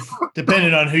I mean,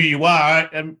 depending on who you are,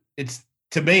 it's,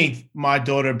 to me, my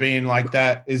daughter being like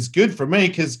that is good for me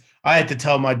because I had to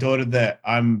tell my daughter that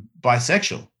I'm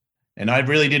bisexual. And I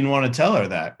really didn't want to tell her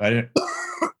that. I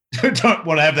don't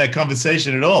want to have that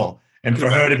conversation at all. And for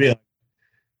her to be like,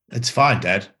 it's fine,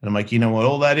 Dad. And I'm like, you know what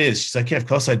all that is? She's like, yeah, of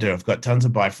course I do. I've got tons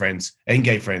of bi friends and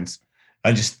gay friends.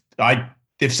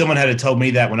 If someone had told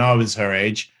me that when I was her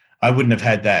age, I wouldn't have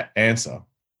had that answer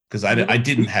because I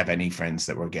didn't have any friends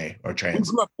that were gay or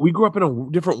trans. We grew up in a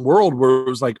different world where it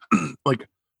was like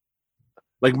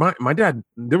my dad,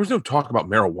 there was no talk about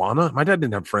marijuana. My dad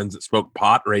didn't have friends that smoked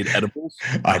pot or ate edibles.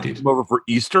 I did. Came over for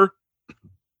Easter.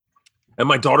 And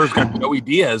my daughter's got Joey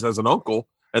Diaz as an uncle.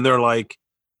 And they're like,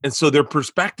 and so their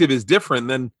perspective is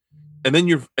different and then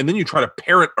you try to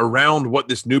parent around what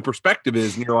this new perspective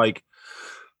is. And you're like,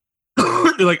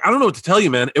 I don't know what to tell you,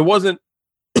 man. It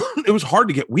was hard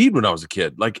to get weed when I was a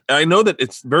kid. Like, I know that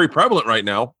it's very prevalent right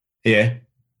now. Yeah.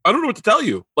 I don't know what to tell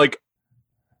you. Like,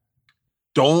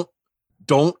 don't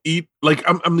eat. Like,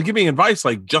 I'm giving advice,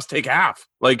 like, just take half.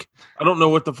 Like, I don't know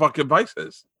what the fuck advice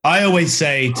is. I always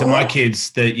say to my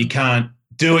kids that you can't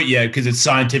do it yet because it's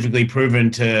scientifically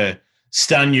proven to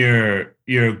stun your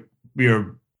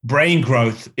brain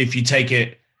growth if you take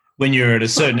it when you're at a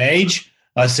certain age.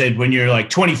 I said, when you're like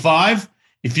 25,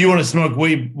 if you want to smoke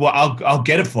weed, well, I'll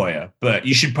get it for you. But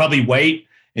you should probably wait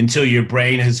until your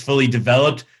brain has fully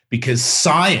developed because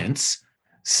science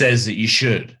says that you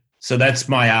should. So that's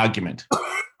my argument.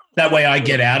 That way I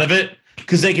get out of it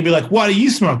because they can be like, why do you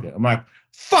smoke it? I'm like,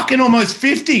 fucking almost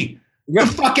 50. Get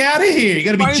the fuck out of here. You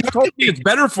got to be joking. It's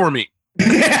better for me. No,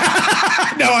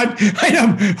 I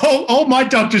know. All my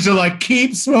doctors are like,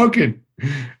 keep smoking.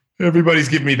 Everybody's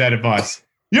giving me that advice.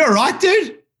 You all right,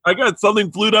 dude? I got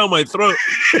something flew down my throat.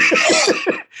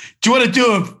 Do you want to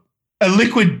do a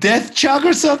liquid death chug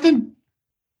or something?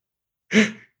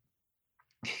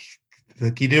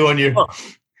 Like you do on your...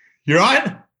 You all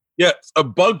right? Yes, a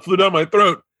bug flew down my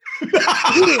throat.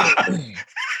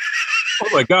 Oh,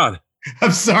 my God.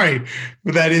 I'm sorry,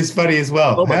 but that is funny as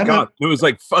well. Oh, my God. It was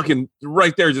like fucking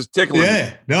right there just tickling.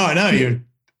 Yeah. No, I know.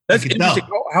 That's interesting.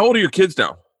 How old are your kids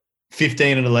now?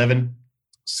 15 and 11.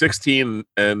 16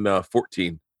 and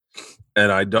 14.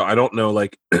 And I don't know,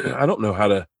 like, I don't know how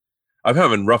to, I'm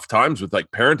having rough times with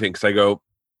like parenting because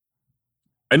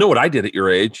I know what I did at your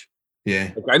age.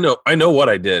 Yeah. Like, I know what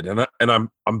I did. And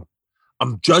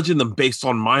I'm judging them based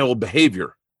on my old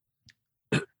behavior.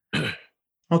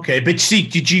 Okay. But see,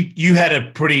 you had a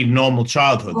pretty normal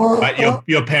childhood, right?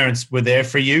 Your parents were there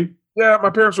for you? Yeah. My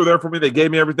parents were there for me. They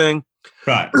gave me everything.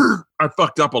 Right. I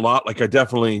fucked up a lot. Like I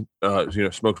definitely,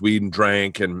 smoked weed and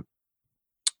drank and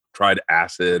tried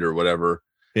acid or whatever.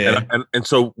 Yeah. And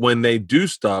so when they do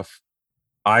stuff,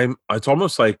 it's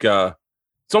almost like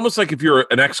It's almost like if you're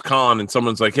an ex-con and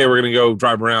someone's like, hey, we're going to go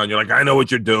drive around. You're like, I know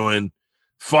what you're doing.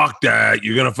 Fuck that.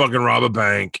 You're going to fucking rob a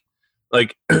bank.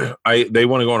 Like, they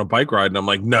want to go on a bike ride. And I'm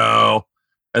like, no.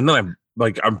 And then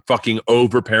I'm fucking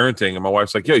over-parenting. And my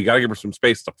wife's like, yo, you got to give her some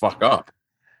space to fuck up.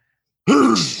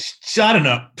 I don't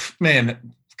know,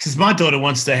 man, because my daughter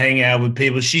wants to hang out with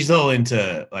people. She's all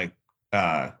into, like,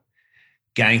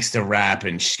 gangster rap,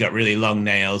 and she's got really long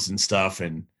nails and stuff.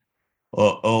 And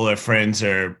all her friends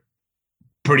are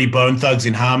pretty Bone Thugs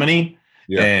in Harmony.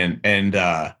 Yeah. And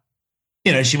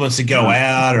you know, she wants to go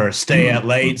out or stay out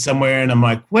late somewhere. And I'm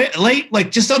like, wait, late?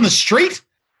 Like just on the street?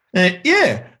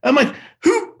 Yeah. I'm like,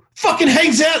 who fucking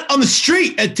hangs out on the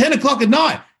street at 10 o'clock at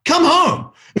night? Come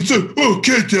home. It's like,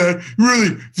 okay, Dad,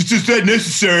 really, it's just that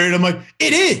necessary. And I'm like,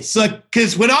 it is. Like,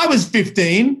 because when I was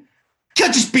 15,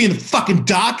 can't just be in the fucking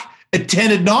dark at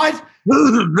 10 at night.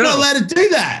 I'm not allowed to do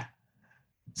that.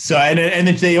 So, and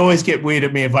then they always get weird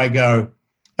at me if I go,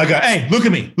 hey, look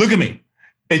at me.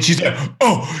 And she's like,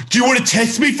 oh, do you want to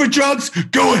test me for drugs?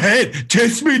 Go ahead,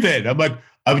 test me then. I'm like,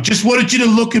 I just wanted you to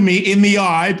look at me in the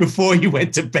eye before you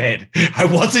went to bed. I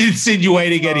wasn't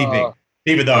insinuating anything,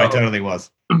 even though I totally was.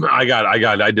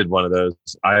 I did one of those.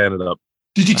 I ended up.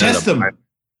 Did you test them?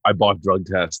 I bought drug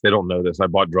tests. They don't know this. I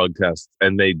bought drug tests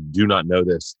and they do not know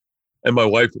this. And my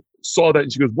wife saw that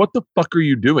and she goes, what the fuck are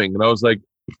you doing? And I was like,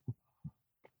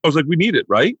 we need it,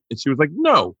 right? And she was like,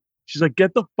 no. She's like,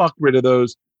 get the fuck rid of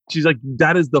those. She's like,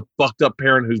 that is the fucked up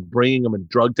parent who's bringing them a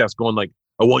drug test going like,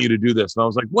 I want you to do this. And I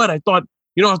was like, what? I thought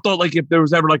like if there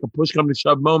was ever like a push come to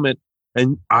shove moment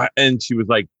and she was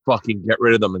like, fucking get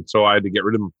rid of them. And so I had to get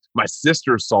rid of them. My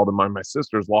sisters saw them. My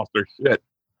sisters lost their shit.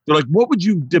 They're like, what would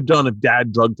you have done if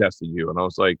dad drug tested you? And I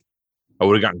was like, I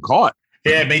would have gotten caught.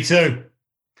 Yeah, me too.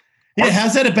 Yeah,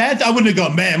 how's that a bad thing? I wouldn't have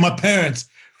gone, man, my parents,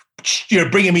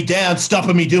 bringing me down,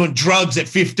 stopping me doing drugs at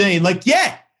 15. Like,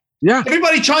 yeah.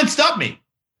 Everybody try and stop me.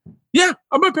 Yeah,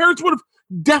 my parents would have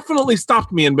definitely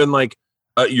stopped me and been like,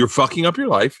 you're fucking up your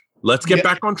life. Let's get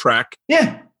back on track.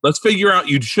 Yeah. Let's figure out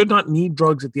you should not need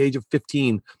drugs at the age of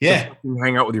 15 to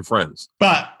hang out with your friends.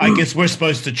 But I guess we're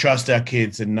supposed to trust our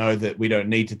kids and know that we don't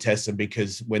need to test them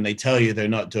because when they tell you they're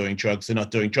not doing drugs, they're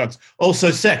not doing drugs. Also,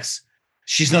 sex.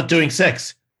 She's not doing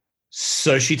sex.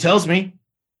 So she tells me.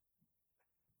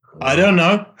 I don't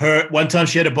know. One time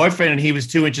she had a boyfriend and he was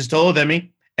 2 inches taller than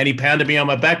me and he pounded me on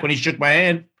my back when he shook my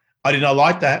hand. I did not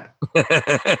like that.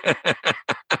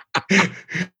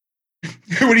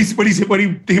 When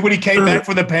he came back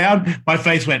for the pound, my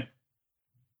face went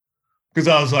because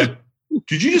I was like,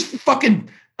 "Did you just fucking?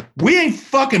 We ain't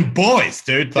fucking boys,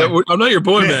 dude." Like, I'm not your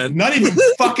boy, man. Not even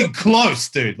fucking close,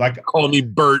 dude. Like, call me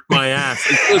Bert, my ass.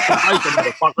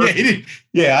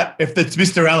 Yeah. If it's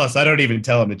Mr. Ellis, I don't even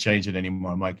tell him to change it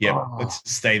anymore. I'm like, let's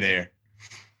stay there.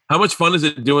 How much fun is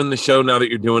it doing the show now that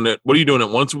you're doing it? What are you doing it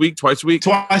once a week, twice a week?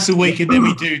 Twice a week, and then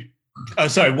we do.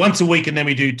 Once a week, and then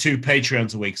we do 2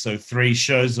 Patreons a week, so 3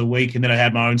 shows a week, and then I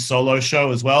have my own solo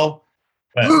show as well.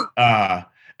 But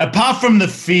apart from the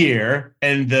fear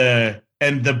and the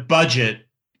budget,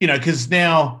 you know, because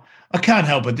now I can't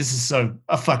help it. This is so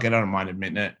fuck it. I don't mind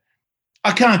admitting it.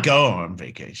 I can't go on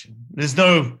vacation. There's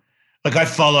no like I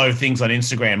follow things on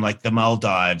Instagram like the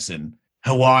Maldives and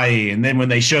Hawaii, and then when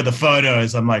they show the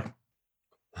photos, I'm like,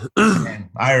 man,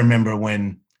 I remember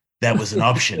when that was an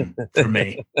option for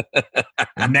me.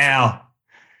 And now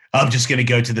I'm just going to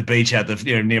go to the beach out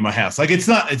near my house. Like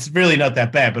it's really not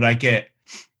that bad, but I get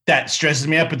that stresses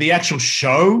me out. But the actual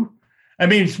show, I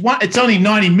mean, it's only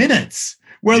 90 minutes.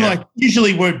 We're like,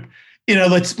 usually we're,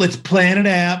 let's plan it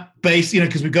out based,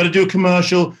 because we've got to do a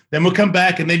commercial. Then we'll come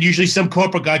back. And then usually some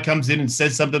corporate guy comes in and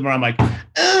says something where I'm like,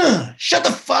 shut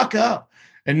the fuck up.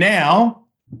 And now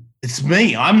it's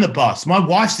me. I'm the boss. My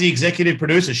wife's the executive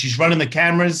producer. She's running the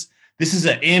cameras. This is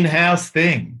an in-house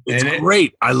thing. It's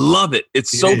great. I love it.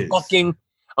 It's so fucking,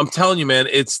 I'm telling you, man,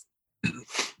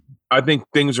 I think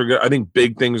things are good. I think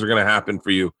big things are going to happen for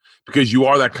you because you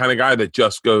are that kind of guy that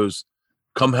just goes,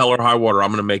 come hell or high water, I'm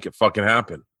going to make it fucking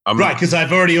happen. Right, because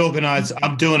I've already organized.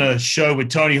 I'm doing a show with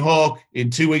Tony Hawk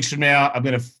in 2 weeks from now. I'm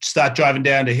going to start driving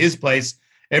down to his place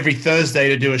every Thursday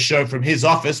to do a show from his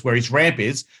office where his ramp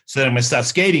is. So then I'm going to start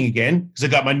skating again because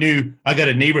I got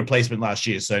a knee replacement last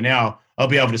year. So now I'll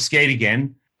be able to skate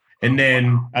again. And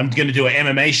then I'm going to do an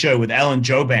MMA show with Alan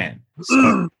Joban.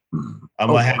 So I'm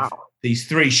going to have these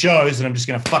 3 shows and I'm just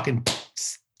going to fucking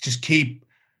just keep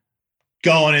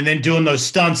going and then doing those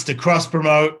stunts to cross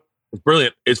promote. It's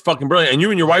brilliant. It's fucking brilliant. And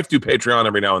you and your wife do Patreon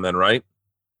every now and then, right?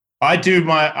 I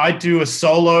do a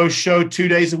solo show 2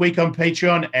 days a week on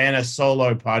Patreon and a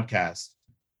solo podcast.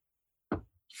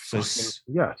 So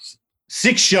yes,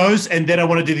 6 shows, and then I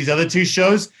want to do these other 2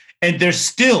 shows. And that's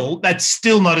still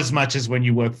not as much as when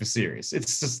you work for Sirius.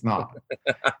 It's just not.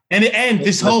 And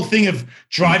this whole thing of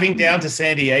driving down to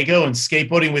San Diego and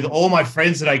skateboarding with all my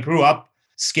friends that I grew up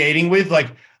skating with, like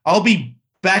I'll be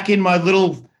back in my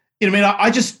little,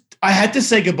 I had to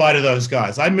say goodbye to those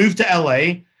guys. I moved to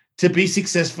LA to be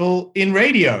successful in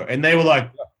radio. And they were like,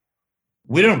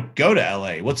 we don't go to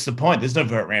LA. What's the point? There's no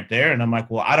vert ramp there. And I'm like,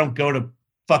 well, I don't go to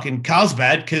fucking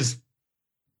Carlsbad because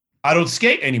I don't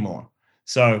skate anymore.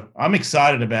 So I'm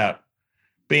excited about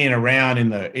being around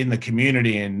in the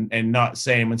community and not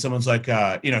saying when someone's like,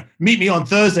 meet me on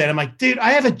Thursday. And I'm like, dude,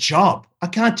 I have a job. I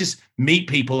can't just meet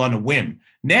people on a whim.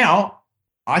 Now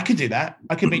I could do that.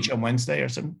 I could meet you on Wednesday or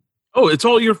something. Oh, it's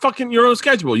all your own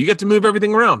schedule. You get to move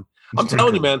everything around. I'm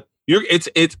telling you, man.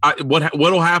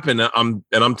 What'll happen?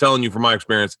 I'm telling you from my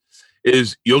experience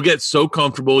is you'll get so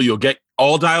comfortable. You'll get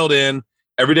all dialed in.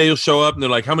 Every day you'll show up and they're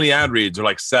like, how many ad reads? They're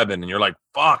like 7. And you're like,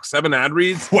 fuck, 7 ad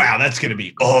reads? Wow, that's going to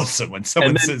be awesome when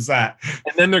someone says that.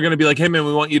 And then they're going to be like, hey, man,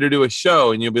 we want you to do a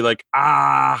show. And you'll be like,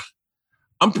 I'm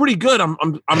pretty good. I'm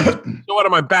so out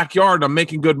of my backyard. I'm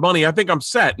making good money. I think I'm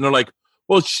set. And they're like,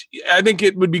 well, I think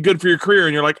it would be good for your career.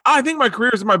 And you're like, I think my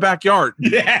career is in my backyard.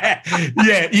 Yeah.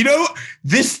 Yeah.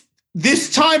 This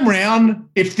time round,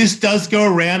 if this does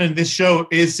go around and this show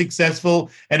is successful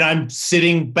and I'm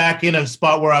sitting back in a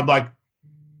spot where I'm like,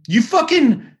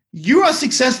 you are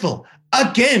successful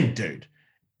again, dude.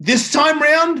 This time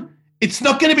round, it's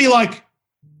not going to be like,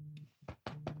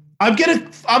 I'm going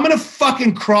to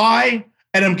fucking cry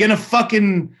and I'm going to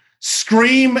fucking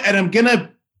scream and I'm going to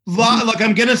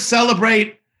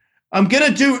celebrate. I'm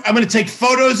going to take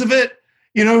photos of it.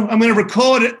 I'm going to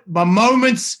record it, my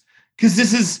moments.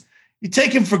 Cause you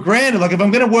take them for granted. Like if I'm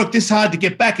going to work this hard to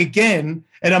get back again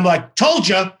and I'm like, told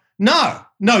you, no,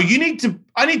 I need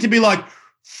to be like,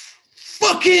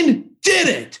 fucking did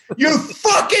it. You're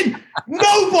fucking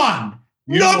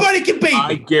nobody can beat me.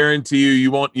 I guarantee you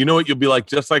won't. You know what? You'll be like,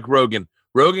 just like Rogan.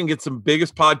 Rogan gets the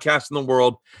biggest podcast in the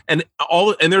world and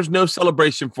there's no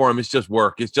celebration for him. It's just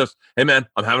work. It's just, hey man,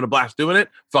 I'm having a blast doing it.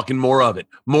 Fucking more of it.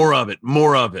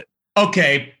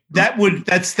 Okay.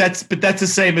 That's the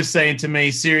same as saying to me,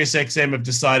 SiriusXM have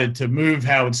decided to move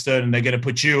Howard Stern and they're going to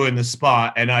put you in the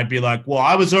spot. And I'd be like, well,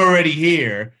 I was already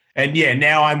here. And yeah,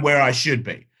 now I'm where I should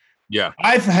be. Yeah.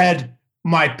 I've had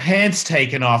my pants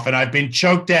taken off and I've been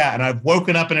choked out and I've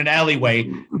woken up in an alleyway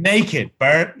naked,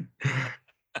 Bert.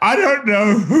 I don't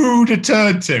know who to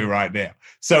turn to right now.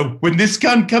 So when this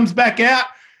gun comes back out,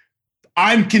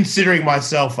 I'm considering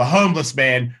myself a homeless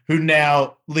man who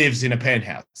now lives in a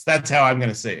penthouse. That's how I'm going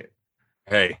to see it.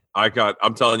 Hey,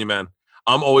 I'm telling you, man,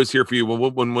 I'm always here for you.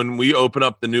 When we open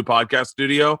up the new podcast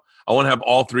studio, I want to have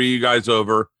all 3 of you guys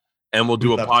over and we'll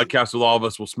do a podcast with all of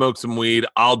us. We'll smoke some weed.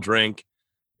 I'll drink.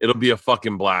 It'll be a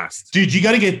fucking blast. Dude, you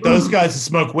got to get those guys to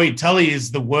smoke weed. Tully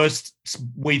is the worst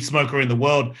weed smoker in the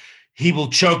world. He will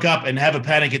choke up and have a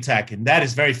panic attack. And that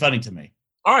is very funny to me.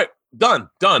 All right. Done.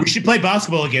 We should play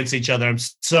basketball against each other. I'm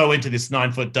so into this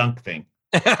 9-foot dunk thing.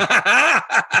 It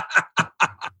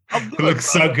looks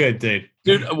so good, dude.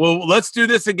 Dude, well, let's do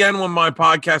this again when my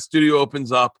podcast studio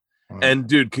opens up. Right. And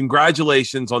dude,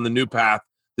 congratulations on the new path,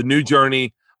 the new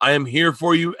journey. I am here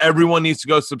for you. Everyone needs to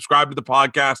go subscribe to the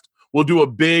podcast. We'll do a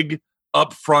big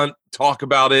upfront talk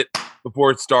about it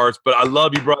before it starts. But I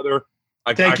love you, brother.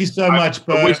 Thank you so much,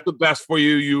 bro. I wish the best for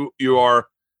you. You are.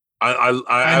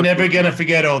 I'm never gonna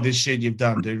forget all this shit you've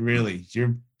done, dude. Really,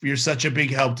 you're such a big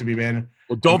help to me, man.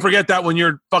 Well, don't forget that when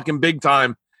you're fucking big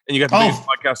time and you got the biggest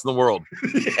podcast in the world.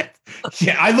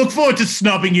 Yeah, I look forward to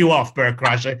snubbing you off, Bert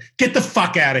Crusher. Get the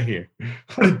fuck out of here.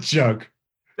 What a joke.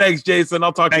 Thanks, Jason.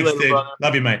 I'll talk to you later, dude. brother.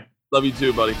 Love you, mate. Love you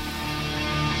too, buddy.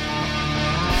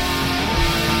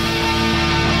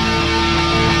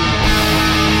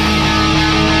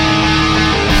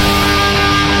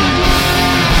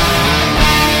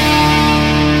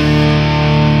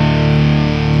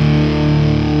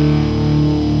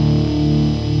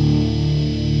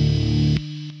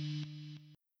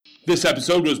 This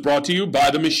episode was brought to you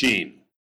by The Machine.